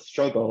levels of the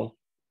struggle,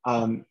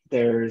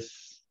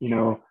 there's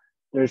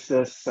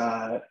this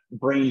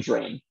brain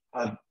drain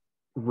of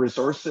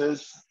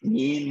resources,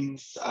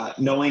 means,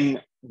 knowing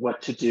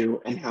what to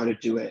do and how to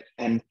do it.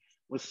 And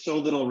with so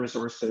little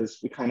resources,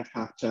 we kind of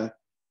have to,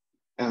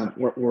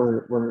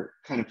 we're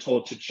kind of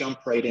told to jump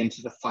right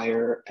into the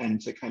fire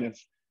and to kind of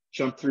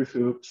jump through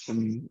hoops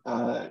and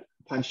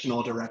punch in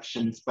all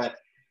directions. But,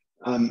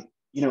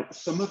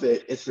 some of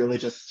it is really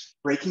just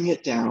breaking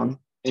it down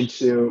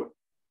into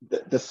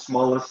the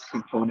smallest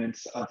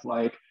components of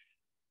like,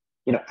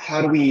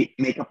 how do we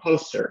make a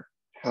poster?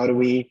 How do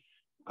we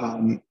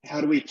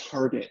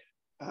target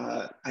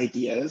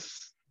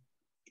ideas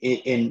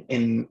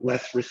in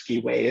less risky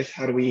ways?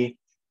 How do we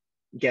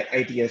get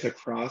ideas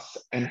across,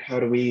 and how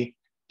do we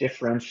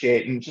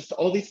differentiate? And just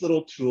all these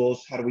little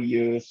tools. How do we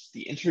use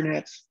the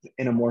internet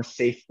in a more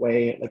safe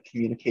way, like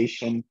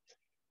communication?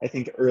 I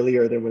think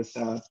earlier there was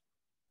a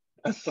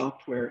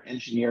software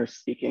engineer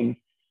speaking.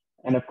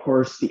 And of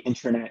course, the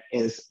internet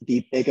is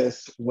the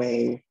biggest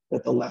way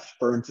that the left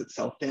burns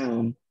itself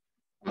down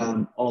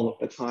all of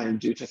the time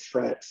due to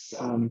threats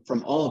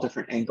from all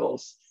different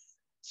angles.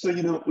 So,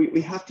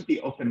 we have to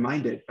be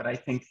open-minded, but I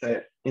think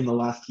that in the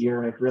last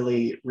year, I've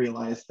really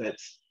realized that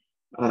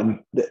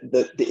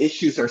the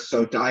issues are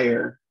so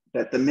dire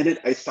that the minute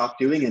I stop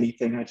doing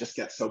anything, I just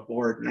get so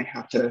bored and I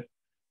have to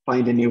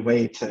find a new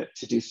way to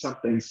do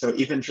something. So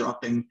even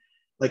dropping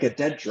like a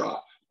dead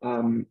drop,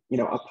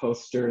 a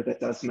poster that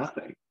does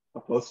nothing,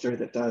 a poster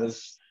that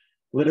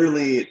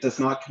literally does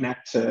not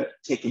connect to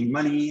taking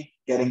money,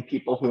 getting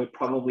people who would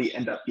probably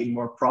end up being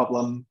more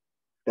problem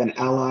than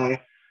ally,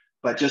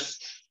 but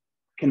just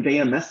convey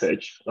a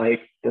message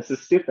like, this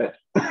is stupid,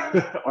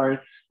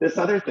 or this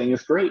other thing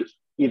is great,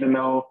 even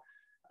though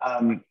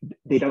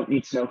they don't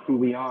need to know who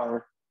we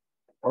are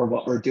or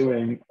what we're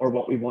doing or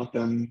what we want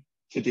them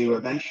to do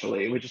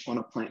eventually. We just want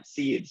to plant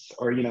seeds,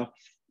 or,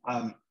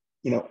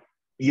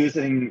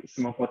 using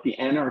some of what the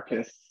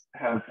anarchists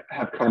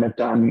have kind of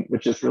done,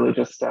 which is really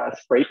just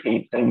spray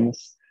paint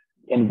things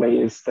in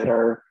ways that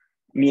are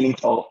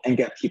meaningful and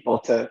get people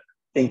to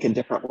think in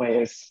different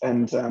ways.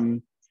 And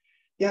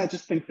I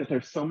just think that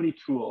there's so many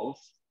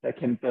tools that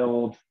can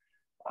build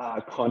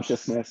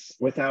consciousness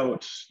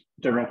without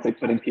directly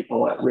putting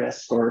people at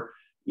risk, or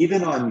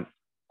even on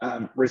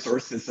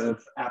resources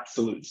of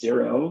absolute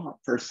zero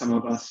for some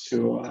of us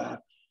who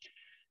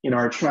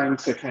are trying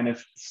to kind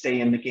of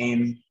stay in the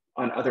game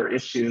on other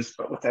issues,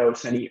 but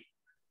without any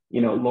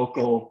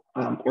local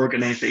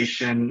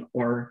organization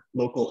or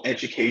local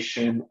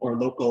education or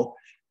local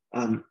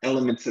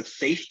elements of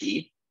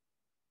safety.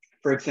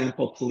 For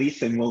example,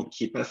 policing won't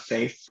keep us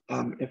safe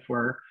if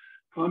we're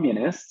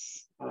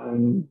communists,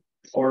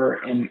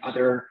 or in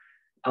other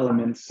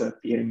elements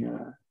of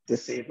being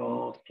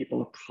disabled,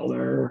 people of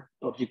color,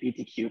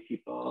 LGBTQ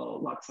people,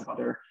 lots of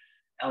other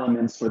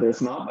elements where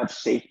there's not much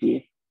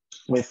safety.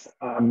 With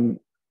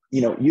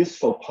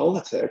useful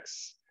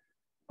politics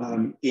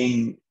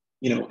being,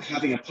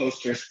 having a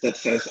poster that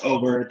says,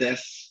 oh, we're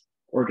this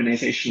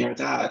organization or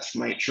that,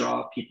 might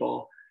draw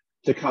people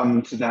to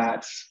come to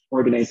that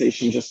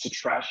organization just to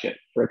trash it,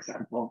 for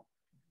example.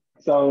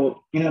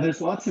 So,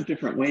 there's lots of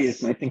different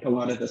ways. And I think a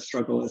lot of the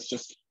struggle is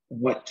just,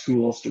 what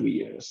tools do we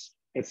use?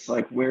 It's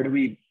like, where do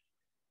we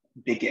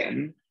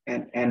begin?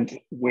 And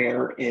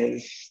where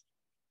is,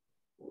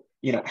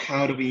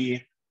 how do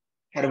we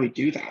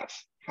do that?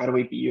 How do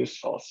we be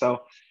useful?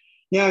 So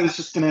yeah, I was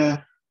just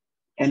gonna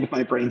end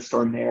my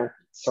brainstorm there.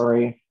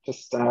 Sorry,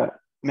 just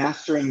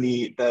mastering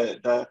the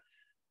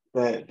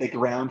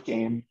ground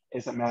game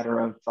is a matter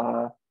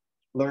of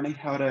learning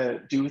how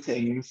to do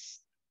things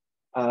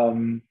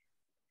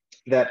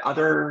that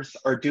others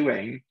are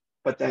doing,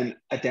 but then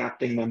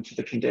adapting them to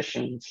the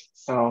conditions.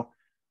 So,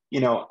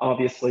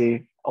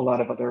 obviously a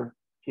lot of other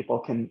people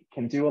can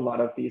do a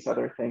lot of these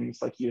other things,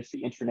 like use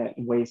the internet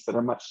in ways that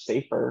are much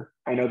safer.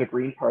 I know the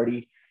Green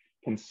Party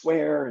can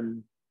swear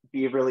and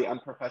be really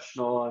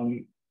unprofessional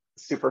and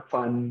super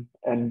fun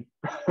and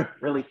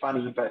really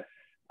funny, but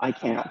I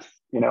can't.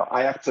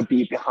 I have to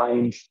be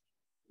behind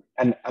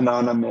an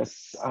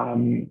anonymous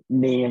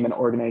name and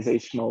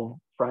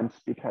organizational front,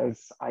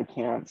 because I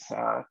can't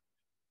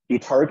be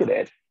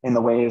targeted in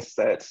the ways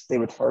that they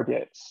would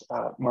target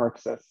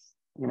Marxists.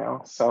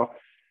 So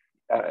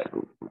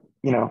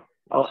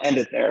I'll end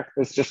it there.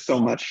 There's just so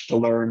much to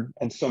learn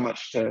and so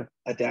much to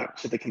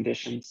adapt to the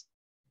conditions.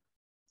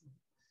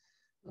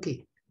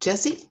 Okay,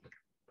 Jesse?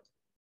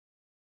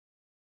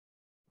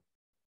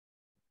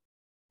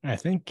 I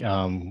think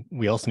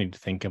we also need to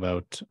think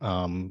about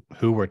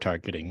who we're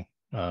targeting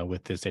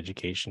with this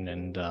education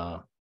and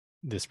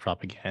this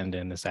propaganda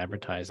and this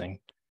advertising.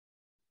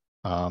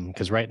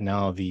 Because right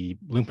now the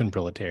lumpen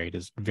proletariat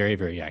is very,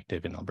 very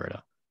active in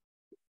Alberta.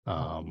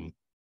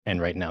 And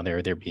right now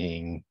they're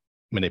being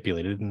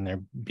manipulated, and they're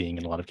being,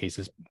 in a lot of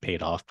cases,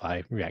 paid off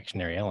by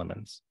reactionary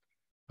elements.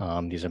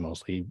 These are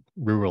mostly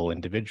rural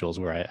individuals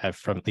where I have,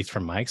 at least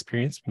from my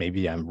experience,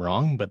 maybe I'm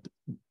wrong, but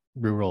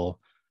rural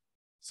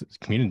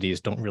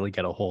communities don't really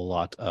get a whole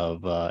lot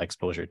of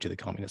exposure to the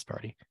Communist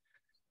Party.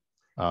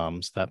 So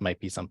that might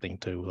be something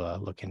to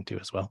look into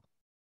as well.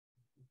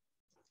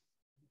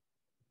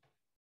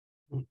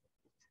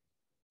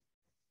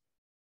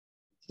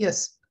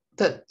 Yes,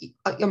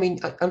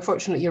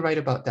 unfortunately, you're right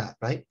about that,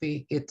 right?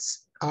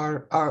 It's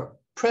our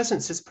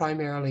presence is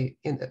primarily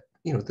in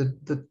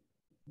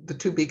the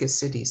two biggest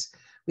cities.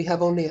 We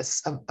have only a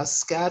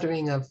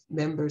scattering of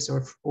members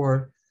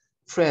or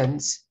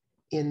friends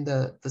in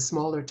the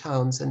smaller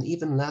towns, and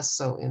even less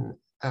so in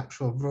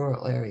actual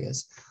rural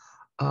areas.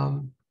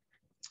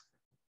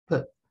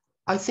 But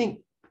I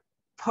think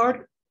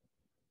part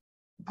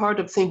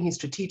of thinking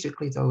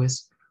strategically, though,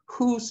 is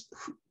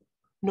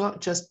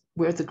not just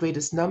where the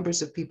greatest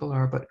numbers of people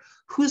are, but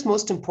who's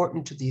most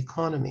important to the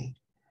economy.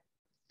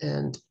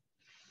 And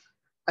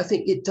I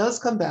think it does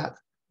come back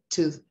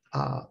to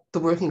the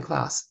working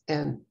class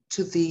and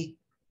to the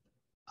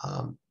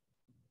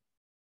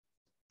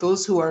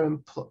those who are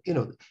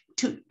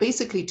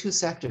basically two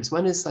sectors.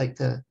 One is like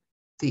the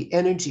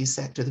energy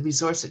sector, the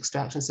resource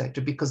extraction sector,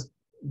 because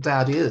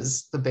that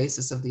is the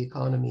basis of the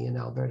economy in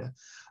Alberta.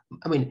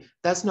 I mean,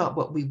 that's not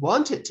what we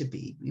want it to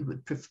be. We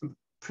would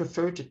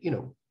prefer to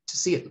to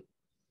see it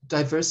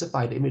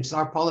diversified. I mean, it's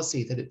our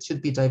policy that it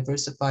should be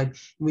diversified, and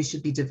we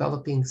should be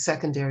developing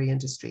secondary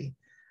industry,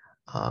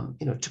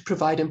 to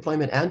provide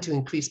employment and to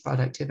increase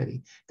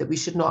productivity, that we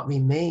should not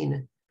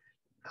remain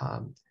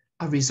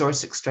a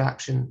resource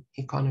extraction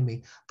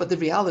economy. But the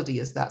reality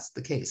is that's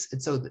the case.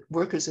 And so the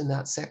workers in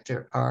that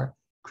sector are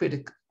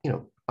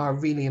are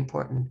really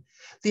important.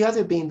 The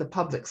other being the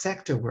public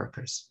sector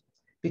workers,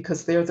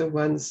 because they're the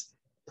ones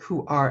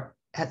who are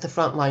at the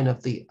front line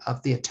of the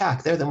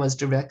attack. They're the ones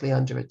directly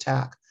under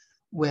attack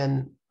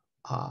when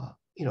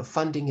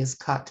funding is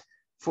cut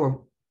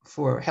for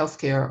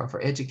healthcare or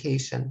for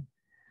education.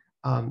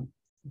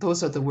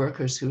 Those are the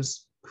workers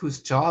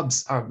whose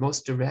jobs are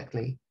most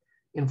directly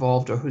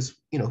involved, or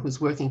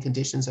whose working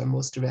conditions are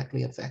most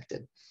directly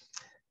affected.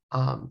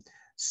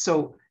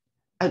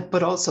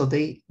 But also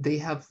they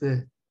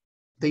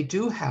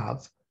do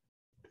have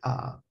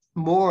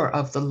more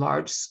of the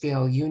large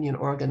scale union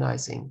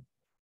organizing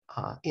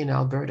in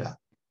Alberta,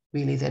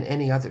 really, than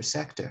any other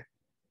sector.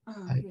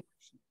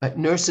 But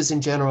nurses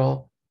in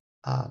general,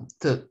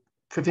 the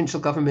provincial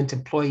government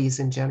employees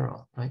in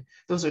general, right?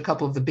 Those are a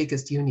couple of the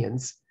biggest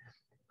unions,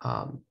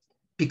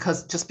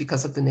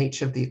 because of the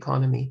nature of the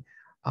economy,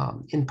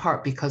 in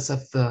part because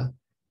of the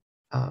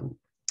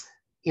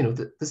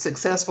the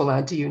successful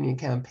anti-union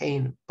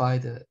campaign by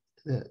the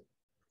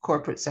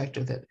corporate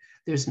sector, that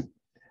there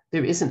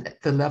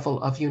isn't the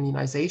level of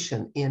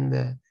unionization in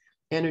the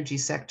energy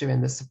sector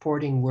and the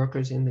supporting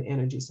workers in the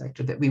energy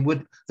sector that we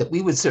would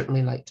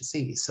certainly like to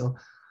see. So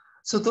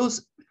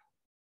those,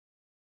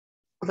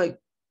 like,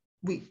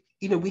 we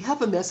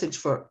have a message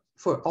for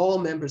all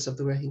members of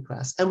the working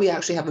class, and we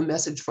actually have a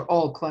message for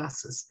all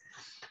classes.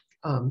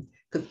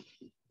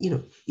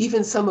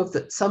 Even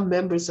some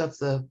members of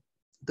the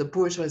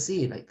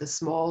bourgeoisie, like the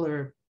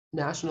smaller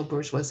national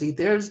bourgeoisie,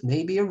 there's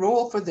maybe a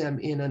role for them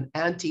in an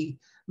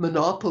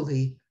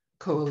anti-monopoly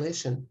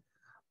coalition.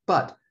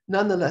 But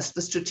nonetheless,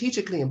 the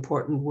strategically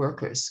important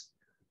workers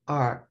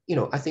are,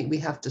 I think we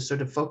have to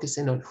sort of focus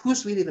in on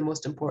who's really the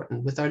most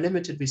important with our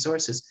limited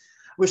resources.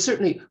 We're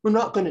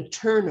not going to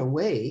turn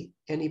away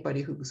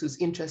anybody who's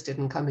interested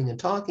in coming and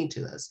talking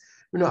to us.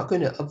 We're not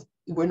going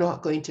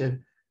to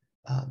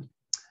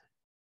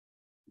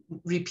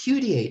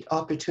repudiate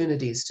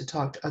opportunities to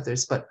talk to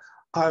others, but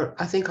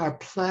I think our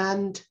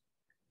planned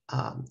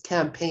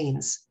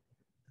campaigns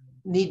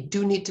need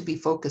to be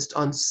focused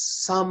on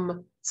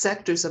some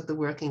sectors of the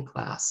working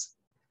class,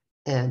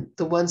 and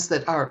the ones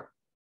that are,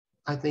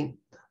 I think,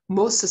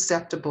 most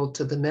susceptible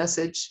to the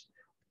message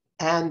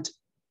and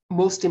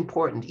most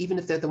important, even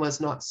if they're the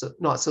ones not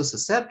so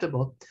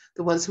susceptible,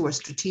 the ones who are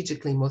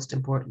strategically most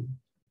important.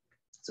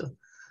 So,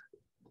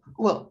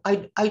 well,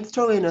 I'd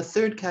throw in a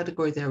third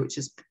category there, which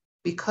is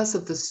because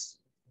of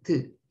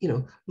the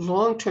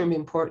long-term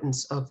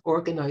importance of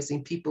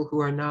organizing people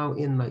who are now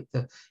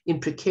in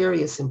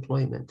precarious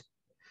employment.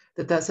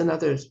 That's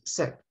another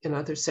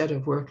set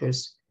of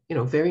workers,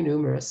 very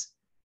numerous,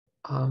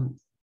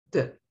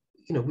 that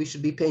we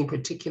should be paying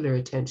particular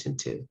attention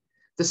to.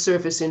 The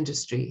service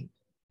industry,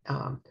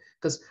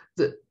 because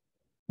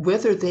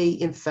whether they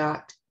in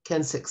fact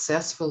can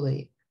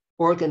successfully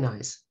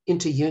organize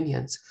into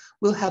unions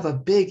will have a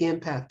big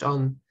impact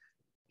on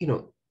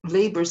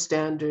labor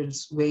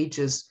standards,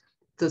 wages,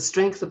 the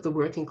strength of the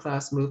working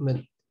class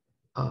movement,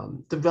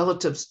 the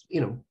relative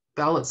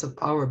balance of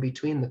power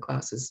between the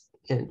classes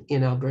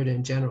in Alberta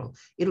in general.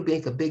 It'll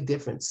make a big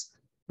difference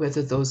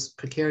whether those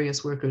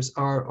precarious workers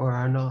are or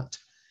are not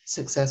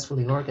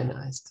successfully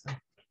organized.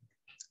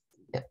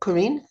 Yeah.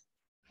 Corinne?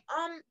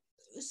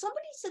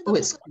 Somebody said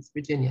it's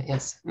Virginia,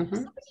 yes. Mm-hmm.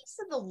 Somebody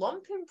said the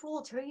lumpen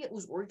proletariat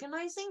was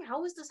organizing.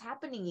 How is this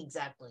happening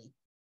exactly?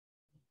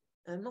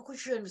 I'm not quite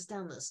sure I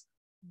understand this.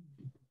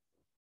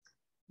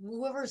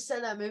 Whoever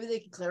said that, maybe they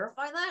can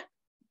clarify that?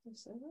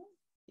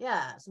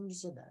 Yeah, somebody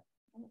said that.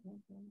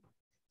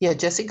 Yeah,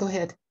 Jesse, go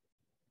ahead.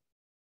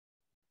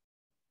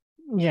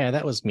 Yeah,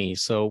 that was me.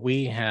 So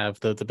we have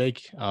the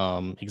big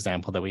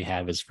example that we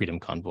have is Freedom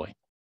Convoy,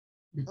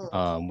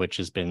 which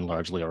has been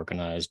largely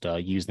organized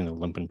using the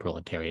lumpen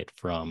proletariat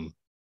from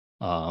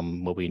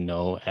what we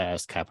know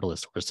as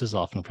capitalist sources,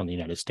 often from the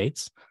United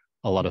States.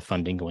 A lot of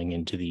funding going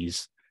into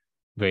these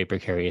very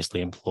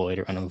precariously employed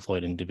or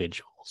unemployed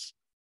individuals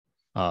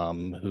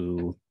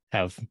who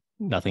have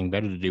nothing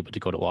better to do but to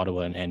go to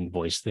Ottawa and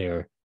voice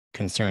their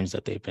concerns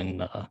that they've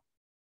been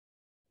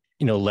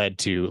led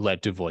to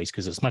voice,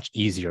 because it's much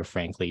easier,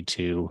 frankly,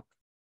 to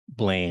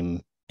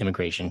blame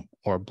immigration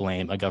or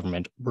blame a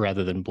government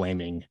rather than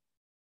blaming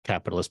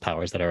capitalist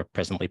powers that are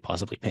presently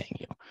possibly paying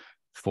you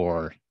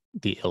for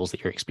the ills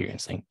that you're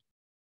experiencing.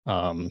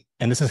 And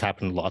this has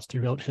happened lots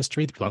throughout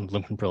history. The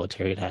lumpen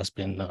proletariat has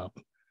been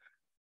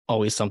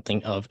always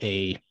something of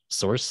a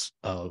source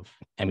of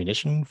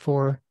ammunition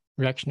for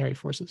reactionary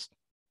forces.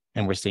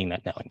 And we're seeing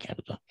that now in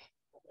Canada.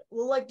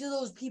 Well, do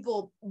those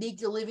people make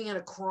their living at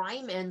a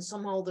crime and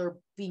somehow they're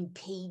being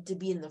paid to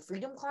be in the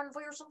Freedom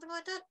Convoy or something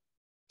like that?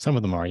 Some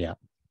of them are, yeah.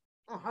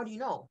 Oh, how do you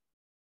know?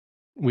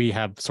 We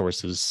have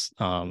sources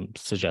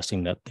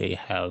suggesting that they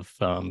have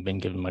been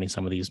given money.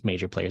 Some of these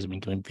major players have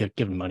been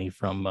given money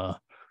from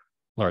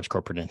large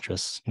corporate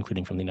interests,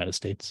 including from the United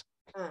States.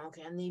 Oh,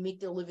 okay. And they make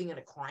their living at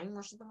a crime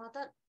or something like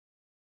that?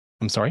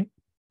 I'm sorry?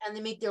 And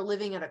they make their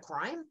living at a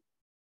crime?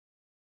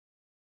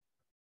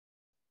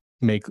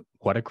 Make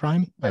what a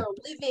crime? They're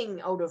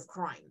living out of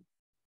crime.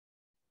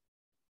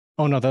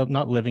 Oh, no, they're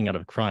not living out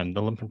of crime.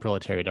 The lumpen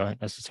proletariat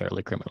aren't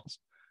necessarily criminals.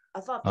 I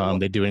thought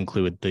they do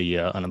include the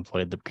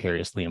unemployed, the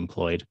precariously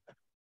employed,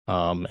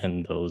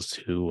 and those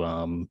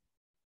who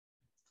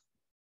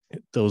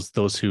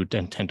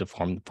tend to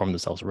form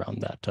themselves around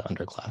that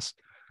underclass.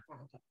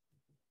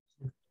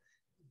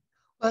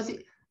 Well,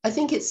 I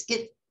think it's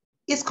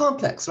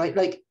complex, right?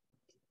 Like,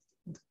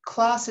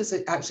 class is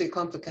actually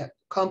a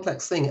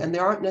complex thing, and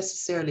there aren't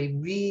necessarily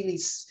really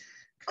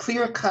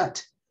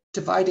clear-cut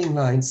dividing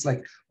lines.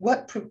 Like,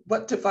 what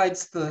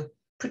divides the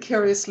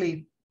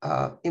precariously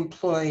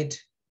employed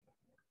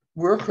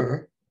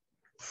worker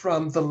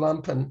from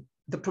the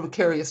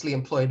precariously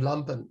employed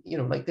lumpen?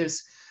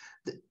 There's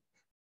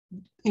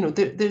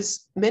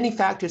many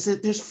factors.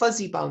 There's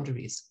fuzzy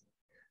boundaries.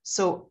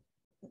 So,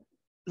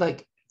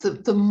 like,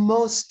 the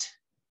most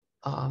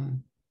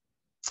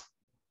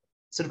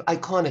sort of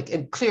iconic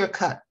and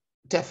clear-cut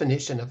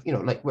definition of, you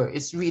know, like where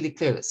it's really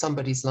clear that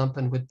somebody's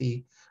lumpen would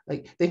be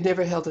like they've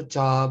never held a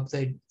job,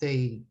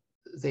 they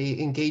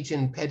engage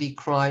in petty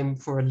crime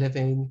for a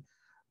living,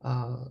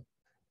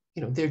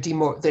 you know, they're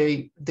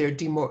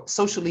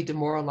socially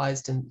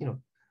demoralized and, you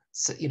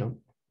know,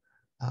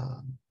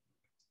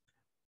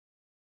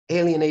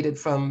 alienated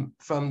from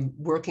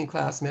working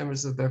class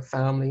members of their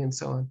family and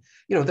so on.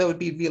 You know, that would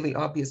be really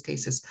obvious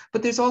cases.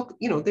 But there's all,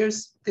 you know,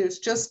 there's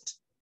just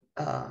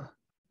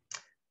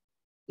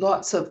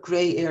lots of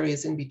gray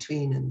areas in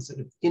between and sort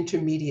of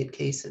intermediate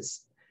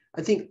cases.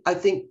 I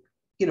think,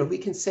 you know, we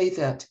can say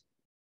that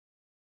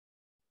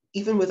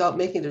even without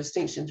making the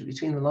distinctions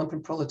between the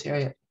lumpen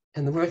proletariat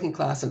and the working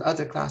class and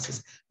other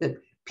classes, that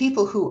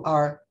people who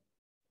are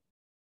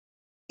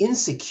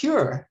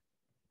insecure,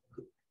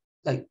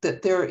 like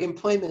that their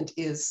employment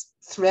is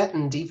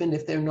threatened, even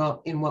if they're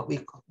not in what we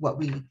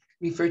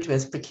refer to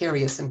as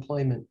precarious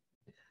employment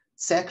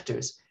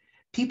sectors.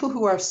 People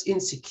who are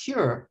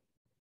insecure,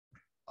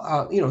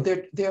 you know,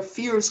 their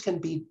fears can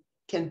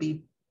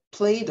be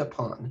played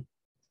upon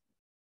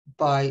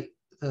by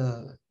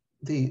the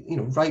you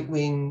know,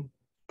 right-wing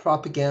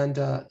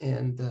propaganda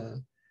and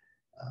the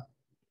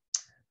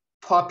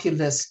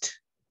populist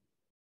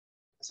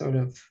sort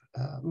of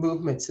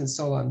movements and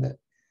so on, that,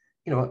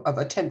 you know, of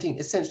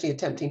essentially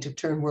attempting to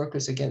turn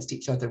workers against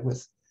each other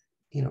with,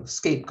 you know,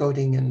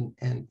 scapegoating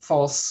and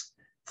false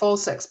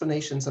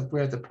explanations of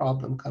where the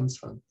problem comes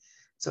from.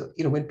 So,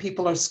 you know, when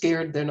people are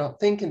scared, they're not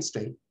thinking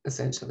straight,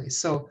 essentially.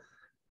 So,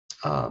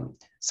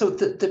 so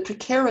the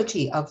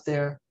precarity of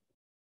their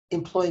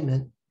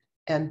employment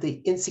and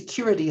the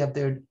insecurity of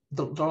the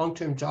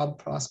long-term job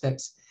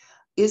prospects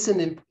is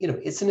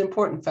it's an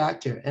important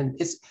factor, and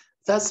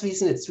that's the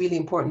reason it's really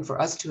important for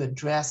us to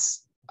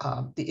address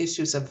the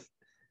issues of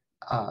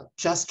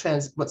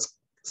what's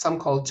some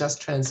call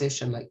just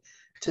transition, like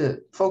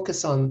to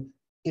focus on,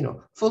 you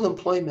know, full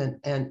employment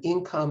and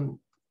income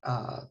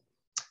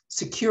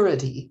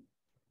security,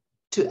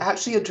 to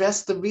actually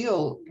address the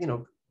real, you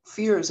know,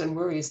 fears and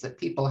worries that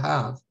people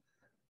have,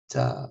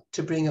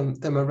 to bring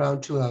them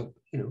around to a,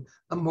 you know,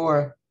 a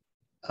more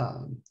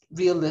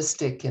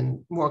realistic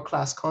and more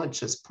class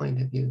conscious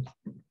point of view.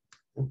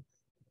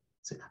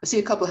 So I see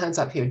a couple of hands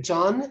up here,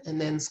 John and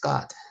then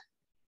Scott.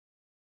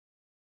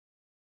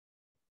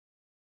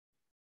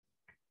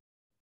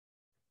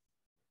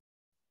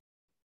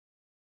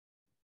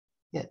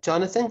 Yeah,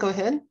 Jonathan, go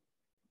ahead.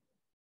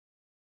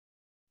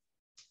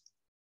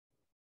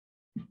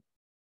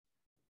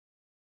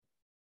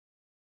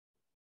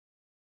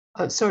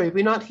 Oh, sorry,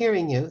 we're not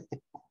hearing you.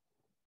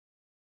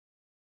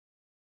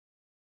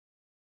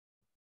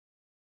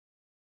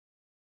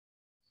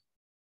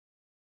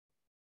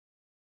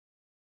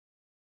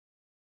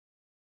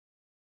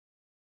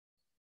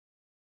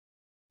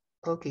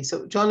 Okay,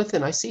 so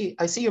Jonathan, I see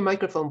your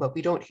microphone, but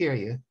we don't hear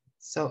you.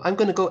 So I'm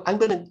going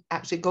to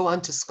actually go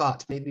on to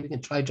Scott. Maybe we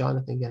can try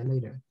Jonathan again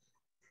later.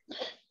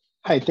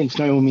 Hi, thanks,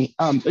 Naomi.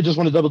 I just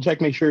want to double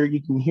check, make sure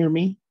you can hear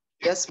me.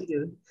 Yes, we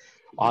do.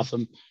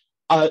 Awesome.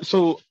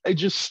 So I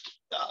just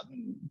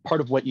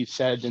part of what you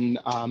said, and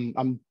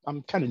I'm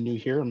kind of new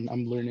here.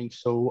 I'm learning,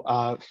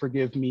 so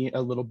forgive me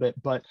a little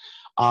bit. But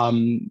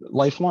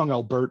lifelong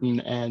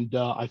Albertan, and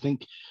I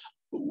think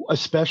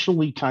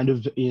especially kind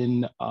of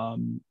in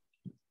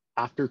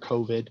after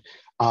COVID,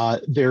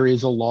 there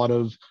is a lot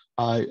of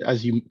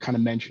as you kind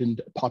of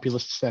mentioned,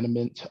 populist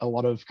sentiment, a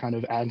lot of kind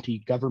of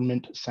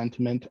anti-government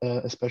sentiment,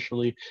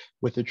 especially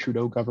with the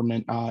Trudeau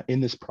government in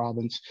this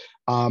province,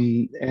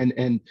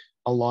 and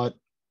a lot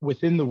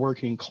within the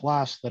working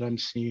class that I'm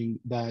seeing,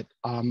 that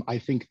I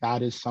think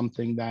that is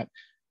something that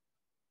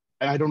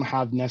I don't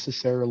have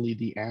necessarily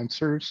the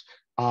answers,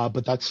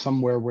 but that's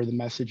somewhere where the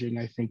messaging,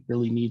 I think,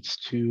 really needs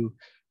to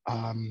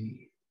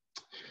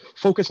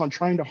focus on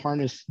trying to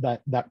harness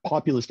that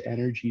populist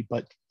energy,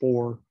 but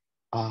for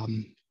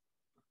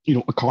you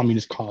know, a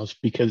communist cause,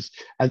 because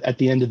at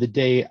the end of the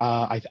day,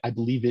 I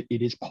believe it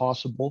is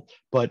possible,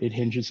 but it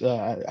hinges,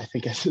 I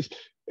think, as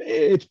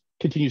it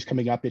continues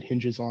coming up, it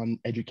hinges on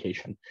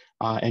education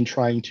and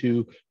trying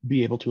to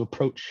be able to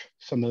approach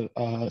some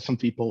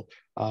people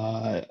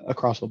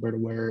across Alberta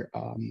where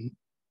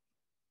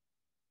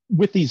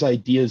with these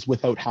ideas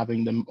without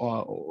having them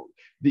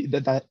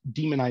that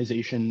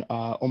demonization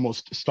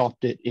almost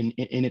stopped it in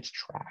its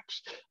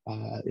tracks,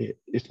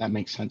 if that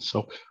makes sense.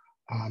 So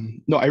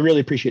no, I really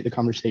appreciate the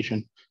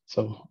conversation.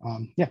 So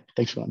yeah,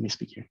 thanks for letting me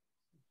speak here.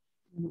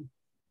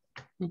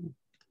 Mm-hmm.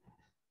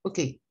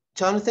 Okay,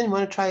 Jonathan, you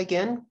want to try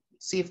again?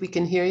 See if we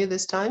can hear you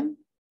this time.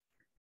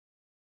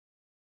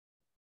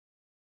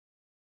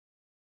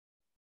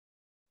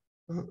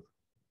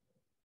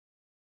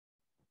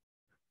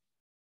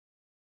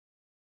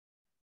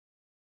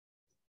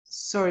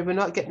 Sorry, we're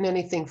not getting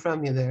anything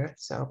from you there,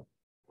 so.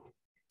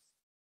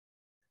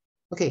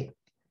 Okay,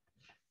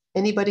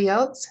 anybody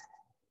else?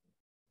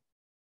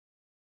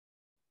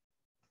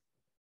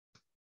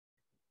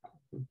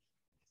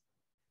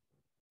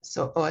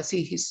 So, oh, I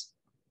see he's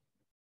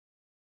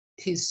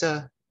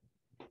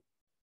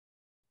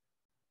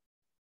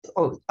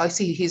Oh, I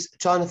see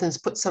Jonathan's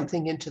put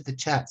something into the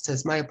chat,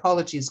 says, my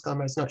apologies, Gum,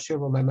 I was not sure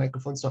why my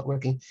microphone's not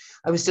working.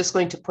 I was just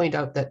going to point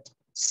out that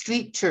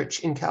Street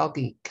Church in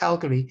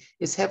Calgary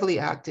is heavily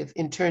active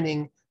in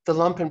turning the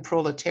lumpen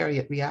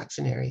proletariat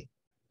reactionary.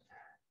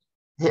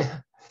 Yeah,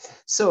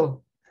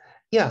 so,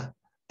 yeah,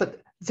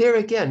 but there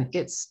again,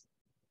 it's,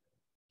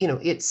 you know,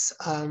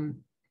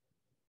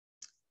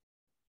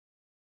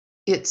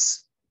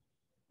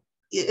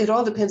 it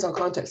all depends on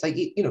context. Like,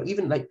 you know,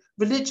 even like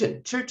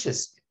religion,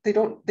 churches, they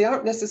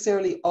aren't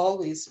necessarily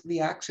always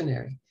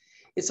reactionary.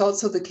 It's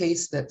also the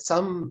case that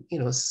some, you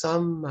know,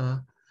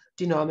 some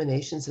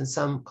denominations and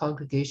some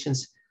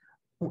congregations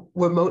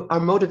are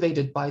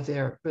motivated by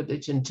their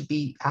religion to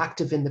be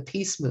active in the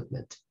peace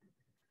movement,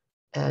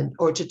 and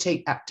or to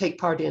take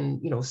part in,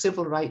 you know,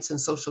 civil rights and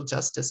social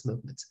justice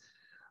movements.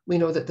 We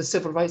know that the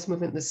civil rights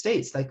movement in the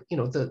States, like, you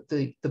know,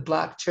 the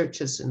Black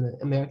churches in the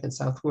American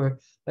South were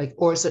like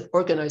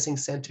organizing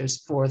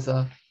centers for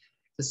the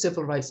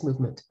civil rights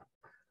movement,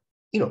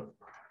 you know,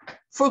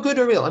 for good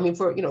or ill. I mean,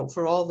 for, you know,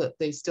 for all that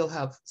they still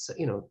have,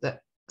 you know,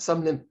 that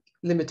some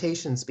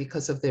limitations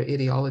because of their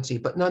ideology,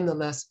 but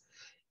nonetheless,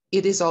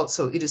 it is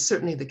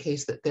certainly the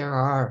case that there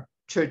are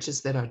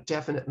churches that are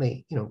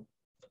definitely, you know,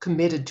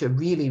 committed to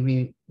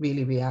really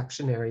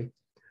reactionary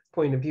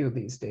point of view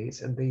these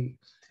days, and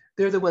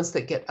they're the ones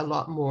that get a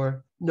lot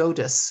more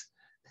notice.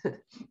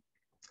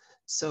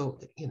 So,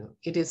 you know,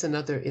 it's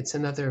another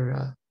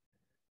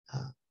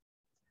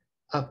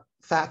a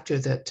factor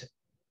that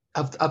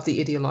of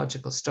the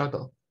ideological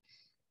struggle.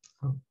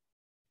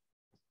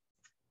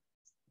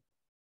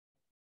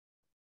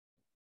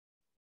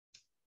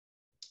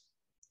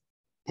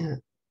 Yeah.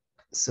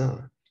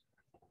 So,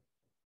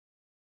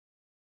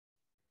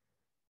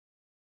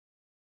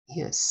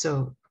 yes.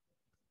 So,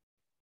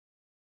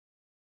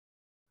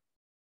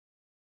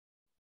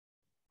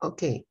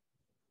 okay.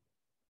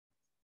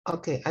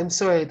 Okay. I'm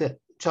sorry that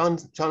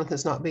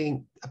Jonathan's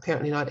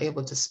apparently not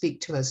able to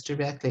speak to us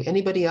directly.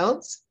 Anybody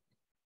else?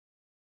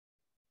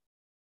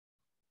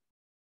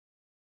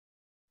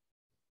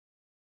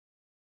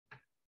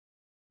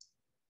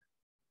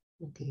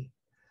 Okay.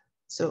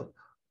 So,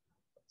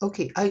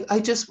 okay,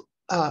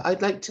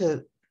 I'd like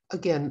to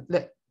again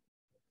let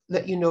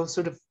you know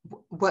sort of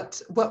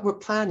what we're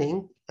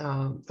planning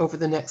over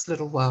the next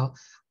little while.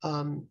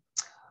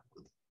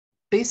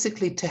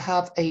 Basically, to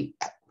have a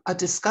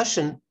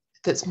discussion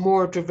that's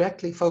more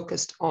directly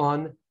focused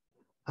on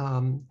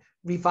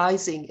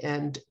revising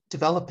and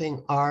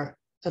developing our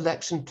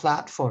election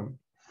platform.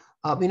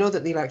 We know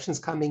that the election's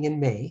coming in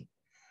May.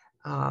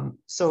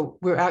 So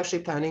we're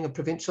actually planning a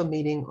provincial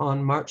meeting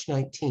on March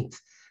 19th,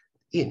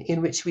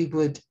 in which we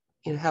would,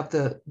 you know, have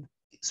the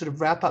sort of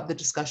wrap up the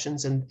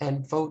discussions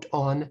and vote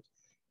on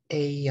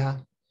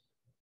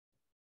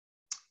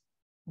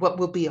what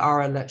will be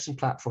our election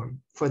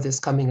platform for this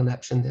coming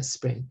election this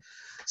spring.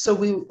 So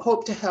we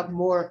hope to have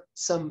more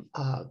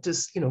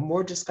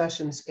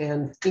discussions,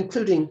 and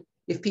including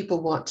if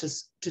people want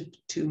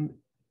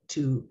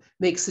to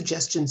make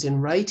suggestions in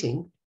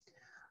writing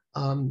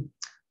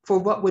for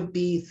what would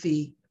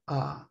be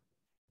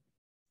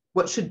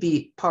what should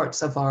be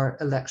parts of our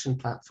election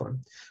platform.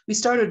 We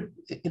started,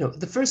 you know,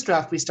 the first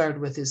draft we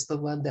started with is the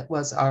one that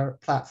was our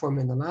platform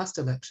in the last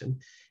election.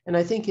 And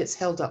I think it's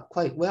held up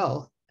quite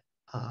well,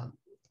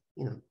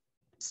 you know,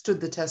 stood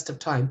the test of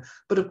time.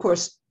 But of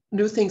course,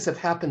 new things have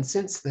happened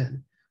since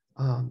then.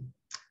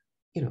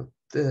 You know,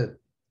 the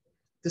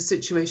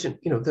situation,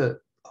 you know, the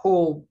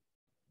whole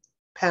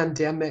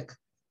pandemic,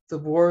 the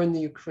war in the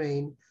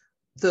Ukraine,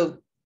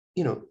 the,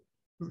 you know,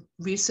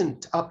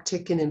 recent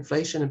uptick in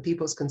inflation and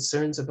people's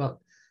concerns about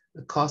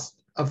the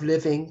cost of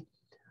living.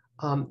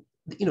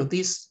 You know,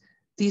 these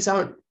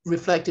aren't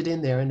reflected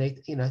in there, and they,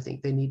 you know, I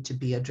think they need to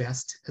be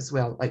addressed as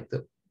well, like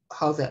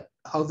how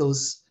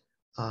those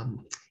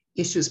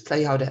issues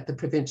play out at the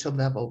provincial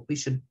level. We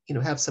should, you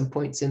know, have some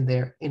points in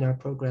there in our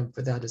program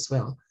for that as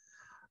well,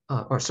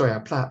 our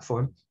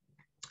platform.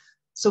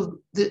 So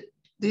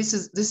this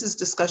is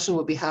discussion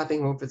we'll be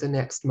having over the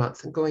next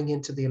month and going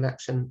into the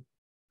election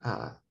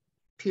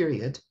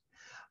period,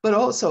 but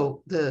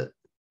also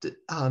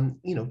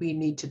you know, we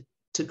need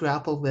to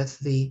grapple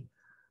with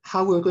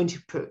how we're going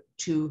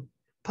to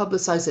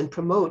publicize and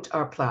promote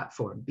our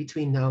platform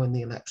between now and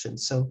the election.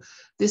 So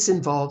this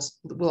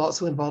will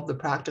also involve the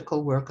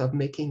practical work of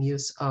making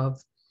use of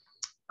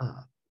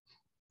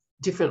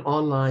different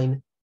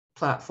online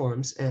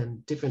platforms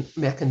and different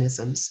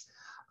mechanisms.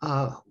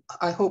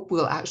 I hope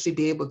we'll actually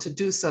be able to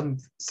do some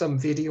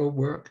video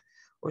work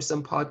or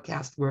some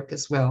podcast work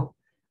as well.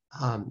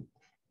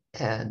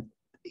 And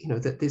you know,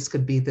 that this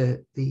could be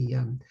the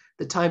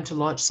time to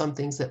launch some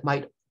things that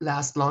might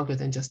last longer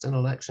than just an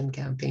election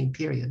campaign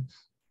period.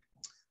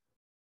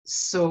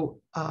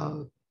 So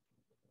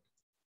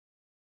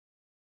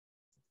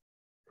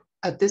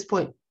at this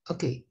point,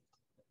 okay,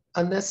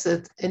 unless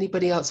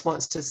anybody else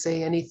wants to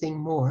say anything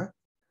more,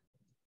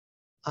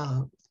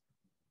 I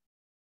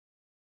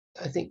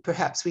think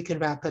perhaps we can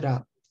wrap it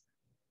up.